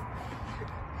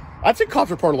 I'd say cops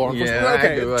are part of law enforcement. Yeah,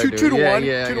 okay, I do. two to one.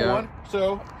 Yeah, Two to yeah. one.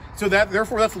 So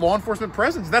therefore that's law enforcement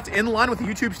presence. That's in line with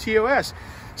YouTube's TOS.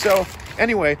 So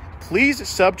anyway, please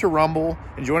sub to Rumble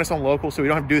and join us on Local so we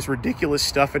don't have to do this ridiculous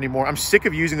stuff anymore. I'm sick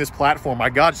of using this platform. My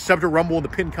God, sub to Rumble in the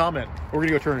pinned comment. We're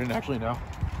gonna go turn it in actually now.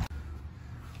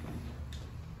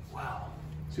 Wow.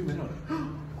 Zoom in on it.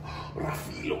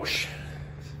 Rafilos.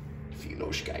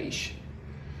 Filos, guys.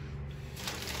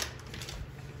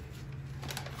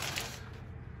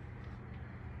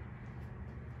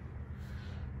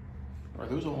 Are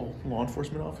those all law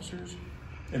enforcement officers?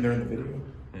 And they're in the video?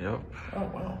 Yep. Oh,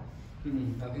 wow. I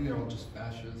think they're all just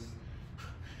fascists.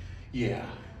 Yeah.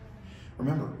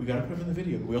 Remember, we gotta put them in the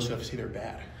video, but we also have to say they're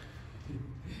bad.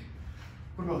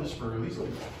 What about this for these like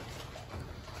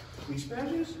police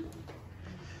badges?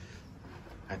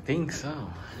 I think so.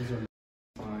 These are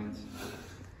fines.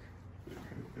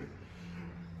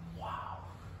 Wow.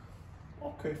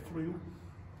 Okay, for you.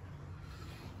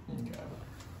 Okay.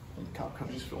 And the cop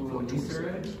companies filled with Easter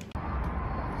eggs.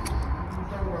 We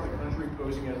travel around the country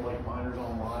posing as like minors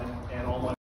online, and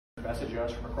online message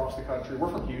us from across the country. We're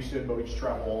from Houston, but we just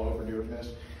travel all over doing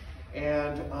this.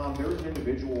 And there was an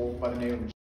individual by the name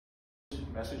of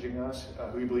messaging us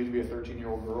who he believed to be a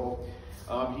 13-year-old girl.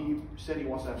 He said he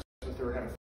wants to have sex with her and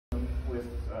have fun with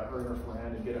her and her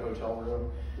friend and get a hotel room.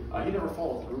 He never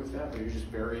followed through with that, but he was just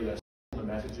very in the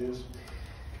messages.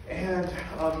 And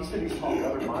he said he's talked to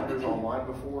other minors online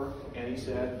before, and he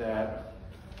said that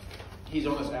he's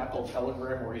on this app called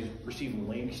Telegram where he's receiving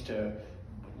links to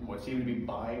what seemed to be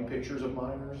buying pictures of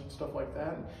minors and stuff like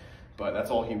that. But that's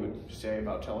all he would say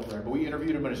about Telegram. But we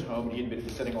interviewed him at his home, and he admitted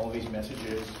to sending all these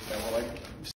messages that were like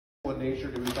sexual in nature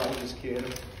to his kid.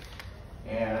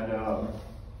 And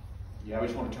Yeah, we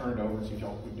just want to turn it over and see if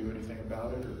y'all can do anything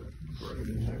about it or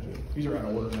he's around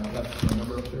to work now. That's the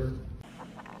number up there.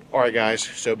 All right, guys.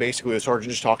 So basically, the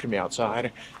sergeant just talked to me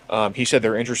outside. He said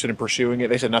they're interested in pursuing it.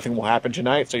 They said nothing will happen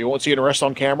tonight, so you won't see an arrest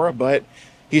on camera. But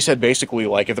he said basically,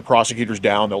 like, if the prosecutor's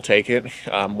down, they'll take it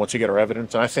once they get our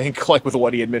evidence. And I think, like, with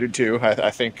what he admitted to,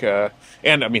 I think, and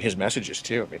I mean his messages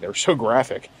too. I mean, they were so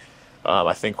graphic.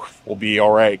 I think we'll be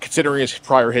all right, considering his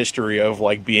prior history of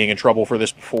like being in trouble for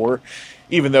this before.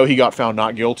 Even though he got found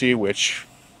not guilty, which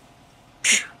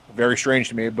very strange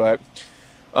to me, but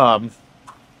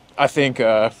I think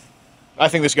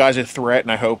this guy's a threat,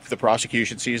 and I hope the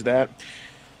prosecution sees that.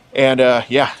 And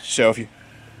yeah, so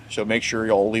make sure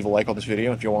y'all leave a like on this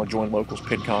video. If you want to join locals,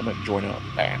 pin comment, join up.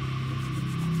 Bam.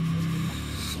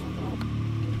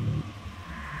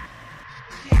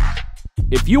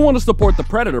 If you want to support the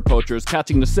predator poachers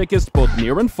catching the sickest both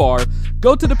near and far,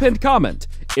 go to the pinned comment.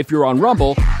 If you're on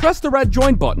Rumble, press the red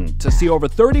join button to see over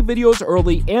 30 videos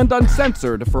early and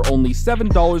uncensored for only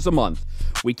 $7 a month.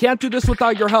 We can't do this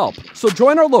without your help, so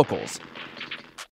join our locals.